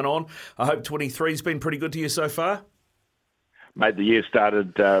for coming on. I hope 23's been pretty good to you so far. Mate, the year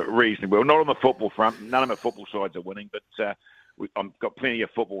started reasonably well. Not on the football front. None of my football sides are winning, but I've got plenty of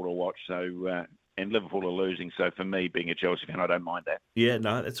football to watch, so... and Liverpool are losing, so for me, being a Chelsea fan, I don't mind that. Yeah,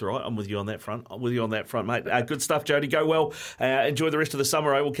 no, that's all right. I'm with you on that front. Mate. Good stuff, Jody. Go well. Enjoy the rest of the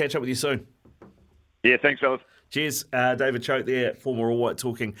summer. We'll catch up with you soon. Yeah, thanks, fellas. Cheers. David Choate there, former All White,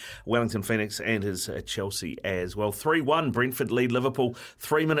 talking Wellington Phoenix and his Chelsea as well. 3-1, Brentford lead Liverpool.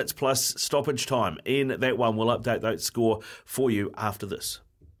 3 minutes plus stoppage time in that one. We'll update that score for you after this.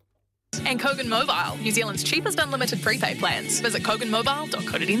 And Kogan Mobile, New Zealand's cheapest unlimited prepaid plans. Visit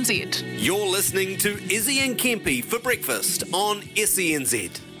koganmobile.co.nz. You're listening to Izzy and Kempy for breakfast on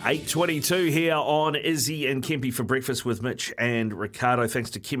SENZ. 8:22 here on Izzy and Kempy for breakfast with Mitch and Ricardo.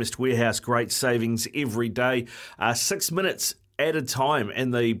 Thanks to Chemist Warehouse, great savings every day. 6 minutes added time in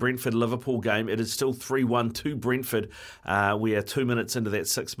the Brentford-Liverpool game. It is still 3-1 to Brentford. We are 2 minutes into that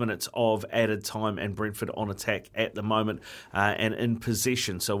 6 minutes of added time, and Brentford on attack at the moment and in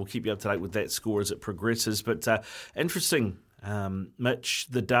possession. So we'll keep you up to date with that score as it progresses. But interesting, Mitch,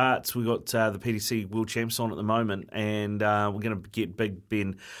 the darts. We've got the PDC World Champs on at the moment, and we're going to get Big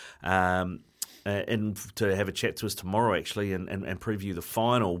Ben in to have a chat to us tomorrow, actually, and preview the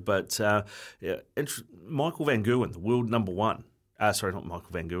final. But Michael Van Gerwen, the world number one. Sorry, not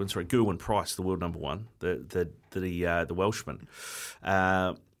Michael Van Gerwen. Sorry, Gerwyn Price, the world number one, the Welshman.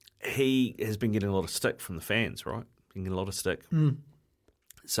 He has been getting a lot of stick from the fans, right? Been getting a lot of stick.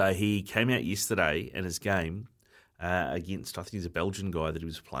 So he came out yesterday in his game against, I think he's a Belgian guy that he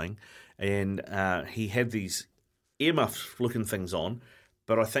was playing, and he had these earmuff-looking things on,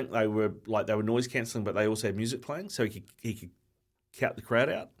 but I think they were noise cancelling, but they also had music playing, so he could cut the crowd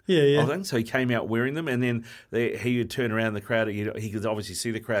out. Yeah. I think so. He came out wearing them, and then he would turn around the crowd. He could obviously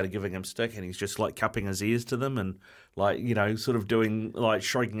see the crowd giving him stick, and he's just like cupping his ears to them, and sort of doing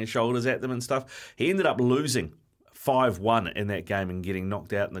shrugging his shoulders at them and stuff. He ended up losing 5-1 in that game and getting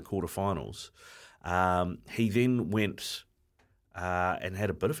knocked out in the quarterfinals. He then went and had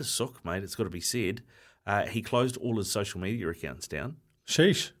a bit of a sook, mate. It's got to be said. He closed all his social media accounts down.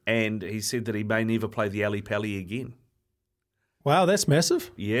 Sheesh. And he said that he may never play the Ali Pally again. Wow, that's massive.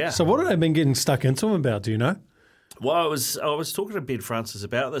 Yeah. So what have they been getting stuck into him about, do you know? Well, I was talking to Ben Francis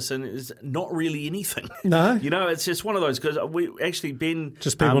about this, and it's not really anything. No? It's just one of those, because we actually, Ben...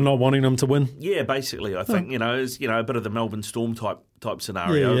 Just people not wanting them to win? Yeah, basically, I think, it's, a bit of the Melbourne Storm type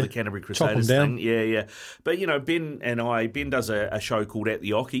scenario, the Canterbury Crusaders thing. Yeah. But, Ben does a show called At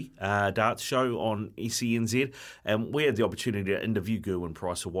the Oche, darts show on SENZ, and we had the opportunity to interview Gerwyn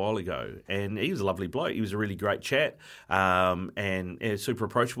Price a while ago, and he was a lovely bloke. He was a really great chat, and super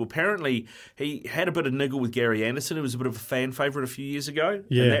approachable. Apparently, he had a bit of niggle with Gary Anderson, who was a bit of a fan favourite a few years ago,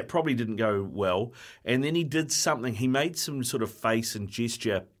 and that probably didn't go well. And then he did something. He made some sort of face and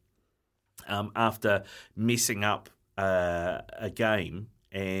gesture after messing up a game,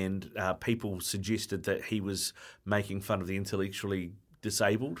 and people suggested that he was making fun of the intellectually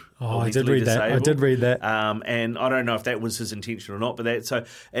disabled. Oh, I did read that. I did read that. And I don't know if that was his intention or not, but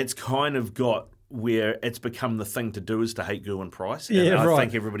it's kind of got where it's become the thing to do is to hate Gerwyn Price. And I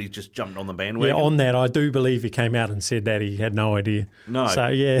think everybody's just jumped on the bandwagon. Yeah, on that, I do believe he came out and said that he had no idea. No. So,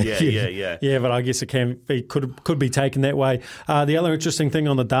 Yeah, but I guess it could be taken that way. The other interesting thing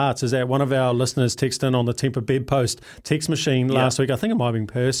on the darts is that one of our listeners texted in on the Temper Bedpost text machine last week. I think it might have been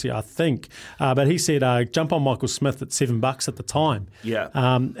Percy, but he said jump on Michael Smith at $7 at the time. Yeah.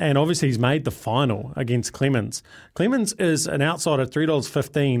 And obviously he's made the final against Clemens. Clemens is an outsider at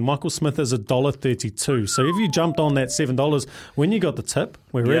 $3.15. Michael Smith is $1.32. So if you jumped on that $7 when you got the tip,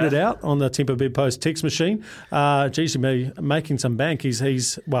 we read it out on the Temper Bedpost text machine. Geez, you may be making some bank. He's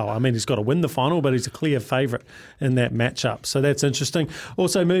got to win the final, but he's a clear favourite in that matchup. So that's interesting.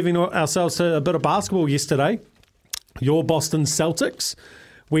 Also, moving ourselves to a bit of basketball yesterday. Your Boston Celtics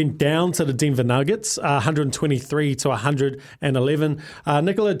went down to the Denver Nuggets, 123 to 111.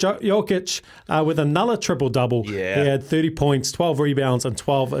 Nikola Jokic with another triple-double. Yeah. He had 30 points, 12 rebounds, and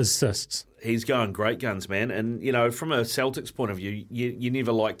 12 assists. He's going great guns, man. And from a Celtics point of view, you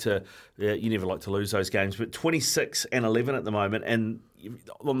never like to lose those games. But 26-11 at the moment. And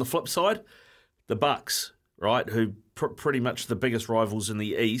on the flip side, the Bucks, right, who pretty much the biggest rivals in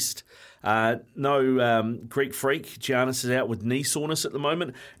the East. Greek Freak, Giannis is out with knee soreness at the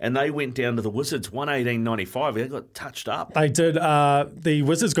moment, and they went down to the Wizards, 118-95. They got touched up. They did. The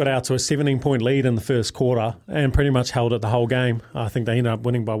Wizards got out to a 17-point lead in the first quarter and pretty much held it the whole game. I think they ended up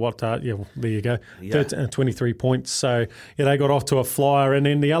winning by there you go, 23 points. So, they got off to a flyer. And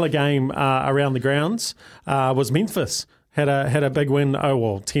then the other game around the grounds was Memphis. Had a big win,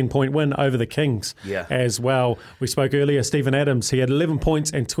 10-point win over the Kings as well. We spoke earlier, Steven Adams, he had 11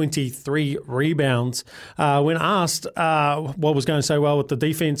 points and 23 rebounds. When asked what was going so well with the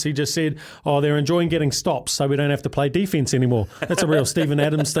defence, he just said, they're enjoying getting stops so we don't have to play defence anymore. That's a real Steven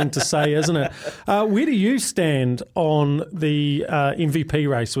Adams thing to say, isn't it? Where do you stand on the MVP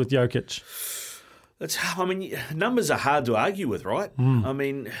race with Jokic? Numbers are hard to argue with, right?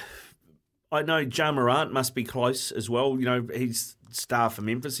 I know Ja Morant must be close as well. He's star for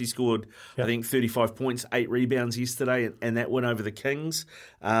Memphis. He scored, I think, 35 points, 8 rebounds yesterday, and that win over the Kings.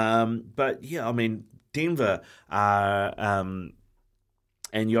 But, Denver and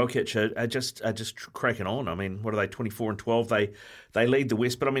Jokic are just cracking on. What are they, 24-12? They lead the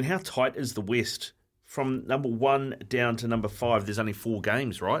West. But, how tight is the West? From number 1 down to number 5, there's only 4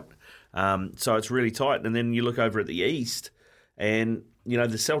 games, right? So it's really tight. And then you look over at the East, and the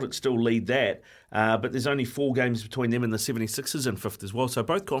Celtics still lead that, but there's only 4 games between them and the 76ers in 5th as well. So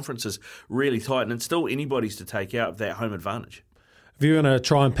both conferences really tight, and it's still anybody's to take out that home advantage. If you're going to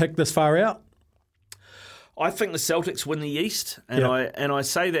try and pick this far out? I think the Celtics win the East, and I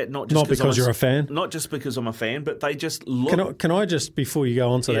say that not because you're a fan, not just because I'm a fan, but they just look. Can I just, before you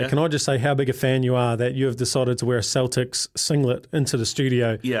go on to that, can I just say how big a fan you are that you have decided to wear a Celtics singlet into the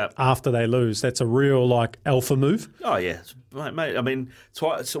studio after they lose? That's a real alpha move. Oh yeah, Mate, I mean,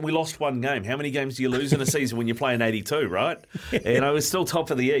 so we lost one game. How many games do you lose in a season when you're playing 82, right? We're still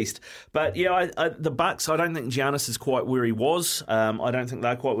top of the East. But, yeah, the Bucks, I don't think Giannis is quite where he was. I don't think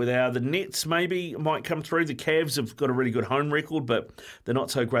they're quite where they are. The Nets maybe might come through. The Cavs have got a really good home record, but they're not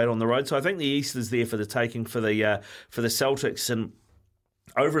so great on the road. So I think the East is there for the taking for the Celtics. And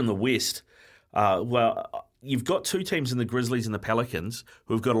over in the West, you've got two teams in the Grizzlies and the Pelicans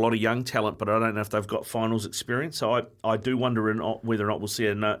who've got a lot of young talent, but I don't know if they've got finals experience. So I do wonder whether or not we'll see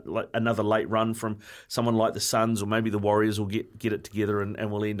another late run from someone like the Suns, or maybe the Warriors will get it together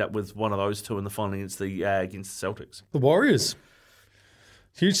and we'll end up with one of those two in the final against the Celtics. The Warriors.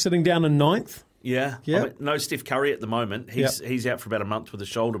 Huge sitting down in 9th. Yeah. I mean, no Steph Curry at the moment. He's out for about a month with a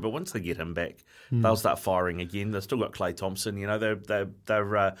shoulder, but once they get him back, they'll start firing again. They've still got Klay Thompson. You know, they're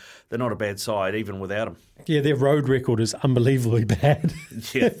not a bad side even without him. Yeah, their road record is unbelievably bad.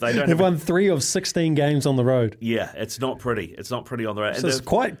 Yeah, they've won 3 of 16 games on the road. Yeah, it's not pretty. It's not pretty on the road. So it's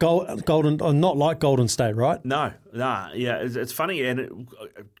quite golden, not like Golden State, right? No. Yeah, it's funny. And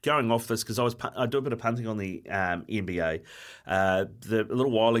going off this, because I do a bit of punting on the NBA. A little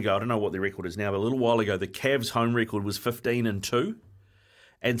while ago, I don't know what their record is now, but a little while ago, the Cavs' home record was 15-2.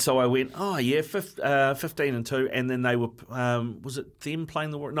 And so I went, 15-2, and then they were, was it them playing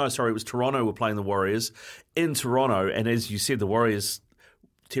the Warriors? No, sorry, it was Toronto were playing the Warriors in Toronto, and as you said, the Warriors,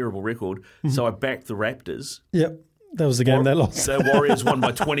 terrible record, so I backed the Raptors. Yep. That was the game they lost. The Warriors won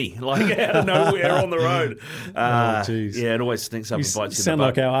by 20, like out of nowhere on the road. Jeez. Yeah, it always stinks up and bites you in the butt. Sound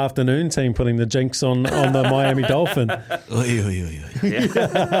like our afternoon team putting the jinx on the Miami Dolphin.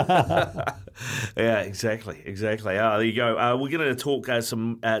 Yeah, exactly. There you go. We're going to talk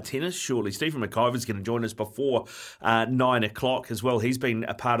some tennis shortly. Stephen McIver's going to join us before 9 o'clock as well. He's been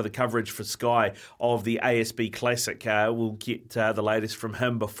a part of the coverage for Sky of the ASB Classic. We'll get the latest from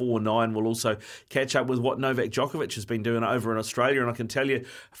him before 9. We'll also catch up with what Novak Djokovic has been doing over in Australia. And I can tell you,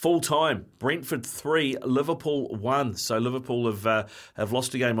 full time, Brentford 3, Liverpool 1. So Liverpool have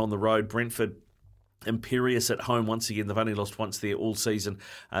lost a game on the road. Brentford imperious at home once again. They've only lost once there all season.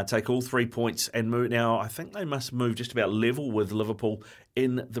 Take all 3 points and move. Now, I think they must move just about level with Liverpool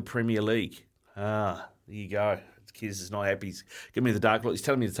in the Premier League. There you go. Kez is not happy. He's giving me the dark look. He's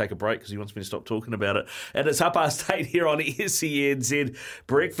telling me to take a break because he wants me to stop talking about it. And it's 8:30 here on SENZ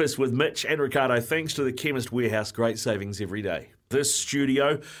Breakfast with Mitch and Ricardo. Thanks to the Chemist Warehouse. Great savings every day. This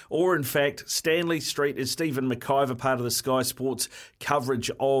studio, or in fact, Stanley Street, is Stephen McIver, part of the Sky Sports coverage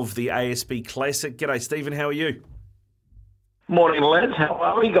of the ASB Classic. G'day, Stephen. How are you? Morning, lads. How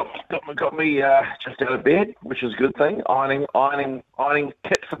are we? Got me just out of bed, which is a good thing. Ironing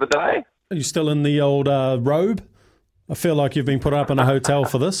kit for the day. Are you still in the old robe? I feel like you've been put up in a hotel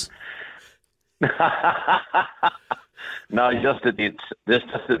for this. No, just at the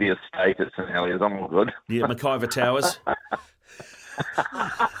estate at St Heliers. I'm all good. Yeah, McIver Towers.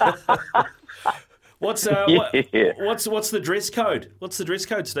 What's the dress code? What's the dress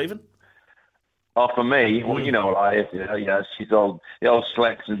code, Stephen? Oh, for me, well, you know what I have. She's the old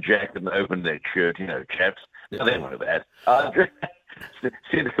slacks and jacket and open neck shirt. Chaps. So they know that.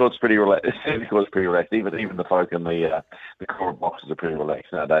 Centre court's pretty relaxed. Even the folk in the core boxes are pretty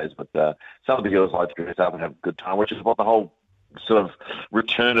relaxed nowadays. But some of the girls like to dress up and have a good time, which is what the whole sort of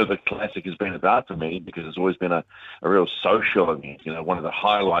return of the Classic has been about for me, because it's always been a real social event. One of the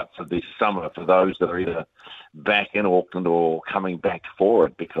highlights of this summer for those that are either back in Auckland or coming back for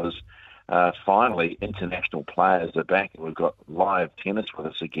it, because finally international players are back and we've got live tennis with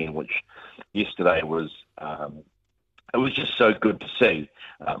us again, which yesterday was. It was just so good to see.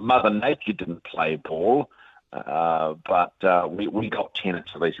 Mother Nature didn't play ball, but we got tennis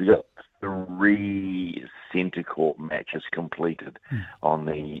at least. We got 3 centre court matches completed on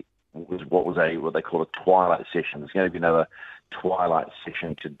what they call a twilight session. There's going to be another twilight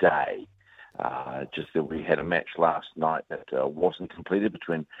session today. Just that we had a match last night that wasn't completed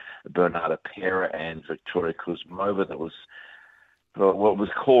between Bernarda Pera and Victoria Kuzmova. That was what was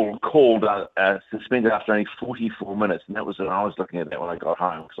called suspended after only 44 minutes, and that was when I was looking at that when I got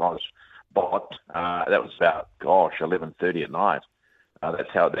home, because I was bopped. That was about 11:30 at night. That's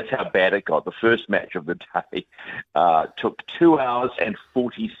how bad it got. The first match of the day took 2 hours and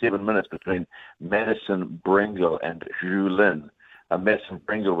 47 minutes between Madison Brengle and Zhu Lin. Madison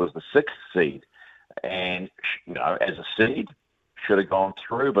Brengle was the 6th seed, and as a seed should have gone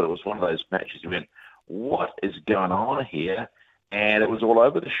through, but it was one of those matches you went, what is going on here? And it was all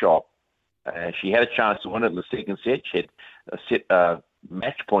over the shop. She had a chance to win it in the second set. She had a set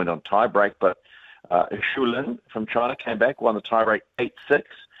match point on tiebreak, but Shulin from China came back, won the tiebreak 8-6,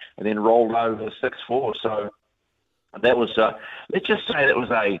 and then rolled over 6-4. So that was, let's just say that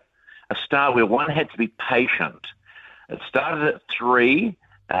was a start where one had to be patient It started at 3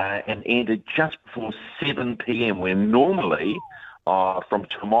 and ended just before 7 p.m. when normally from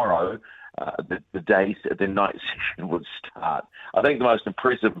tomorrow the night session would start. I think the most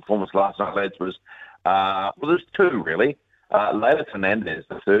impressive performance last night, lads, was there's two really. Leylah Fernandez,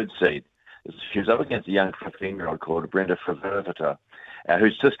 the third seed, she was up against a young 15-year-old called Brenda Favita,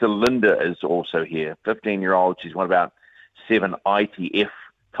 whose sister Linda is also here. 15-year-old, she's won about 7 ITF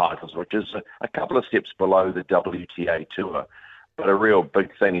titles, which is a couple of steps below the WTA Tour, but a real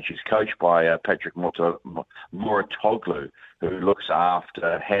big thing. And she's coached by Patrick Mouratoglou, who has looked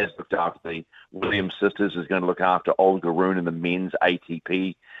after the Williams sisters, is going to look after Olga Rune in the men's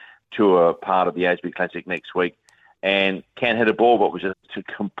ATP Tour part of the ASB Classic next week, and can hit a ball, but was just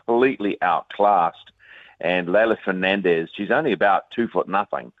completely outclassed. And Leylah Fernandez, she's only about 2 foot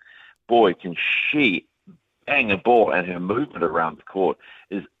nothing. Boy, can she bang a ball, and her movement around the court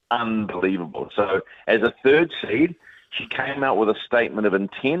is unbelievable. So as a third seed, she came out with a statement of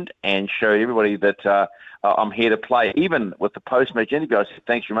intent and showed everybody that I'm here to play. Even with the post-match interview, I said,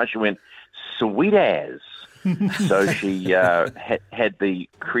 thanks very much. She went, sweet as. So she had the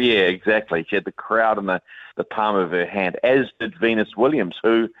exactly. She had the crowd in the palm of her hand, as did Venus Williams,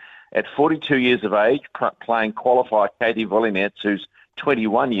 who at 42 years of age, playing qualifier Katie Volynets, who's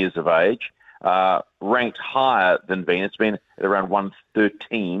 21 years of age, ranked higher than Venus, been at around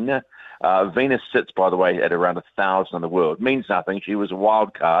 113. Venus sits, by the way, at around 1,000 in the world. Means nothing. She was a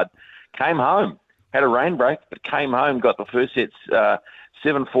wild card. Came home, had a rain break, but came home, got the first sets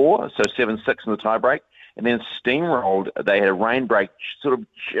 7-4, so 7-6 in the tie break, and then steamrolled. They had a rain break sort of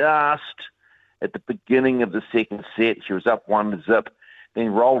just at the beginning of the second set. She was up 1-0,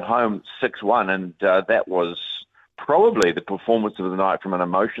 then rolled home 6-1, and that was probably the performance of the night from an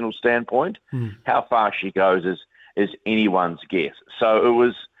emotional standpoint. How far she goes is anyone's guess. So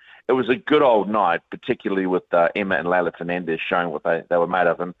it was a good old night, particularly with Emma and Leylah Fernandez showing what they were made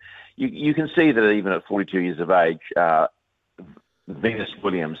of. And you can see that even at 42 years of age, Venus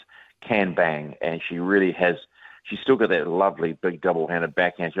Williams can bang, and she really has. She's still got that lovely big double-handed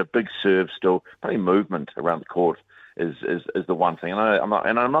backhand. She's got a big serve still. Probably movement around the court is the one thing. And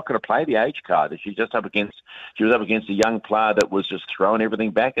I'm not going to play the age card. She was up against a young player that was just throwing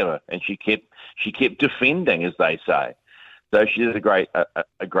everything back at her, and she kept defending, as they say. So she did a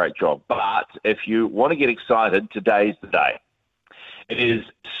great job. But if you want to get excited, today's the day. It is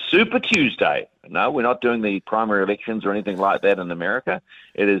Super Tuesday. No, we're not doing the primary elections or anything like that in America.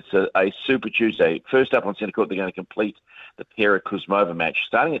 It is a Super Tuesday. First up on centre court, they're going to complete the Pera Kuzmova match,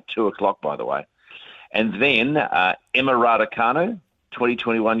 starting at 2 o'clock, by the way. And then Emma Raducanu,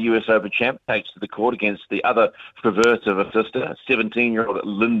 2021 US Open champ, takes to the court against the other perverse of a sister, 17-year-old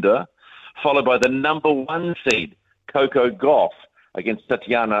Linda, followed by the number 1 seed, Coco Gauff, against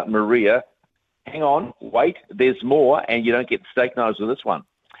Tatiana Maria. Hang on, wait, there's more, and you don't get steak knives with this one.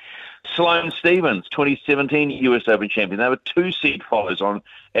 Sloane Stephens, 2017 US Open champion. They were 2 seed follows on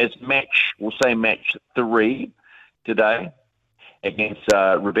as match 3 today against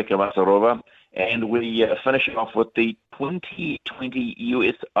Rebecca Masarova. And we finish off with the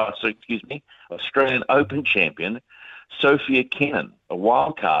 2020 Australian Open champion, Sophia Kenin, a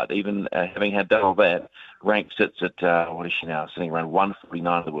wild card, even having had done all that. Rank sits at, what is she now, sitting around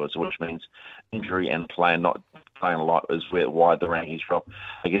 149 in the world, which means injury and not playing a lot is where wide the rankings drop.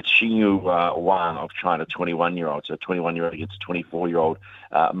 Against Xinyu Wang of China, 21-year-old, so 21-year-old against 24-year-old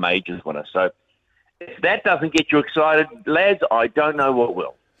majors winner. So if that doesn't get you excited, lads, I don't know what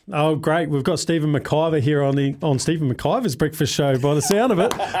will. Oh, great. We've got Stephen McIver here on Stephen McIver's breakfast show, by the sound of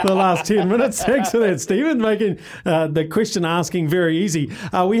it, the last 10 minutes. Thanks for that, Stephen, making the question asking very easy.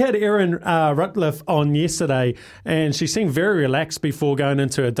 We had Erin Routliffe on yesterday, and she seemed very relaxed before going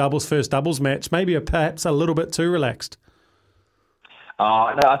into a first doubles match, maybe perhaps a little bit too relaxed. No,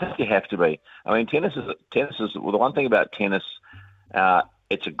 I think you have to be. I mean, tennis is well, the one thing about tennis,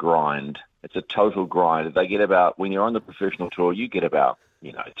 it's a grind. It's a total grind. They get about, when you're on the professional tour, you get about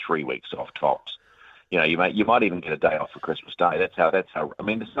 3 weeks off tops. You might even get a day off for Christmas Day. That's how. I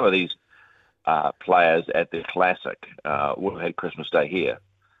mean, some of these players at the Classic would have had Christmas Day here,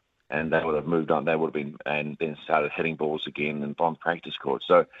 and they would have moved on. They would have been, and then started hitting balls again and on practice court.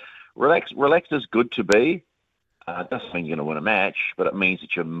 So, relaxed is good to be. It doesn't mean you're going to win a match, but it means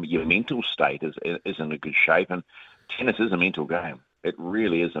that your mental state is in a good shape. And tennis is a mental game. It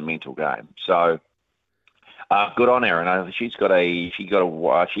really is a mental game. So. Good on Erin. She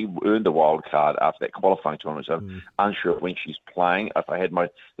earned a wild card after that qualifying tournament. So I'm unsure when she's playing. If I had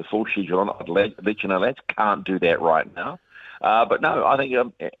the full schedule on, I'd let you know that. Can't do that right now. But no, I think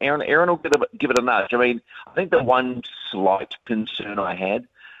Erin will give it a nudge. I mean, I think the one slight concern I had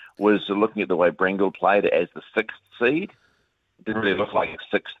was looking at the way Brengle played as the 6th seed. It didn't really look like a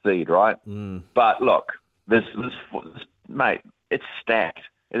 6th seed, right? But look, this mate, it's stacked.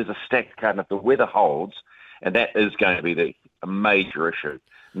 It is a stacked card, and if the weather holds, and that is going to be a major issue.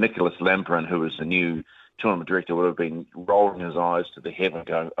 Nicholas Lamperin, who is the new tournament director, would have been rolling his eyes to the heaven,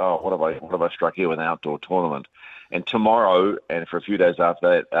 going, "Oh, what have I struck here with an outdoor tournament?" And tomorrow, and for a few days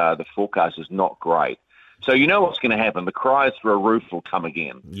after that, the forecast is not great. So you know what's going to happen. The cries for a roof will come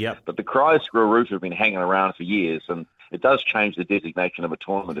again. Yep. But the cries for a roof have been hanging around for years, and it does change the designation of a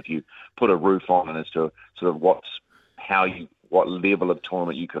tournament if you put a roof on it as to sort of what level of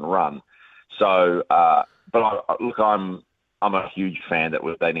tournament you can run. So, I'm a huge fan that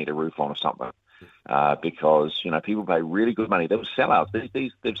they need a roof on or something, because people pay really good money. There were sellouts.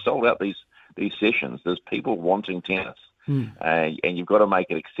 They've sold out these sessions. There's people wanting tennis, and you've got to make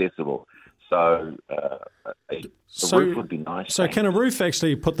it accessible. So the roof would be nice. So can a roof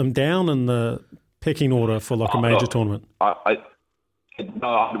actually put them down in the pecking order for like a major tournament? I don't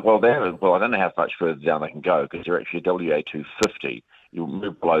know how much further down they can go, because they're actually WA 250. You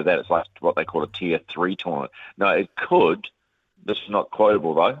move below that, it's like what they call a Tier 3 tournament. No, it could. This is not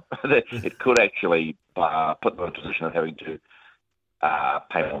quotable though. It could actually put them in a position of having to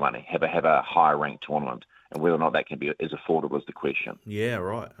pay more money, have a higher ranked tournament. And whether or not that can be as affordable is the question. Yeah,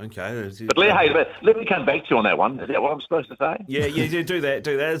 right. Okay. But let me come back to you on that one. Is that what I'm supposed to say? Yeah, do that.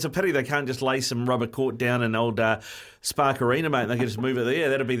 It's a pity they can't just lay some rubber court down in old Spark Arena, mate, and they can just move it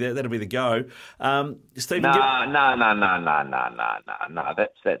there. That'll be the go. Stephen, No.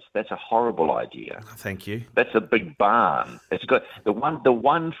 That's a horrible idea. Thank you. That's a big barn. It's got the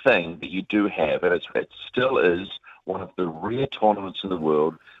one thing that you do have, and it still is one of the rare tournaments in the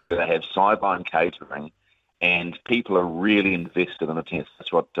world where they have sideline catering. And people are really invested in the tennis.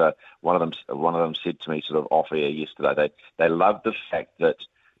 That's what one of them said to me sort of off air yesterday. They love the fact that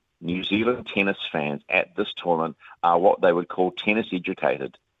New Zealand tennis fans at this tournament are what they would call tennis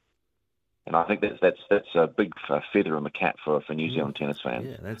educated. And I think that's a big feather in the cap for New Zealand tennis fans.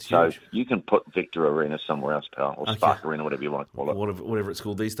 Yeah, that's huge. So you can put Victor Arena somewhere else, pal, or Spark Arena, whatever you want to call it. Whatever it's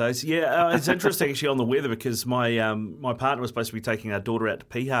called these days. Yeah, it's interesting actually on the weather, because my partner was supposed to be taking our daughter out to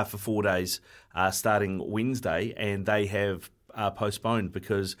Piha for 4 days starting Wednesday, and they have postponed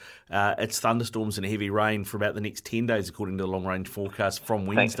because it's thunderstorms and heavy rain for about the next 10 days, according to the long-range forecast from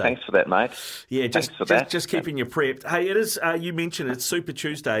Wednesday. Thanks for that, mate. Yeah, just keeping you prepped. Hey, it is. You mentioned it's Super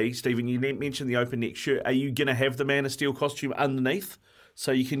Tuesday, Stephen. You mentioned the open neck shirt. Are you going to have the Man of Steel costume underneath,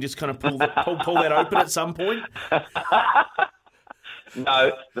 so you can just kind of pull that open at some point?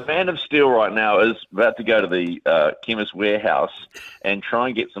 No, the Man of Steel right now is about to go to the Chemist Warehouse and try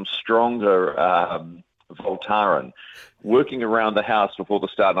and get some stronger Voltaren. Working around the house before the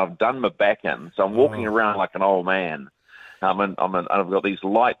start, and I've done my back in, so I'm walking around like an old man. I've got these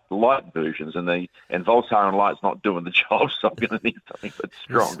light versions, and Voltaren Light's not doing the job, so I'm going to need something that's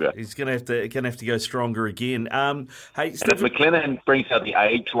stronger. He's going to have to go stronger again. Hey, Stephen, if McLennan brings out the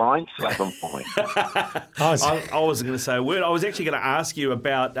age line, slap him for me. I wasn't going to say a word. I was actually going to ask you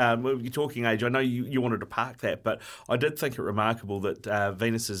about you're talking age. I know you wanted to park that, but I did think it remarkable that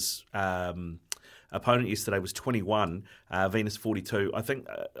Venus's opponent yesterday was 21, Venus 42. I think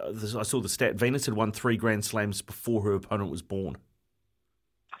I saw the stat. Venus had won 3 Grand Slams before her opponent was born.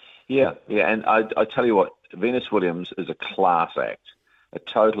 Yeah, and I tell you what, Venus Williams is a class act, a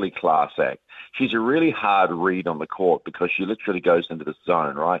totally class act. She's a really hard read on the court because she literally goes into the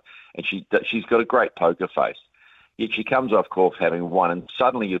zone, right? And she's got a great poker face. Yet she comes off court having won, and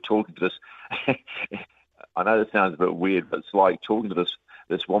suddenly you're talking to this. I know this sounds a bit weird, but it's like talking to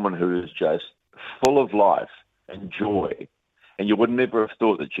this woman who is just full of life and joy, and you would never have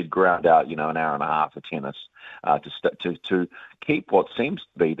thought that she'd ground out, an hour and a half of tennis to keep what seems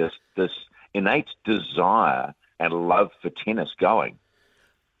to be this innate desire and love for tennis going.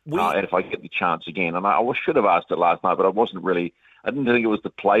 And if I get the chance again, and I should have asked it last night, but I didn't think it was the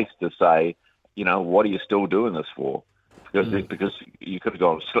place to say, what are you still doing this for? Because you could have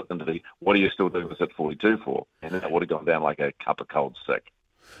gone and slipped into the, what are you still doing this at 42 for? And that would have gone down like a cup of cold sick.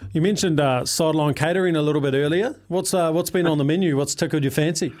 You mentioned sideline catering a little bit earlier. What's been on the menu? What's tickled your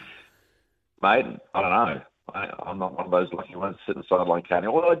fancy? Mate, I don't know. I'm not one of those lucky ones sitting sideline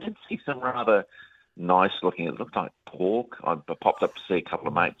catering. Although I did see some rather nice looking. It looked like pork. I popped up to see a couple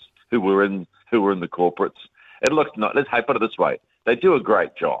of mates who were in the corporates. It looked nice. Let's put it this way: they do a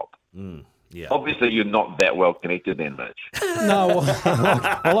great job. Yeah. Obviously, you're not that well connected then, Mitch. No,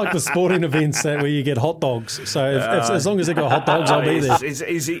 I like the sporting events where you get hot dogs. So as long as they got hot dogs, I'll be there.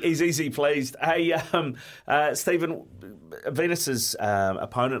 He's easy pleased. Hey, Stephen, Venus's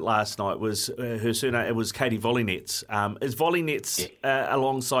opponent last night was her surname. It was Katie Volynets. Is Volynets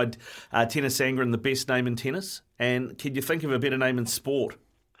alongside Tennis Sangren the best name in tennis? And can you think of a better name in sport?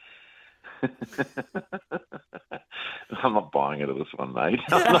 I'm not buying into this one, mate.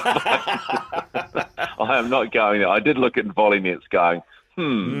 I am not going there. I did look at Volynets going,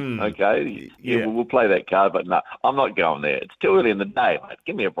 okay, we'll play that card, but no, I'm not going there. It's too early in the day, mate.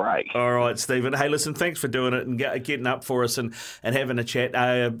 Give me a break. All right, Stephen. Hey, listen, thanks for doing it and getting up for us and having a chat.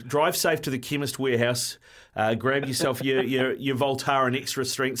 Drive safe to the Chemist Warehouse. Grab yourself your Voltaren extra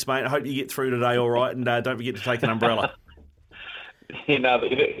strengths, mate. I hope you get through today all right, and don't forget to take an umbrella.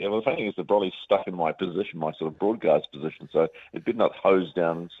 The funny thing is the brolly's stuck in my position, my sort of broadcast position, so it better not hose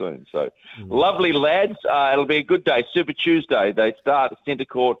down soon. So, lovely lads. It'll be a good day. Super Tuesday. They start Centre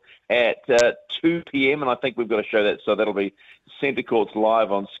Court at 2 p.m, and I think we've got to show that. So that'll be Centre Court's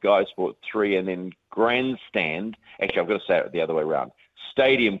live on Sky Sport 3, and then Grandstand. Actually, I've got to say it the other way around.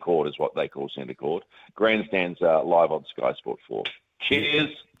 Stadium Court is what they call Centre Court. Grandstand's live on Sky Sport 4. Cheers.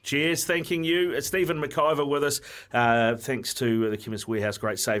 Cheers, thanking you. It's Stephen McIver with us. Thanks to the Chemist Warehouse,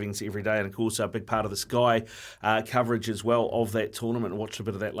 great savings every day, and of course a big part of the Sky coverage as well of that tournament. I watched a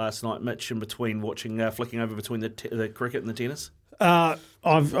bit of that last night, Mitch, in between flicking over between the cricket and the tennis.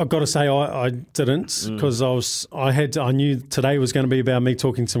 I've got to say I didn't because I knew today was going to be about me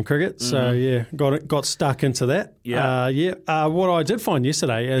talking some cricket, so got stuck into that. What I did find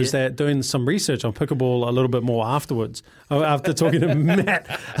yesterday is that doing some research on pickleball a little bit more afterwards, after talking to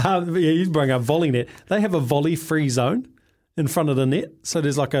Matt, you bring up volley net. They have a volley free zone in front of the net, so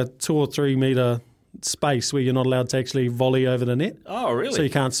there's like a 2 or 3 metre space where you're not allowed to actually volley over the net. Oh, really? So you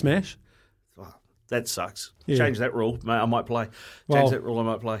can't smash. That sucks. Yeah. Change that rule, mate. I might play. That rule, I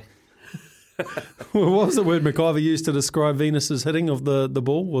might play. What was the word McIver used to describe Venus's hitting of the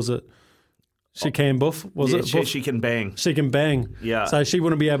ball? Was it she can buff? Was it buff? She can bang. She can bang. Yeah. So she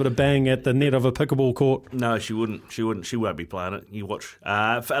wouldn't be able to bang at the net of a pickleball court. No, she wouldn't. She won't be playing it. You watch.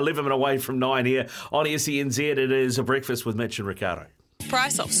 11 minutes away from 9 here on SENZ. It is a breakfast with Mitch and Ricardo.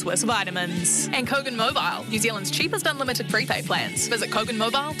 Price off Swiss Vitamins. And Kogan Mobile, New Zealand's cheapest unlimited prepaid plans. Visit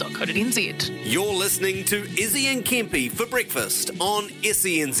koganmobile.co.nz. You're listening to Izzy and Kempy for breakfast on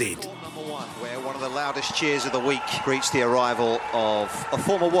SENZ. Number one, where one of the loudest cheers of the week greets the arrival of a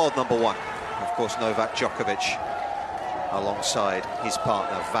former world number one. Of course, Novak Djokovic, alongside his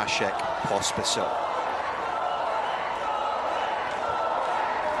partner Vasek Pospisil.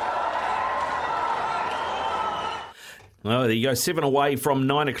 Oh, there you go. 7 away from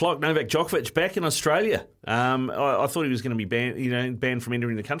 9 o'clock. Novak Djokovic back in Australia. I thought he was going to be banned from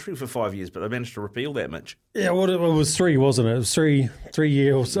entering the country for 5 years, but they managed to repeal that, Mitch. Yeah, well, it was 3, wasn't it? It was 3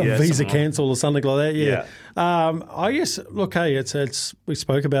 years visa cancel or something like that. Yeah. I guess. Look, hey, it's we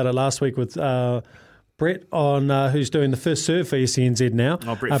spoke about it last week with Brett on who's doing the first serve for SENZ now.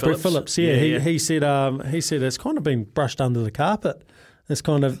 Oh, Brett Phillips. Yeah, he said it's kind of been brushed under the carpet. It's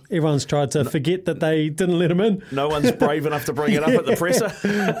kind of everyone's tried to forget that they didn't let him in. No one's brave enough to bring it up at the presser.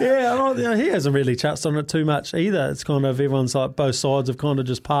 He hasn't really touched on it too much either. It's kind of everyone's like both sides have kind of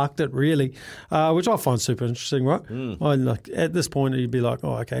just parked it really, which I find super interesting, right? At this point you'd be like,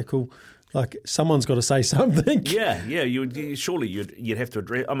 oh, okay, cool. Like someone's got to say something. Yeah. You'd have to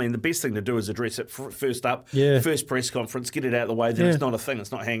address. I mean, the best thing to do is address it first up. Yeah. First press conference, get it out of the way. Then it's not a thing.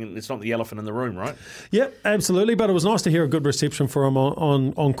 It's not hanging. It's not the elephant in the room, right? Yep, absolutely. But it was nice to hear a good reception for him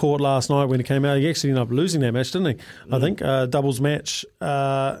on court last night when he came out. He actually ended up losing that match, didn't he? I think doubles match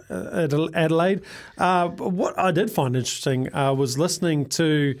at Adelaide. What I did find interesting was listening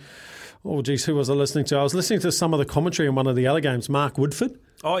to. Oh, geez, who was I listening to? I was listening to some of the commentary on one of the other games. Mark Woodford.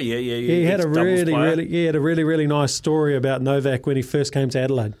 Oh, yeah. He had a really nice story about Novak when he first came to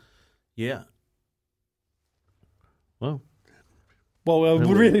Adelaide. Yeah. Well, a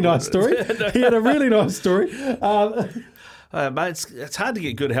really nice story. He had a really nice story. Mate, it's hard to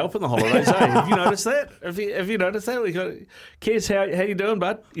get good help in the holidays, eh? Have you noticed that? Have you noticed that? We got Kez, how you doing,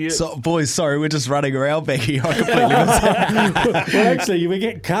 bud? So, boys, sorry, we're just running around back here. I completely missed it. Well, actually,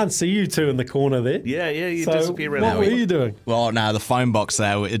 we can't see you two in the corner there. Yeah, you disappear around. What were you doing? Well, no, the phone box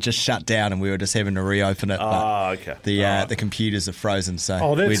there, it just shut down and we were just having to reopen it. Okay. The computers are frozen,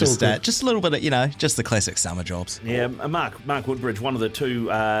 so we just just a little bit of, just the classic summer jobs. Yeah, Mark Woodbridge, one of the two,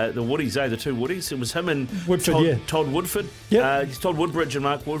 the Woodies, the two Woodies. It was him and Woodford, Todd Woodford. Yep. Todd Woodbridge and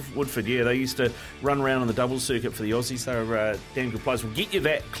Mark Woodford, they used to run around on the doubles circuit for the Aussies. They were damn good players. We'll get you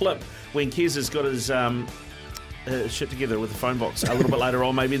that clip when Kez has got his shit together with the phone box a little bit later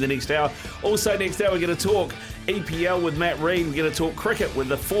on, maybe in the next hour. Also, next hour, we're going to talk EPL with Matt Reid. We're going to talk cricket with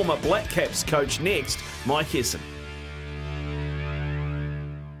the former Black Caps coach next, Mike Hesson.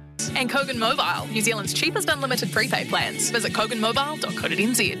 And Kogan Mobile, New Zealand's cheapest unlimited prepaid plans. Visit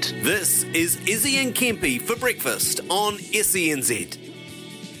koganmobile.co.nz. This is Izzy and Kempy for breakfast on SENZ.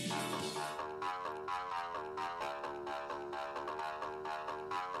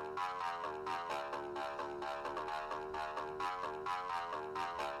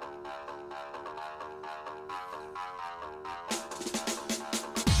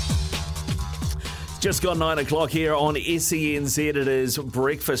 Just got 9 o'clock here on SENZ. It is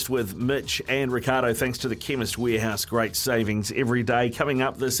breakfast with Mitch and Ricardo, thanks to the Chemist Warehouse. Great savings every day. Coming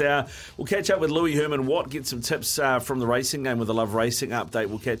up this hour, we'll catch up with Louis Herman-Watt, get some tips from the racing game with the Love Racing update.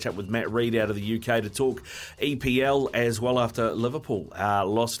 We'll catch up with Matt Reid out of the UK to talk EPL as well after Liverpool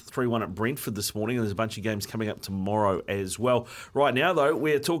lost 3-1 at Brentford this morning. And there's a bunch of games coming up tomorrow as well. Right now, though,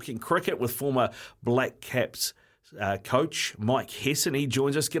 we're talking cricket with former Black Caps coach Mike Hesson. He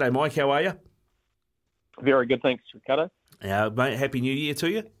joins us. G'day, Mike. How are you? Very good, thanks, Ricardo. Mate, Happy New Year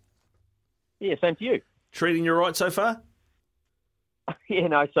to you. Yeah, same to you. Treating you right so far? Yeah,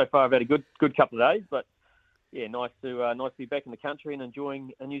 no, so far I've had a good couple of days, but yeah, nice to be back in the country and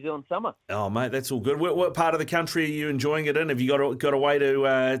enjoying a New Zealand summer. Oh, mate, that's all good. What part of the country are you enjoying it in? Have you got away to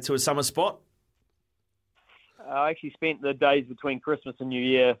a summer spot? I actually spent the days between Christmas and New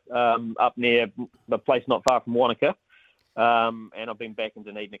Year up near the place not far from Wanaka. And I've been back in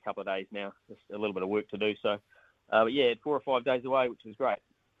Dunedin a couple of days now. Just a little bit of work to do. So, but yeah, 4 or 5 days away, which was great.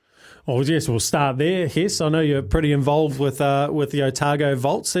 Well, yes, we'll start there. Hess, I know you're pretty involved with the Otago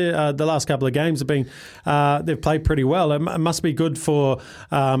Volts. The last couple of games have been they've played pretty well. It must be good for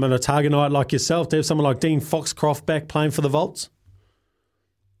an Otagonite like yourself to have someone like Dean Foxcroft back playing for the Volts.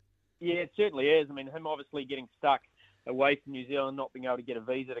 Yeah, it certainly is. I mean, him obviously getting stuck away from New Zealand, not being able to get a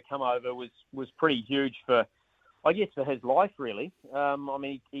visa to come over was pretty huge for his life, really. I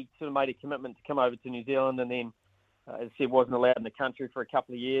mean, he sort of made a commitment to come over to New Zealand and then, as I said, wasn't allowed in the country for a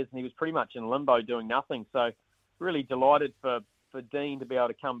couple of years, and he was pretty much in limbo doing nothing. So really delighted for Dean to be able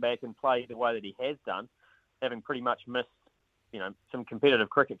to come back and play the way that he has done, having pretty much missed, some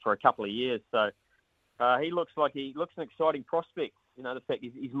competitive cricket for a couple of years. So he looks an exciting prospect. The fact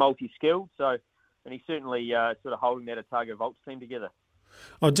he's multi-skilled, and he's certainly sort of holding that Otago Volts team together.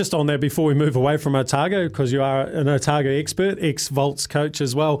 Oh, just on that, before we move away from Otago, because you are an Otago expert, ex-Volts coach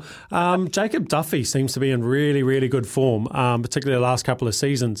as well, Jacob Duffy seems to be in really, really good form, particularly the last couple of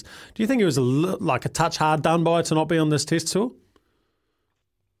seasons. Do you think it was a touch hard done by to not be on this test tour?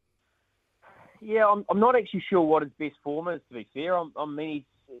 Yeah, I'm not actually sure what his best form is, to be fair. I mean,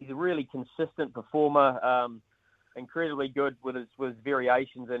 he's a really consistent performer, incredibly good with his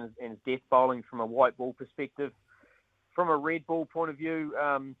variations and his death bowling from a white ball perspective. From a red ball point of view,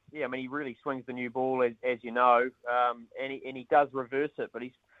 he really swings the new ball, as you know, and he does reverse it, but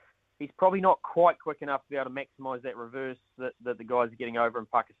he's probably not quite quick enough to be able to maximise that reverse that the guys are getting over in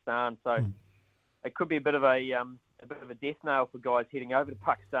Pakistan. So it could be a bit of a death nail for guys heading over to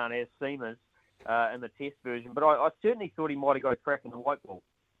Pakistan as seamers in the test version. But I certainly thought he might have got a crack in the white ball.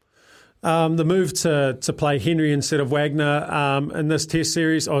 The move to play Henry instead of Wagner in this test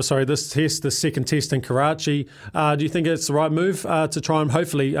series, the second test in Karachi, do you think it's the right move to try and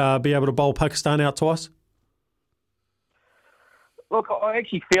hopefully be able to bowl Pakistan out twice? Look, I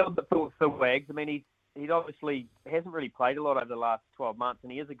actually feel that for Wags, I mean, he obviously hasn't really played a lot over the last 12 months,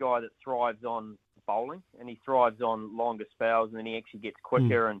 and he is a guy that thrives on bowling, and he thrives on longer spells, and then he actually gets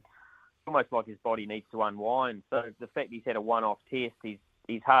quicker, and almost like his body needs to unwind. So the fact he's had a one-off test, he's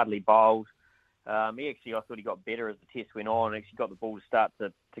hardly bowled. I thought he got better as the test went on, and actually got the ball to start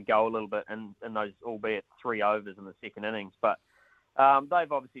to go a little bit in those, albeit 3 overs in the second innings. But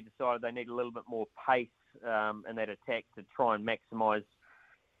they've obviously decided they need a little bit more pace in that attack to try and maximise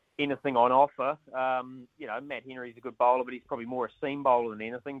anything on offer. Matt Henry's a good bowler, but he's probably more a seam bowler than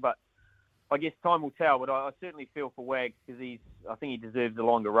anything. But I guess time will tell. But I certainly feel for Wags because I think he deserves a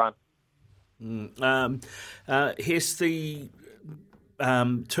longer run. Here's the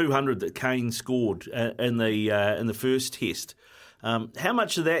 200 that Kane scored in the first test. How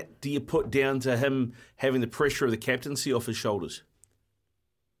much of that do you put down to him having the pressure of the captaincy off his shoulders?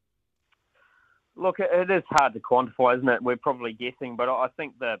 Look, it is hard to quantify, isn't it? We're probably guessing, but I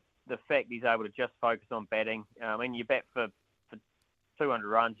think the fact he's able to just focus on batting. You bat for 200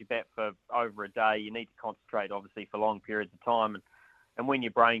 runs, you bat for over a day. You need to concentrate, obviously, for long periods of time, and when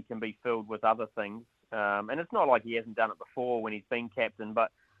your brain can be filled with other things. And it's not like he hasn't done it before when he's been captain,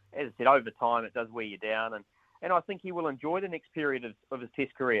 but as I said, over time it does wear you down. And I think he will enjoy the next period of his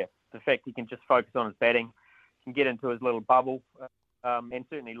test career. The fact he can just focus on his batting, can get into his little bubble. And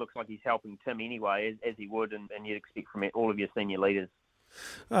certainly looks like he's helping Tim anyway, as he would, and you'd expect from all of your senior leaders.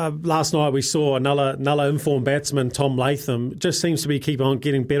 Last night we saw another informed batsman, Tom Latham, just seems to keep on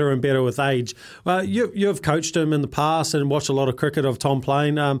getting better and better with age. You've coached him in the past and watched a lot of cricket of Tom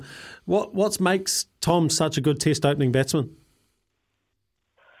playing. What makes Tom such a good Test opening batsman?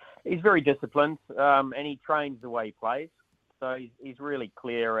 He's very disciplined, and he trains the way he plays. So he's really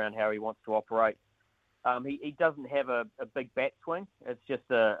clear around how he wants to operate. He doesn't have a big bat swing. It's just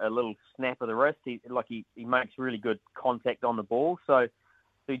a little snap of the wrist. He makes really good contact on the ball. So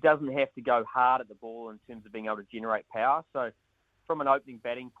he doesn't have to go hard at the ball in terms of being able to generate power. So from an opening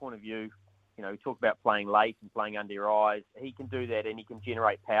batting point of view, we talk about playing late and playing under your eyes. He can do that and he can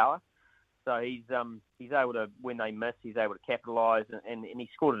generate power. So he's able to, when they miss, he's able to capitalise. And he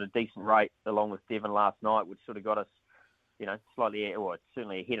scored at a decent rate along with Devon last night, which sort of got us, slightly, or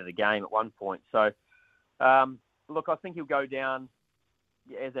certainly ahead of the game at one point. So, look, I think he'll go down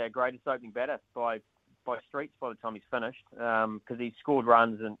as our greatest opening batter by streets by the time he's finished, because he's scored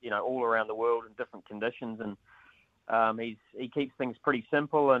runs and all around the world in different conditions, and he keeps things pretty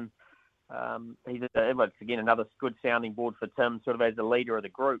simple, and he's again another good sounding board for Tim, sort of as the leader of the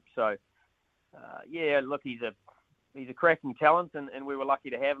group. So look, he's a cracking talent, and we were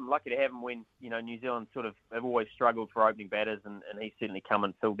lucky to have him. Lucky to have him when New Zealand sort of have always struggled for opening batters, and he's certainly come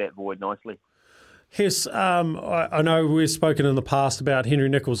and filled that void nicely. Hess, I know we've spoken in the past about Henry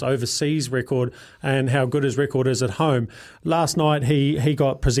Nicholls' overseas record and how good his record is at home. Last night he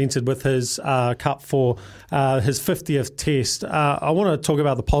got presented with his cup for his 50th Test. I want to talk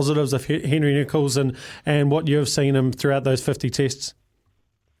about the positives of Henry Nicholls and what you've seen him throughout those 50 Tests.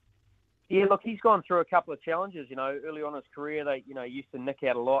 Yeah, look, he's gone through a couple of challenges. Early on in his career, they used to nick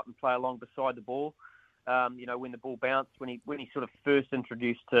out a lot and play along beside the ball. When the ball bounced, when he sort of first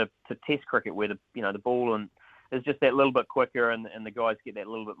introduced to Test cricket, where the ball and is just that little bit quicker, and the guys get that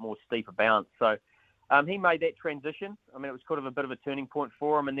little bit more steeper bounce. So he made that transition. I mean, it was kind of a bit of a turning point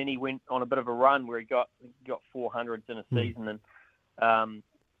for him, and then he went on a bit of a run where he got 400s in a season, and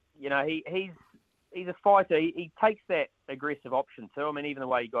he's a fighter. He takes that aggressive option too. I mean, even the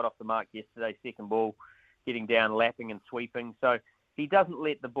way he got off the mark yesterday, second ball, getting down, lapping and sweeping. So he doesn't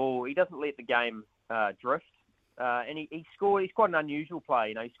let the game drift. And he scored. He's quite an unusual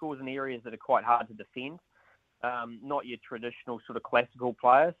player. He scores in areas that are quite hard to defend. Not your traditional sort of classical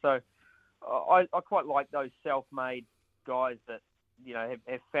player. So I quite like those self-made guys that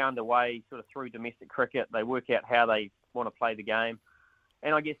have found a way sort of through domestic cricket. They work out how they want to play the game.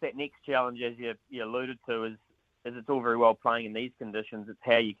 And I guess that next challenge, as you alluded to, is it's all very well playing in these conditions. It's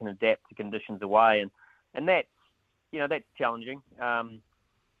how you can adapt to conditions away, and that's challenging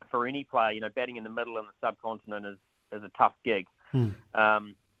for any player. Batting in the middle in the subcontinent is a tough gig.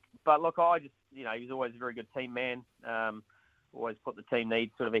 But look, he was always a very good team man. Always put the team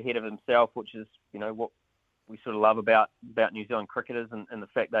needs sort of ahead of himself, which is what we sort of love about New Zealand cricketers, and the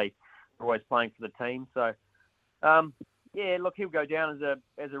fact they are always playing for the team. So. Look, he'll go down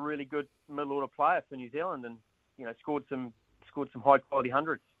as a really good middle order player for New Zealand, and scored some high quality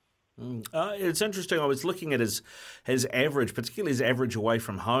hundreds. It's interesting. I was looking at his average, particularly his average away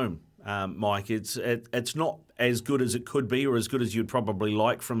from home, Mike. It's not as good as it could be, or as good as you'd probably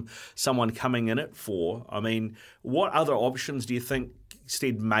like from someone coming in at 4. I mean, what other options do you think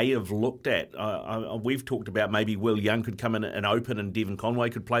Stead may have looked at? We've talked about maybe Will Young could come in and open, and Devon Conway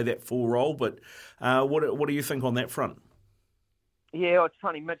could play that full role. But what do you think on that front? Yeah, it's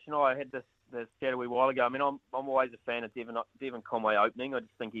funny. Mitch and I had this chat a wee while ago. I mean, I'm always a fan of Devon Conway opening. I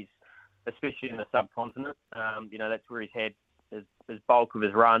just think he's, especially in the subcontinent, that's where he's had his bulk of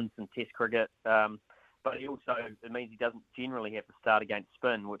his runs in Test cricket. But it means he doesn't generally have to start against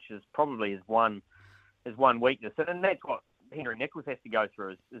spin, which is probably his one weakness. And that's what Henry Nicholls has to go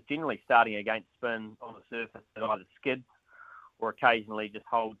through, is generally starting against spin on the surface that either skids or occasionally just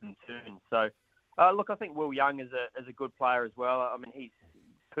holds and turns. So. Look, I think Will Young is a good player as well. I mean,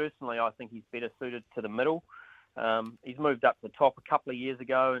 I think he's better suited to the middle. He's moved up to the top a couple of years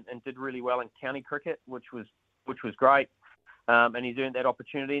ago and did really well in county cricket, which was great. And he's earned that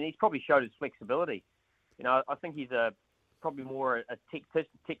opportunity, and he's probably showed his flexibility. I think he's probably more a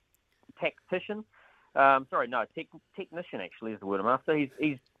tactician. Technician actually is the word I'm after.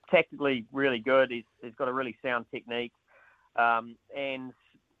 He's tactically really good. He's got a really sound technique,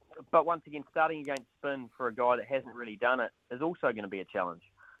 But once again, starting against spin for a guy that hasn't really done it is also going to be a challenge.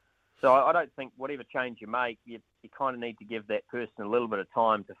 So I don't think whatever change you make, you kind of need to give that person a little bit of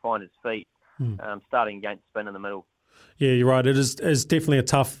time to find his feet, starting against spin in the middle. Yeah, you're right. It is definitely a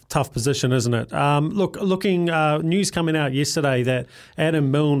tough position, isn't it? Looking news coming out yesterday that Adam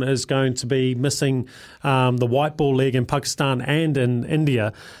Milne is going to be missing the white ball leg in Pakistan and in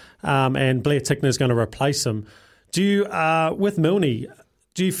India, and Blair Tickner is going to replace him. Do you, with Milne,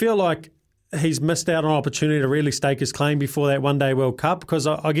 do you feel like he's missed out on an opportunity to really stake his claim before that one-day World Cup? Because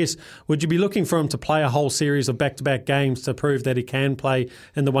I guess, would you be looking for him to play a whole series of back-to-back games to prove that he can play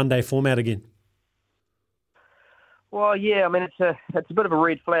in the one-day format again? Well, yeah, I mean, it's a bit of a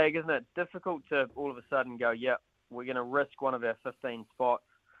red flag, isn't it? Difficult to all of a sudden go, yeah, we're going to risk one of our 15 spots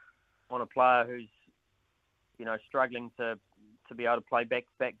on a player who's, struggling to be able to play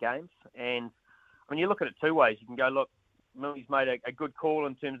back-to-back games. And, I mean, you look at it two ways. You can go, look, Milne's made a good call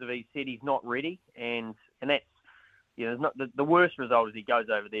in terms of he said he's not ready, and that's, not the worst result is he goes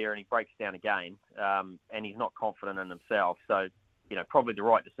over there and he breaks down again, and he's not confident in himself. So, probably the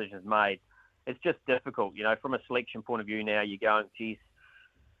right decision is made. It's just difficult, from a selection point of view now, you're going, geez,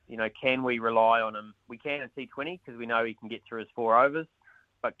 can we rely on him? We can in T20 because we know he can get through his 4 overs,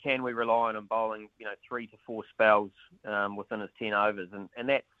 but can we rely on him bowling, 3 to 4 spells within his 10 overs? And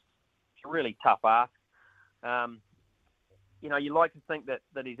that's a really tough ask. You like to think that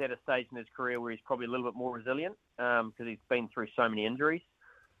he's at a stage in his career where he's probably a little bit more resilient because he's been through so many injuries.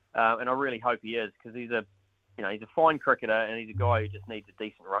 And I really hope he is because he's a fine cricketer and he's a guy who just needs a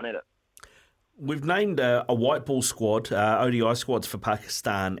decent run at it. We've named a white ball squad, ODI squads for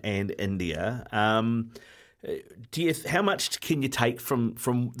Pakistan and India. How much can you take from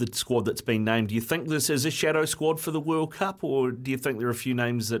the squad that's been named? Do you think this is a shadow squad for the World Cup, or do you think there are a few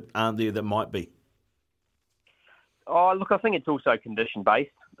names that aren't there that might be? Oh, look, I think it's also condition-based.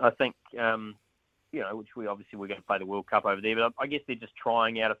 I think, which we're going to play the World Cup over there, but I guess they're just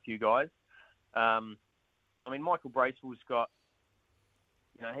trying out a few guys. Michael Bracewell's got,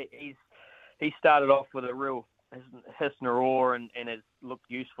 he started off with a real hiss and a roar and has looked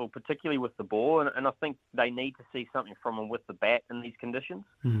useful, particularly with the ball. And I think they need to see something from him with the bat in these conditions.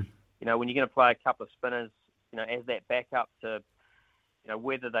 Mm. When you're going to play a couple of spinners, as that backup to,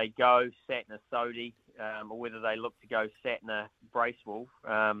 whether they go Satner Sodhi or whether they look to go Satner Bracewell,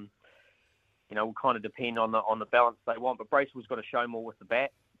 will kind of depend on the balance they want. But Bracewell's got to show more with the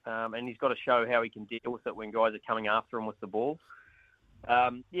bat, and he's got to show how he can deal with it when guys are coming after him with the ball.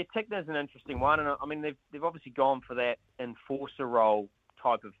 Tickner's an interesting one, and I mean they've obviously gone for that enforcer role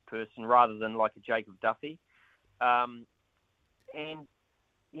type of person rather than like a Jacob Duffy. Even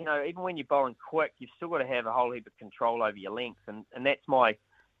when you're bowling quick, you've still got to have a whole heap of control over your length, and that's my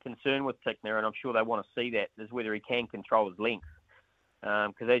concern with Tickner, and I'm sure they want to see that, is whether he can control his length.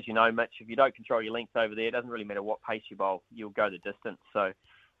 Because as you know, Mitch, if you don't control your length over there, it doesn't really matter what pace you bowl, you'll go the distance. So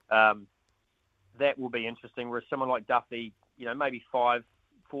that will be interesting, whereas someone like Duffy, maybe 4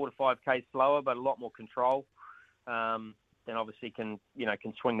 to 5 Ks slower, but a lot more control, then obviously can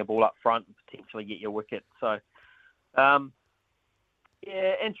swing the ball up front and potentially get your wicket. So,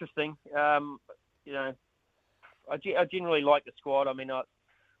 interesting. I generally like the squad. I mean, I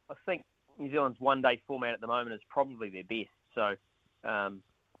think New Zealand's one-day format at the moment is probably their best. So,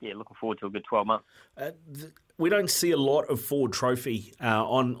 looking forward to a good 12 months. We don't see a lot of Ford Trophy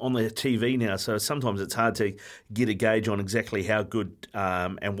on the TV now, so sometimes it's hard to get a gauge on exactly how good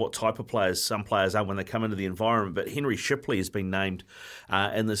and what type of players some players are when they come into the environment. But Henry Shipley has been named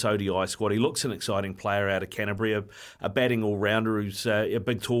in this ODI squad. He looks an exciting player out of Canterbury, a batting all-rounder who's a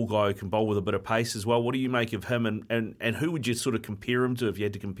big, tall guy who can bowl with a bit of pace as well. What do you make of him, and who would you sort of compare him to if you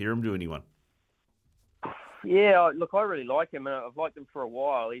had to compare him to anyone? Yeah, look, I really like him, and I've liked him for a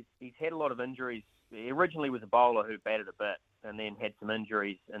while. He's had a lot of injuries. He originally was a bowler who batted a bit and then had some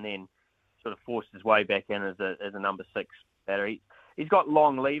injuries and then sort of forced his way back in as a number 6 batter. He's got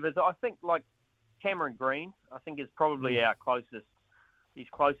long levers. I think like Cameron Green, I think is probably our closest. He's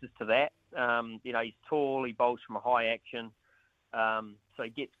closest to that. He's tall. He bowls from a high action. So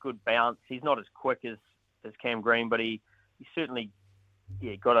he gets good bounce. He's not as quick as Cam Green, but he certainly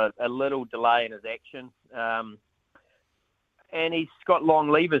got a little delay in his action. And he's got long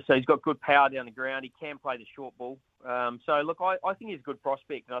levers, so he's got good power down the ground. He can play the short ball. So look, I think he's a good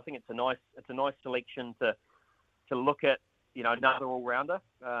prospect, and I think it's a nice selection to look at. Another all rounder.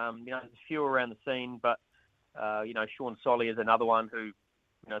 There's a few around the scene, but Sean Solly is another one who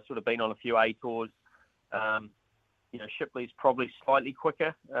sort of been on a few A tours. Shipley's probably slightly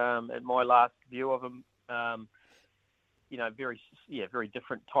quicker at my last view of him. Very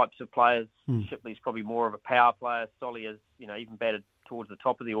different types of players. Shipley's probably more of a power player. Solly is, even batted towards the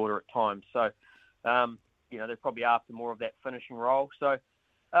top of the order at times. So, they're probably after more of that finishing role. So,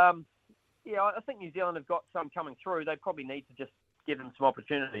 I think New Zealand have got some coming through. They probably need to just give them some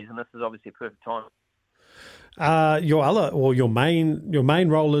opportunities, and this is obviously a perfect time. Your main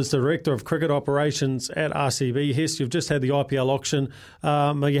role is Director of Cricket Operations at RCB. Hess, you've just had the IPL auction.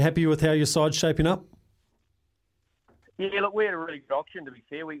 Are you happy with how your side's shaping up? Yeah, look, we had a really good auction, to be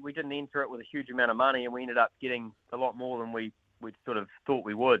fair. We didn't enter it with a huge amount of money, and we ended up getting a lot more than we sort of thought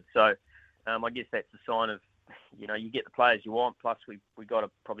we would. So I guess that's a sign of, you get the players you want, plus we got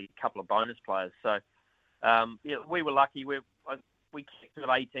probably a couple of bonus players. So, we were lucky. We kicked sort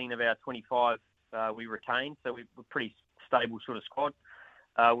of 18 of our 25 we retained, so we were pretty stable sort of squad,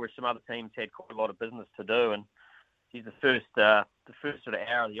 where some other teams had quite a lot of business to do. And the first sort of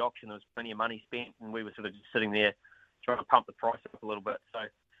hour of the auction, there was plenty of money spent, and we were sort of just sitting there trying to pump the price up a little bit. So,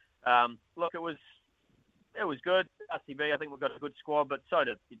 look, it was good. RCB, I think we've got a good squad, but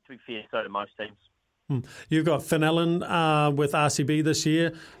to be fair, so do most teams. You've got Finn Allen with RCB this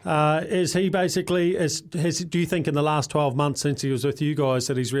year. Is he basically, do you think in the last 12 months since he was with you guys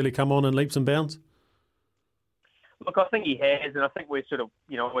that he's really come on in leaps and bounds? Look, I think he has, and I think we've sort of,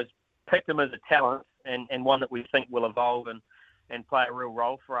 always picked him as a talent and one that we think will evolve and play a real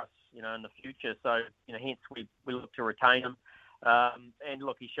role for us, in the future. So, hence we look to retain him. And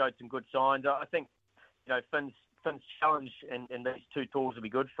look, he showed some good signs. I think, Finn's challenge and these two tours will be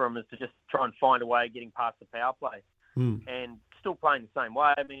good for him is to just try and find a way of getting past the power play and still playing the same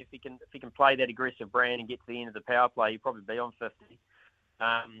way. I mean, if he can play that aggressive brand and get to the end of the power play, he'll probably be on 50.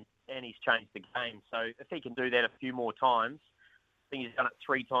 And he's changed the game. So if he can do that a few more times, I think he's done it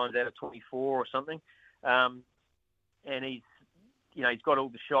 3 times out of 24 or something. And he's got all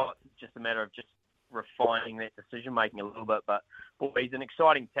the shots. It's just a matter of just refining that decision making a little bit. But boy, he's an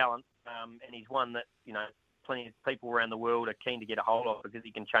exciting talent, and he's one that plenty of people around the world are keen to get a hold of because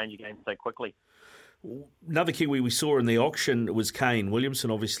he can change a game so quickly. Another Kiwi we saw in the auction was Kane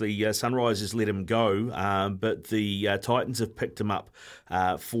Williamson. Obviously, Sunrisers let him go, but the Titans have picked him up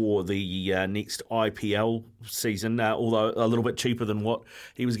for the next IPL season, although a little bit cheaper than what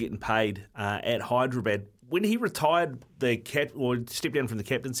he was getting paid at Hyderabad. When he retired or stepped down from the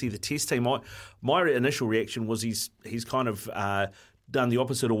captaincy of the Test team, my initial reaction was he's kind of done the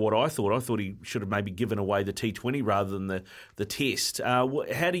opposite of what I thought. I thought he should have maybe given away the T20 rather than the Test.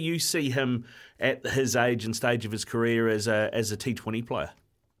 How do you see him at his age and stage of his career as a T20 player?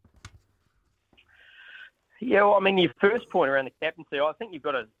 Yeah, well, I mean, your first point around the captaincy, I think you've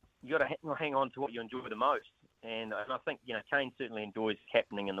got to hang on to what you enjoy the most, and I think Kane certainly enjoys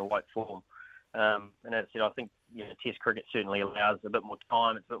captaining in the white form. And as I said, I think Test cricket certainly allows a bit more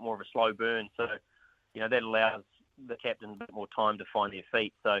time. It's a bit more of a slow burn, so that allows the captain a bit more time to find their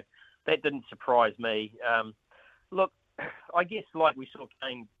feet. So that didn't surprise me. Look, I guess like we saw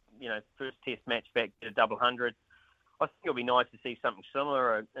Kane, first Test match back at a double 100. I think it'll be nice to see something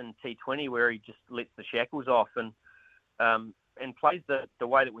similar in T20 where he just lets the shackles off and plays the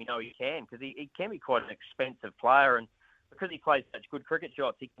way that we know he can, because he can be quite an expensive player, and because he plays such good cricket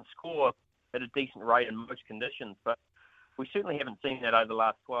shots, he can score at a decent rate in most conditions. But we certainly haven't seen that over the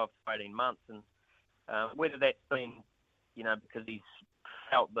last 12 to 18 months, and whether that's been, because he's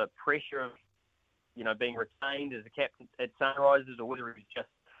felt the pressure of, being retained as a captain at Sunrisers, or whether he's just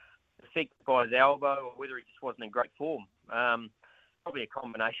affected by his elbow, or whether he just wasn't in great form. Probably a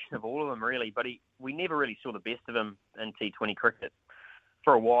combination of all of them, really. But we never really saw the best of him in T20 cricket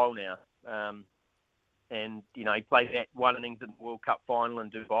for a while now. And, he played that one innings in the World Cup final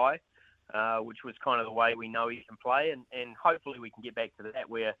in Dubai, which was kind of the way we know he can play. And hopefully we can get back to that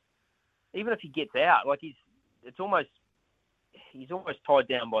where even if he gets out, like he's almost tied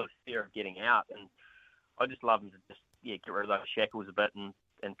down by the fear of getting out. And I just love him to just get rid of those shackles a bit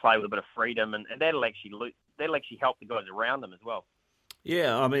and play with a bit of freedom, and that'll actually help the guys around him as well.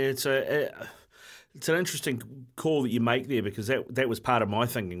 Yeah, I mean it's an interesting call that you make there, because that was part of my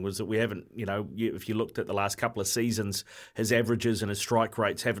thinking, was that we haven't, if you looked at the last couple of seasons, his averages and his strike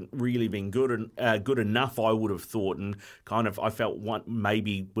rates haven't really been good enough, I would have thought, and kind of I felt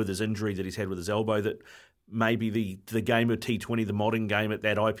maybe with his injury that he's had with his elbow that maybe the game of T20, the modern game at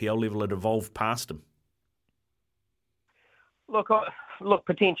that IPL level, had evolved past him. Look,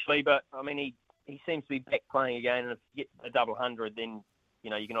 potentially, but I mean he seems to be back playing again, and if you get a double 100, then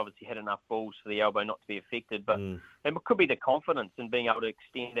you can obviously hit enough balls for the elbow not to be affected. But it could be the confidence in being able to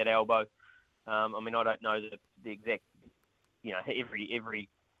extend that elbow. I mean, I don't know the exact, every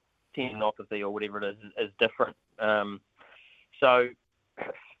tendinopathy or whatever it is different. So,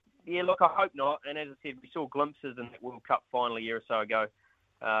 yeah, look, I hope not. And as I said, we saw glimpses in that World Cup final a year or so ago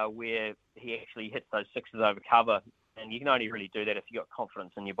where he actually hits those sixes over cover. And you can only really do that if you've got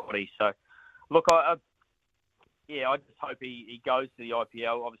confidence in your body. So, look, I just hope he goes to the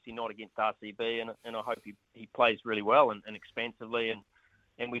IPL, obviously not against RCB, and I hope he plays really well and expansively,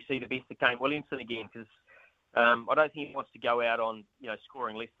 and we see the best of Kane Williamson again, because I don't think he wants to go out on,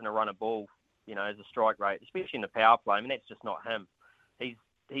 scoring less than a run a ball, as a strike rate, especially in the power play. I mean, that's just not him. He's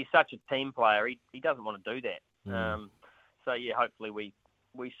such a team player. He doesn't want to do that. So yeah, hopefully we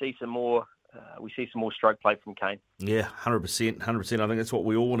see some more. We see some more stroke play from Kane. Yeah, 100%. I think that's what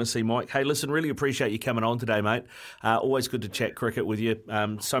we all want to see, Mike. Hey, listen, really appreciate you coming on today, mate. Always good to chat cricket with you.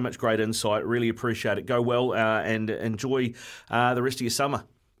 So much great insight. Really appreciate it. Go well and enjoy the rest of your summer.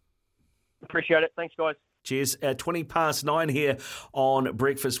 Appreciate it. Thanks, guys. Cheers. 9:20 here on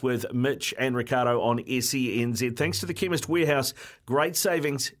Breakfast with Mitch and Ricardo on SENZ. Thanks to the Chemist Warehouse. Great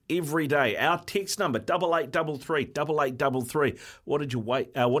savings every day. Our text number, 8833. What did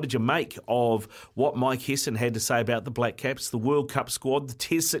you make of what Mike Hesson had to say about the Black Caps, the World Cup squad, the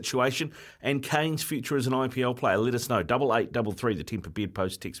Test situation, and Kane's future as an IPL player? Let us know. 8833, the Temper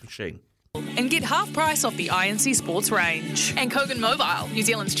Bedpost text machine. And get half price off the INC Sports range. And Kogan Mobile, New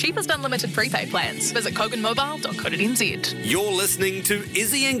Zealand's cheapest unlimited prepaid plans. Visit koganmobile.co.nz. You're listening to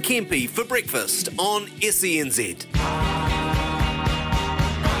Izzy and Kempy for breakfast on SENZ.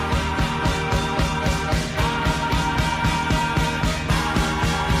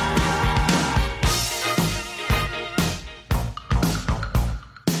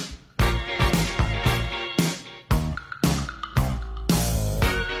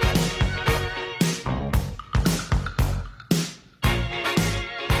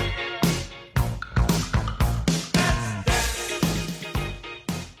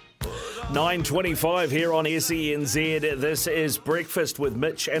 9:25 here on SENZ. This is Breakfast with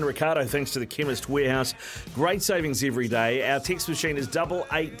Mitch and Ricardo, thanks to the Chemist Warehouse. Great savings every day. Our text machine is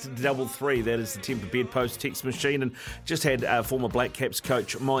 8833. That is the Temper Bedpost text machine. And just had former Black Caps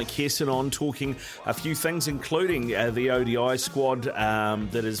coach Mike Hesson on talking a few things, including the ODI squad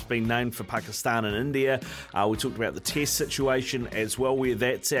that has been named for Pakistan and India. We talked about the Test situation as well, where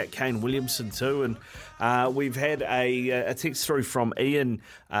that's at. Kane Williamson too. And we've had a text through from Ian,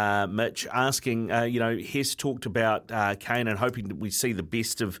 Mitch, asking, Hess talked about Kane and hoping that we see the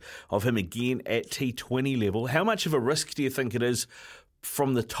best of him again at T20 level. How much of a risk do you think it is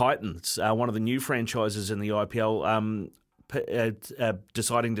from the Titans, one of the new franchises in the IPL,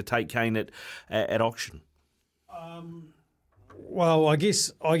 deciding to take Kane at auction? Well, I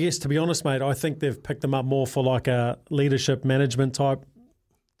guess to be honest, mate, I think they've picked him up more for like a leadership management type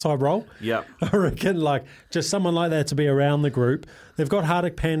role. Yeah. I reckon like just someone like that to be around the group. They've got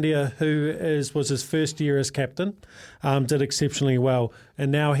Hardik Pandya, who was his first year as captain, did exceptionally well,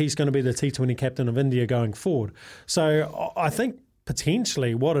 and now he's going to be the T20 captain of India going forward. So I think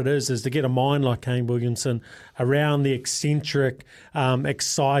potentially what it is to get a mind like Kane Williamson around the eccentric,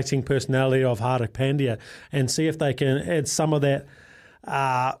 exciting personality of Hardik Pandya and see if they can add some of that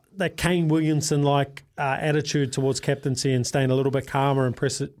Kane Williamson-like attitude towards captaincy and staying a little bit calmer in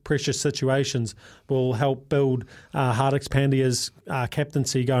pressure situations will help build Hardik Pandya's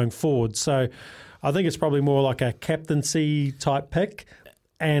captaincy going forward. So I think it's probably more like a captaincy type pick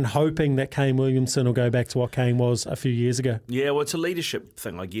and hoping that Kane Williamson will go back to what Kane was a few years ago. Yeah, well, it's a leadership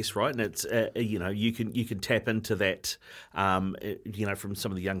thing, I guess, right? And it's you can tap into that, from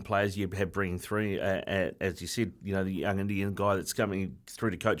some of the young players you have bringing through, as you said, the young Indian guy that's coming through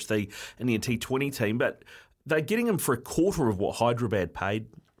to coach the Indian T20 team, but they're getting him for a quarter of what Hyderabad paid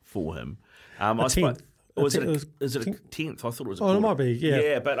for him. Is it a 10th? I thought it was a quarter. It might be, yeah.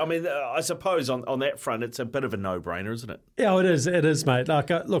 Yeah, but I mean, I suppose on that front, it's a bit of a no-brainer, isn't it? Yeah, it is, mate. Like,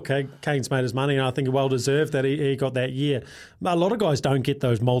 look, Kane's made his money, and I think well-deserved that he got that year. A lot of guys don't get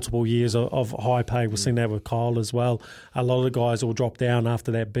those multiple years of high pay. We've seen that with Kyle as well. A lot of the guys will drop down after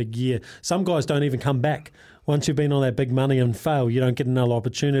that big year. Some guys don't even come back. Once you've been on that big money and fail, you don't get another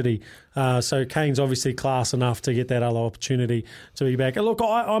opportunity. So Kane's obviously class enough to get that other opportunity to be back. And look,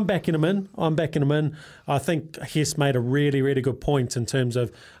 I'm backing him in. I think Hess made a really, really good point in terms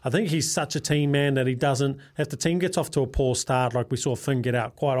of, I think he's such a team man that he doesn't, if the team gets off to a poor start, like we saw Finn get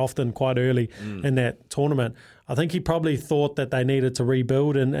out quite often, quite early in that tournament, I think he probably thought that they needed to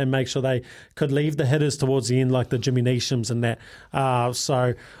rebuild and make sure they could leave the hitters towards the end, like the Jimmy Neeshams and that. I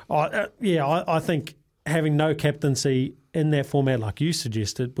think having no captaincy in that format, like you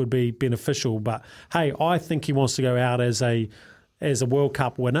suggested, would be beneficial. But hey, I think he wants to go out as a World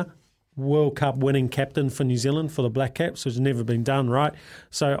Cup winner, World Cup winning captain for New Zealand for the Black Caps, which has never been done, right?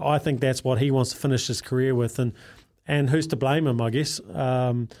 So I think that's what he wants to finish his career with, and who's to blame him? I guess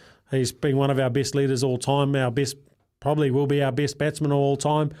he's been one of our best leaders all time. Probably will be our best batsman of all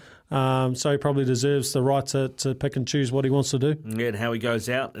time. So he probably deserves the right to pick and choose what he wants to do. Yeah, and how he goes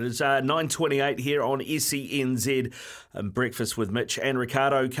out. It's 9:28 here on SENZ. Breakfast with Mitch and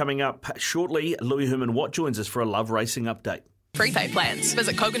Ricardo coming up shortly. Louis Herman Watt joins us for a Love Racing update. Prepaid plans.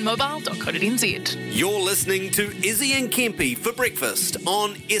 Visit koganmobile.co.nz. You're listening to Izzy and Kempy for breakfast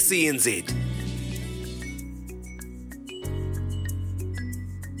on SENZ.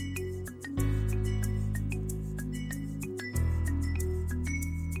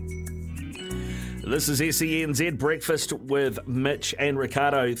 This is SENZ Breakfast with Mitch and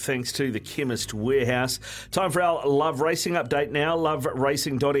Ricardo, thanks to the Chemist Warehouse. Time for our Love Racing update now.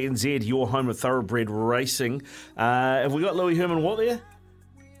 loveracing.nz, your home of thoroughbred racing. Have we got Louis Herman Watt there?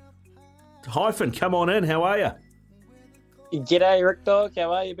 Hyphen, come on in. How are you? G'day, Rick Dog.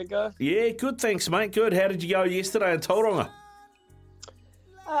 How are you, big guy? Yeah, good, thanks, mate. Good. How did you go yesterday in Tauranga?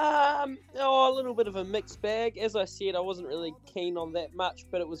 A little bit of a mixed bag. As I said, I wasn't really keen on that much,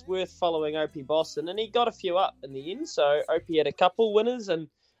 but it was worth following Opie Boston, and he got a few up in the end. So Opie had a couple winners and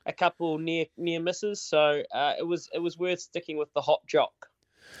a couple near misses. So it was worth sticking with the hot jock.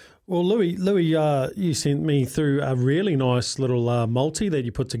 Well, Louis, you sent me through a really nice little multi that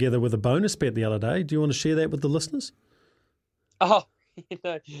you put together with a bonus bet the other day. Do you want to share that with the listeners? Oh,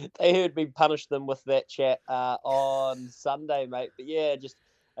 they heard me punish them with that chat on Sunday, mate. But yeah, just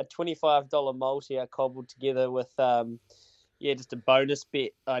a $25 multi I cobbled together with, just a bonus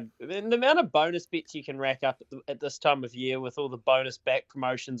bet. The amount of bonus bets you can rack up at this time of year with all the bonus back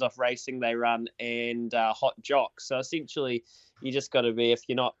promotions off racing they run and hot jocks. So essentially, you just got to be, if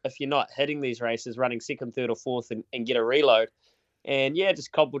you're not hitting these races, running second, third, or fourth and get a reload. And yeah,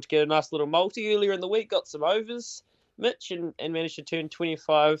 just cobbled together a nice little multi earlier in the week. Got some overs, Mitch, and managed to turn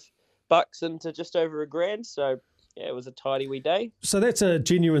 $25 into just over $1,000. So yeah, it was a tidy wee day. So that's a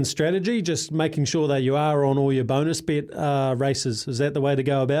genuine strategy, just making sure that you are on all your bonus bet races. Is that the way to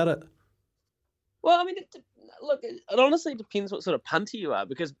go about it? Well, I mean, it honestly depends what sort of punter you are,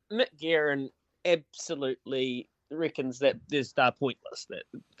 because Mick Guerin absolutely reckons that there's pointless.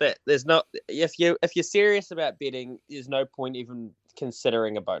 That there's not, if you're serious about betting, there's no point even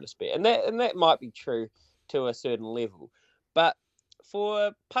considering a bonus bet, and that might be true to a certain level, but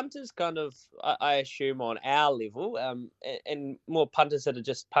for punters, kind of, I assume on our level, and more punters that are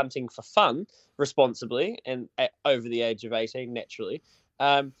just punting for fun, responsibly, and over the age of 18, naturally,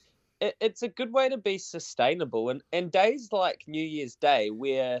 it's a good way to be sustainable. And days like New Year's Day,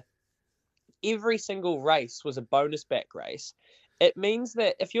 where every single race was a bonus back race, it means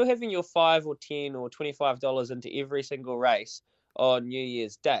that if you're having your $5 or $10 or $25 into every single race on New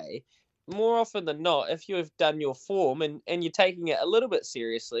Year's Day, more often than not, if you've done your form and you're taking it a little bit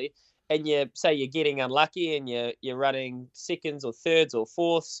seriously, and you're getting unlucky and you're running seconds or thirds or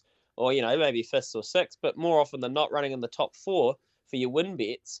fourths, or maybe fifths or sixths, but more often than not running in the top four for your win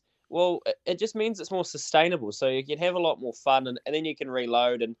bets, well, it just means it's more sustainable. So you can have a lot more fun, and then you can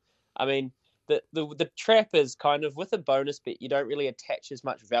reload. And I mean, the trap is kind of, with a bonus bet, you don't really attach as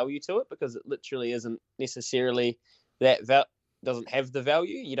much value to it, because it literally isn't necessarily doesn't have the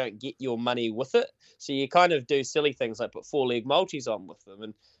value. You don't get your money with it. So you kind of do silly things like put 4-leg multis on with them,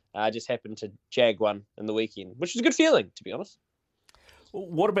 and just happened to jag one in the weekend, which is a good feeling, to be honest.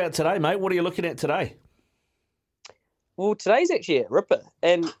 What about today, mate? What are you looking at today? Well, today's actually a ripper,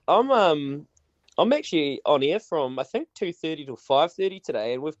 and I'm actually on air from, I think, 2:30 to 5:30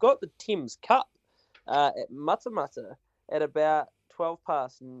 today, and we've got the Thames Cup at Matamata at about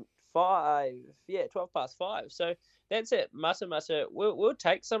 12:05. 12:05. So that's it, Matamata. We'll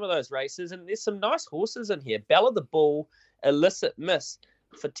take some of those races, and there's some nice horses in here. Bella the Bull, Illicit Miss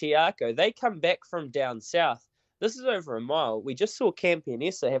for Tiako. They come back from down south. This is over a mile. We just saw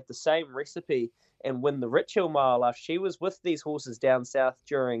Campionessa have the same recipe and win the Rich Hill Mile after she was with these horses down south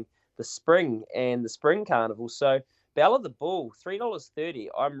during the spring and the spring carnival. So Bella the Bull, $3.30.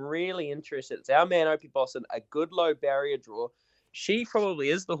 I'm really interested. It's our man Opie Boston, a good low barrier draw. She probably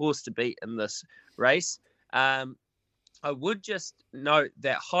is the horse to beat in this race. I would just note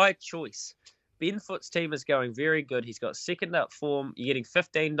that High Choice, Ben Foot's team is going very good. He's got second up form. You're getting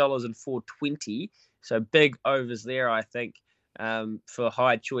 $15 and $4.20. So big overs there, I think, for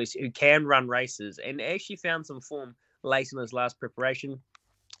High Choice, who can run races and actually found some form late in his last preparation.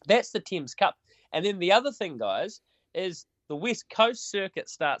 That's the Thames Cup. And then the other thing, guys, is the West Coast circuit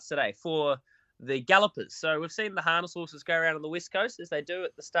starts today for the gallopers. So we've seen the harness horses go around on the West Coast as they do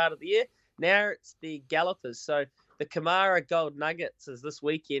at the start of the year. Now it's the gallopers. So the Kamara Gold Nuggets is this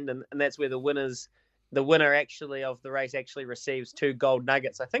weekend, and that's where the winner actually of the race actually receives 2 gold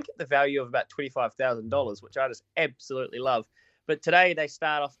nuggets, I think at the value of about $25,000, which I just absolutely love. But today they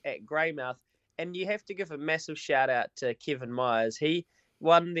start off at Greymouth, and you have to give a massive shout out to Kevin Myers. He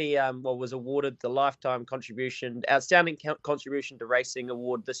won the was awarded the Lifetime Outstanding Contribution to Racing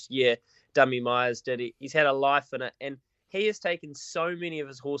Award this year. Dummy Myers did. He's had a life in it, and he has taken so many of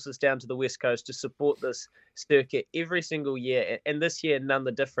his horses down to the West Coast to support this circuit every single year, and this year none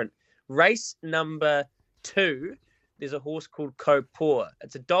the different. Race number 2, there's a horse called Kopor.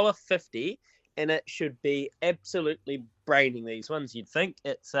 It's $1.50, and it should be absolutely braining these ones, you'd think.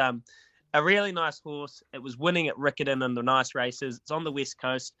 It's a really nice horse. It was winning at Riccarton in the nice races. It's on the West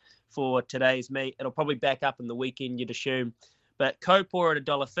Coast for today's meet. It'll probably back up in the weekend, you'd assume. But Kopor at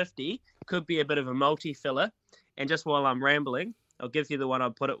 $1.50 could be a bit of a multi-filler. And just while I'm rambling, I'll give you the one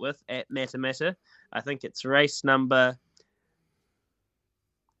I'll put it with at Matamata. I think it's race number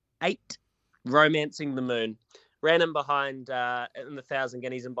 8, Romancing the Moon. Ran in behind in the 1,000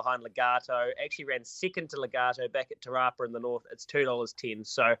 Guineas and behind Legato. Actually ran second to Legato back at Te Rapa in the north. It's $2.10.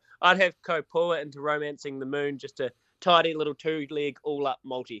 So I'd have Kopor into Romancing the Moon, just a tidy little 2-leg all-up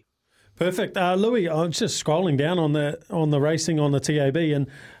multi. Perfect. Louis, I'm just scrolling down on the racing on the TAB, and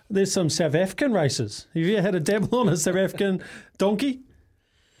there's some South African races. Have you had a dabble on a South African donkey?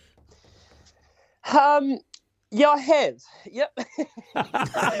 Yeah, I have. Yep.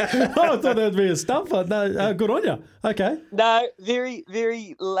 I thought that'd be a stumper. No, good on you. Okay. No, very,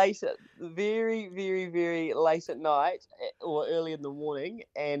 very late very, very, very late at night or early in the morning,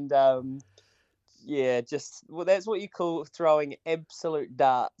 and that's what you call throwing absolute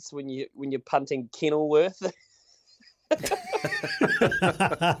darts when you're punting Kenilworth.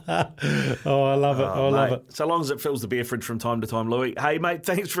 Oh, I love it. I love it. So long as it fills the beer fridge from time to time, Louis. Hey, mate,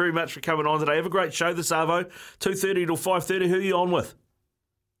 thanks very much for coming on today. Have a great show this Arvo, 2:30 till 5:30. Who are you on with?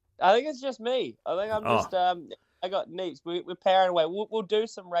 I think it's just me. I think I'm just I got Neeps. We're powering away. We'll do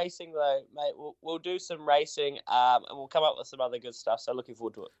some racing though, mate. We'll do some racing, and we'll come up with some other good stuff. So looking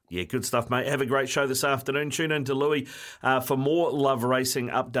forward to it. Yeah, good stuff, mate. Have a great show this afternoon. Tune in to Louis for more Love Racing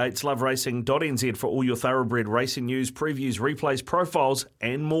updates. LoveRacing.nz for all your thoroughbred racing news, previews, replays, profiles,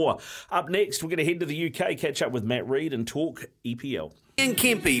 and more. Up next, we're going to head to the UK, catch up with Matt Reid, and talk EPL. Ian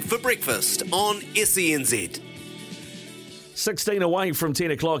Kempy for breakfast on SENZ. 16 away from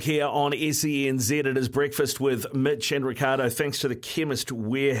 10 o'clock here on SENZ. It is breakfast with Mitch and Ricardo, thanks to the Chemist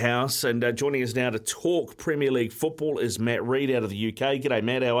Warehouse. And joining us now to talk Premier League football is Matt Reid out of the UK. G'day,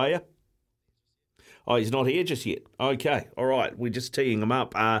 Matt. How are you? Oh, he's not here just yet. Okay, all right. We're just teeing him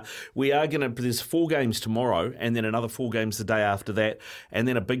up. We are going to, there's 4 games tomorrow and then another 4 games the day after that, and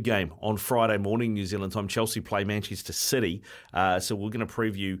then a big game on Friday morning, New Zealand time. Chelsea play Manchester City. So we're going to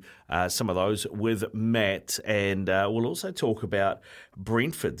preview some of those with Matt, and we'll also talk about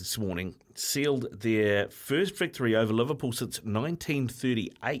Brentford this morning. Sealed their first victory over Liverpool since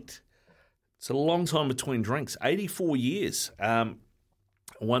 1938. It's a long time between drinks, 84 years.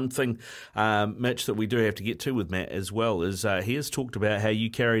 One thing, Mitch, that we do have to get to with Matt as well is he has talked about how you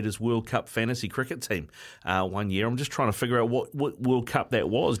carried his World Cup fantasy cricket team one year. I'm just trying to figure out what World Cup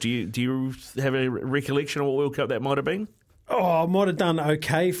that was. Do you have a recollection of what World Cup that might have been? Oh, I might have done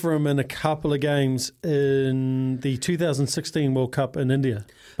okay for him in a couple of games in the 2016 World Cup in India.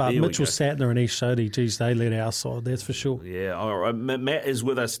 But Mitchell Sattler and Ish Sodhi, geez, they led our side, that's for sure. Yeah, all right. Matt is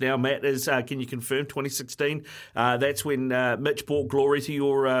with us now. Matt, can you confirm 2016? That's when Mitch brought glory to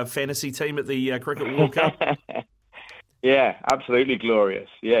your fantasy team at the Cricket World Cup? Yeah, absolutely glorious.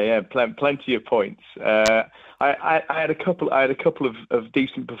 Yeah, plenty of points. I had a couple of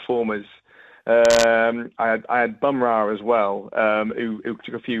decent performers. I had Bumrah as well, who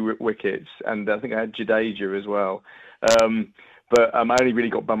took a few wickets, and I think I had Jadeja as well. But I only really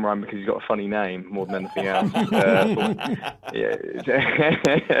got Bumrah because he's got a funny name more than anything else. Yeah,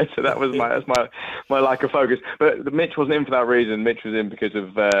 so that was my lack of focus. But Mitch wasn't in for that reason. Mitch was in because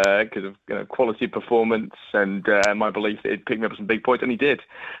of quality performance and my belief that he'd pick me up some big points, and he did.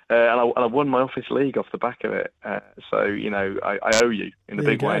 And I won my office league off the back of it. So I owe you in a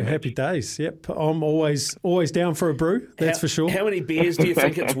big way. Happy days. Yep, I'm always down for a brew. That's for sure. How many beers do you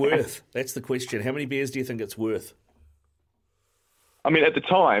think it's worth? That's the question. How many beers do you think it's worth? I mean, at the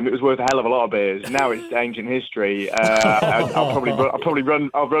time, it was worth a hell of a lot of beers. Now it's ancient history. I'll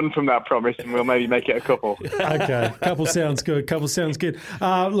run from that promise, and we'll maybe make it a couple. Okay, couple sounds good.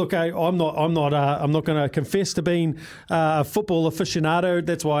 Look, I'm not going to confess to being a football aficionado.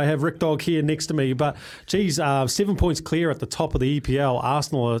 That's why I have Rick Dog here next to me. But geez, 7 points clear at the top of the EPL.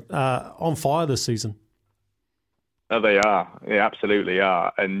 Arsenal are on fire this season. Oh, they are. They absolutely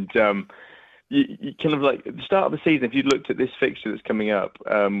are. And you kind of like at the start of the season, if you'd looked at this fixture that's coming up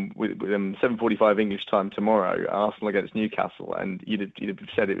with 7:45 English time tomorrow, Arsenal against Newcastle, and you'd have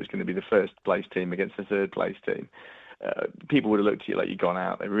said it was going to be the first place team against the third place team, people would have looked at you like you'd gone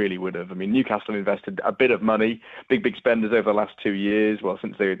out. They really would have. I mean, Newcastle invested a bit of money, big spenders over the last 2 years. Well,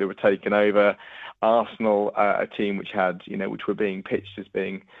 since they were taken over, Arsenal, a team which were being pitched as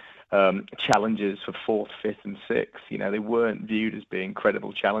being challengers for 4th, 5th and 6th. You know, they weren't viewed as being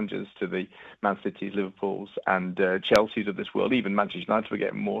credible challengers to the Man City's, Liverpool's and Chelsea's of this world. Even Manchester United were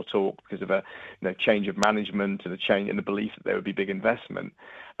getting more talk because of a change of management and a change in the belief that there would be big investment.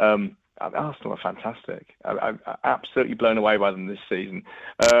 Arsenal are fantastic. I'm absolutely blown away by them this season.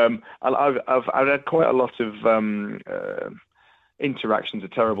 I've had quite a lot of interactions, a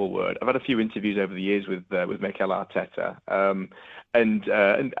terrible word. I've had a few interviews over the years with Mikel Arteta, and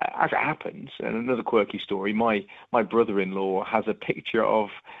as it happens, and another quirky story, my brother-in-law has a picture of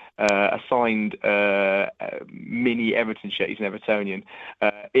a signed mini Everton shirt. He's an Evertonian,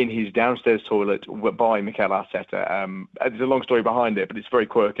 in his downstairs toilet by Mikel Arteta. There's a long story behind it, but it's very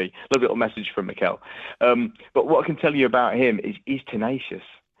quirky. A little message from Mikel. But what I can tell you about him is he's tenacious.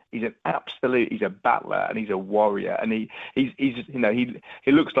 He's he's a battler and he's a warrior, and he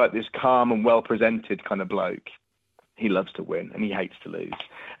looks like this calm and well presented kind of bloke. He loves to win and he hates to lose.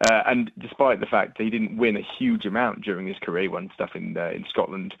 And despite the fact that he didn't win a huge amount during his career, he won stuff in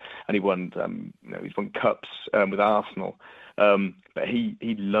Scotland and he won he's won cups with Arsenal. But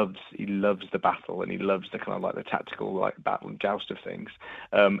he loves the battle and he loves the kind of like the tactical like battle and joust of things.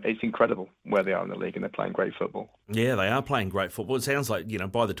 It's incredible where they are in the league and they're playing great football. Yeah, they are playing great football. It sounds like,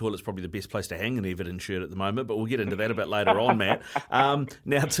 by the toilet's probably the best place to hang an Everton shirt at the moment, but we'll get into that a bit later on, Matt.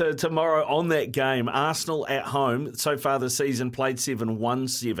 Now, tomorrow on that game, Arsenal at home, so far this season, played 7, won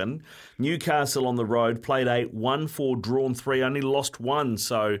 7. Newcastle on the road, played 8, won 4, drawn 3, only lost 1.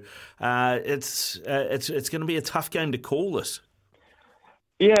 So it's going to be a tough game to call this.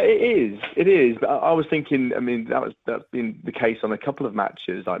 Yeah, it is. It is. But I was thinking. I mean, that's been the case on a couple of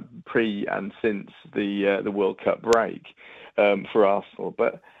matches, like pre and since the World Cup break for Arsenal.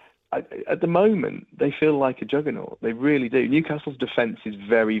 But at the moment, they feel like a juggernaut. They really do. Newcastle's defence is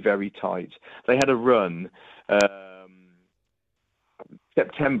very, very tight. They had a run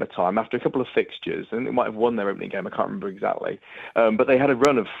September time after a couple of fixtures, and they might have won their opening game. I can't remember exactly, but they had a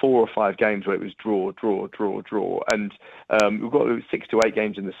run of 4 or 5 games where it was draw, and we've got 6 to 8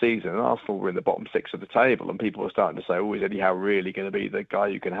 games in the season, and Arsenal were in the bottom 6 of the table, and people were starting to say, "Oh, is Eddie Howe really going to be the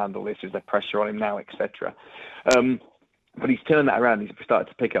guy who can handle this? Is there pressure on him now, etc." But he's turned that around. He's started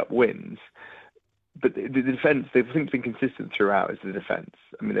to pick up wins. But the defence, the thing that's been consistent throughout is the defence.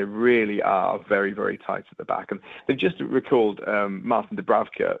 I mean, they really are very, very tight at the back. And they've just recalled Martin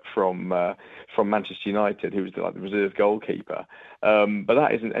Dubravka from Manchester United, who was the reserve goalkeeper. But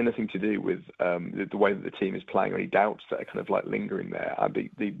that isn't anything to do with the way that the team is playing or any doubts that are kind of like lingering there.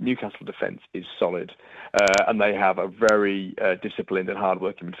 The Newcastle defence is solid, and they have a very disciplined and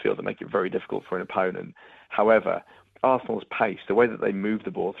hard-working midfield that make it very difficult for an opponent. However, Arsenal's pace, the way that they move the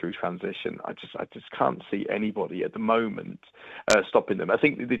ball through transition, I just can't see anybody at the moment stopping them. I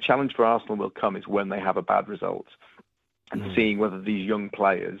think the challenge for Arsenal will come is when they have a bad result, and seeing whether these young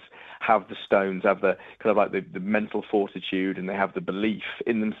players have the stones, have the kind of like the mental fortitude, and they have the belief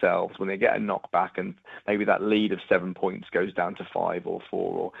in themselves when they get a knockback and maybe that lead of 7 points goes down to 5 or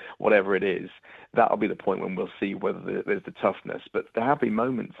 4 or whatever it is. That'll be the point when we'll see whether there's the toughness. But there have been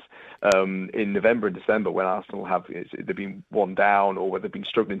moments in November and December when Arsenal they've been 1 down or where they've been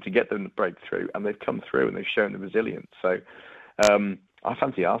struggling to get them to break through, and they've come through and they've shown the resilience. So I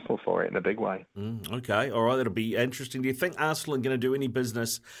fancy Arsenal for it in a big way. Okay, all right, that'll be interesting. Do you think Arsenal are going to do any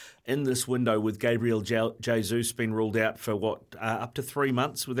business in this window with Gabriel Jesus being ruled out for up to 3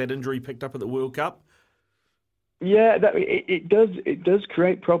 months with that injury picked up at the World Cup? Yeah, it does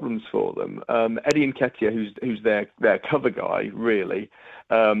create problems for them. Eddie Nketiah, who's their cover guy, really,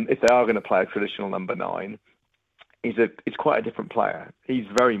 if they are going to play a traditional number 9, is quite a different player. He's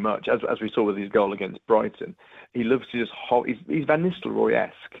very much, as we saw with his goal against Brighton, he loves to just he's Van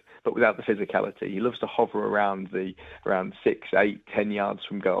Nistelrooy-esque, but without the physicality. He loves to hover around 6, 8, 10 yards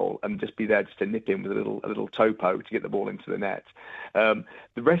from goal and just be there just to nip in with a little topo to get the ball into the net. The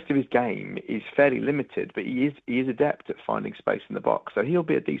rest of his game is fairly limited, but he is adept at finding space in the box. So he'll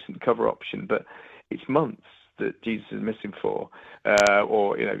be a decent cover option, but it's months that Jesus is missing for,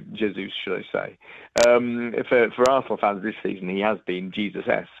 or Jesus, should I say? For Arsenal fans this season, he has been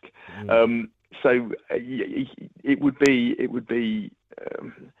Jesus-esque. So it would be.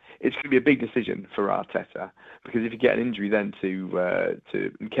 It's going to be a big decision for Arteta, because if you get an injury then to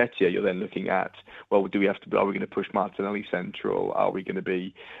Nketiah, you're then looking at, well, are we going to push Martinelli central? Are we going to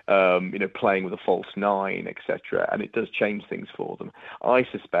be playing with a false 9, etc.? And it does change things for them. I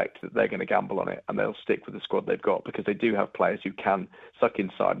suspect that they're going to gamble on it and they'll stick with the squad they've got, because they do have players who can suck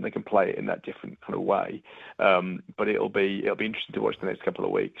inside and they can play it in that different kind of way. But it'll be interesting to watch the next couple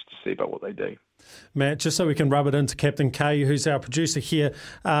of weeks to see about what they do. Matt, just so we can rub it into Captain K, who's our producer here,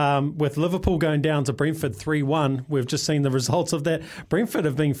 with Liverpool going down to Brentford 3-1, we've just seen the results of that. Brentford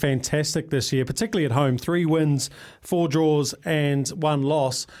have been fantastic this year, particularly at home. 3 wins, 4 draws and 1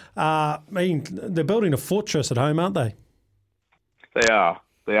 loss. I mean, they're building a fortress at home, aren't they? They are.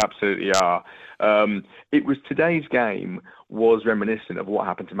 They absolutely are. It was today's game was reminiscent of what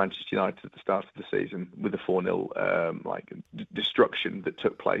happened to Manchester United at the start of the season with the 4-0 destruction that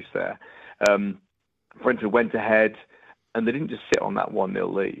took place there. Brentford went ahead, and they didn't just sit on that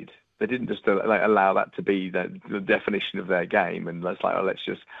 1-0 lead. They didn't just allow that to be the definition of their game, and let's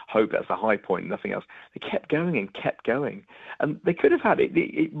just hope that's a high point and nothing else. They kept going and kept going, and they could have had it.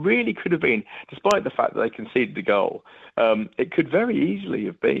 It really could have been, despite the fact that they conceded the goal. It could very easily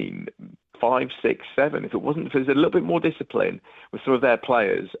have been 5, 6, 7 if it wasn't for a little bit more discipline with some of their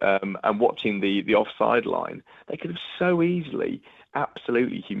players and watching the offside line. They could have so easily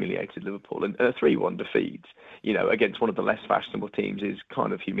absolutely humiliated Liverpool, and a 3-1 defeat, against one of the less fashionable teams is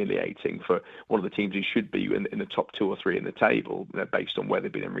kind of humiliating for one of the teams who should be in the top 2 or 3 in the table, based on where they've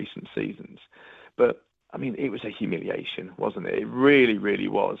been in recent seasons. But I mean, it was a humiliation, wasn't it? It really, really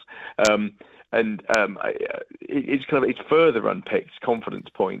was. It's further unpicked confidence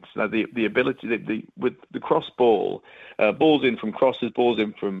points. Now, the ability with the cross ball, balls in from crosses, balls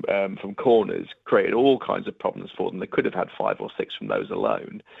in from corners, created all kinds of problems for them. They could have had 5 or 6 from those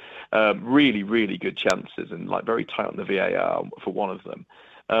alone. Really, really good chances, and very tight on the VAR for one of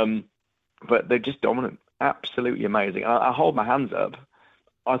them. But they're just dominant, absolutely amazing. I hold my hands up.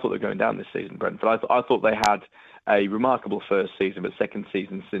 I thought they were going down this season, Brentford. I thought they had a remarkable first season, but second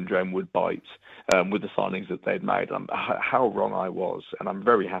season syndrome would bite with the signings that they'd made. How wrong I was, and I'm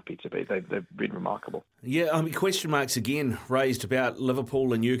very happy to be. They've been remarkable. Yeah, question marks again raised about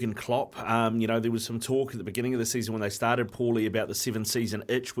Liverpool and Jurgen Klopp. There was some talk at the beginning of the season when they started poorly about the 7-season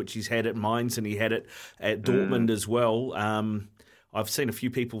itch, which he's had at Mainz and he had it at Dortmund as well. I've seen a few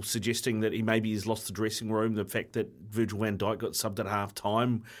people suggesting that he maybe has lost the dressing room, the fact that Virgil van Dijk got subbed at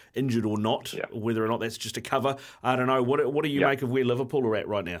half-time, injured or not, whether or not that's just a cover. I don't know. What do you make of where Liverpool are at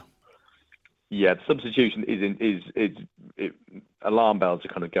right now? Yeah, the substitution is alarm bells are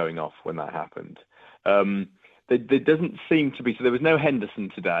kind of going off when that happened. There doesn't seem to be, so there was no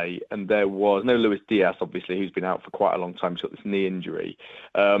Henderson today, and there was no Luis Diaz, obviously, who's been out for quite a long time. He's got this knee injury.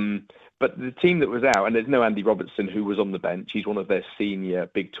 But the team that was out, and there's no Andy Robertson, who was on the bench. He's one of their senior,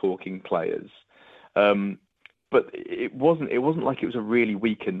 big talking players. But it wasn't like it was a really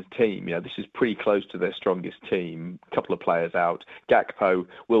weakened team. This is pretty close to their strongest team. A couple of players out. Gakpo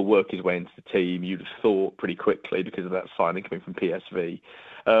will work his way into the team, you'd have thought, pretty quickly because of that signing coming from PSV.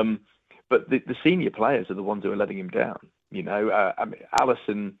 But the senior players are the ones who are letting him down.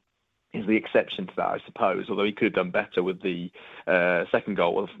 Alisson is the exception to that, I suppose, although he could have done better with the second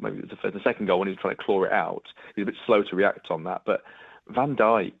goal. Well, maybe it was the second goal when he was trying to claw it out. He was a bit slow to react on that. But Van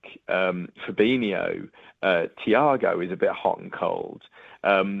Dijk, Fabinho, Thiago is a bit hot and cold.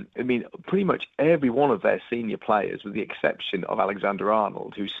 Pretty much every one of their senior players, with the exception of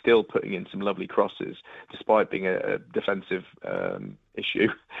Alexander-Arnold, who's still putting in some lovely crosses, despite being a defensive issue.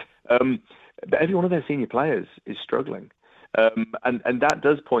 But every one of their senior players is struggling. And that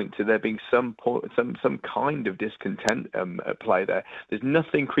does point to there being some kind of discontent at play there. There's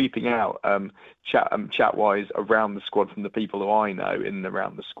nothing creeping out chat-wise around the squad from the people who I know in and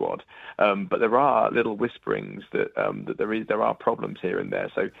around the squad. But there are little whisperings that there are problems here and there.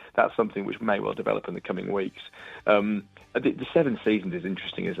 So that's something which may well develop in the coming weeks. The 7 seasons is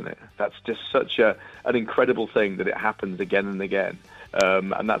interesting, isn't it? That's just such an incredible thing that it happens again and again.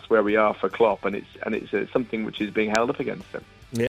 And that's where we are for Klopp, and it's something which is being held up against him.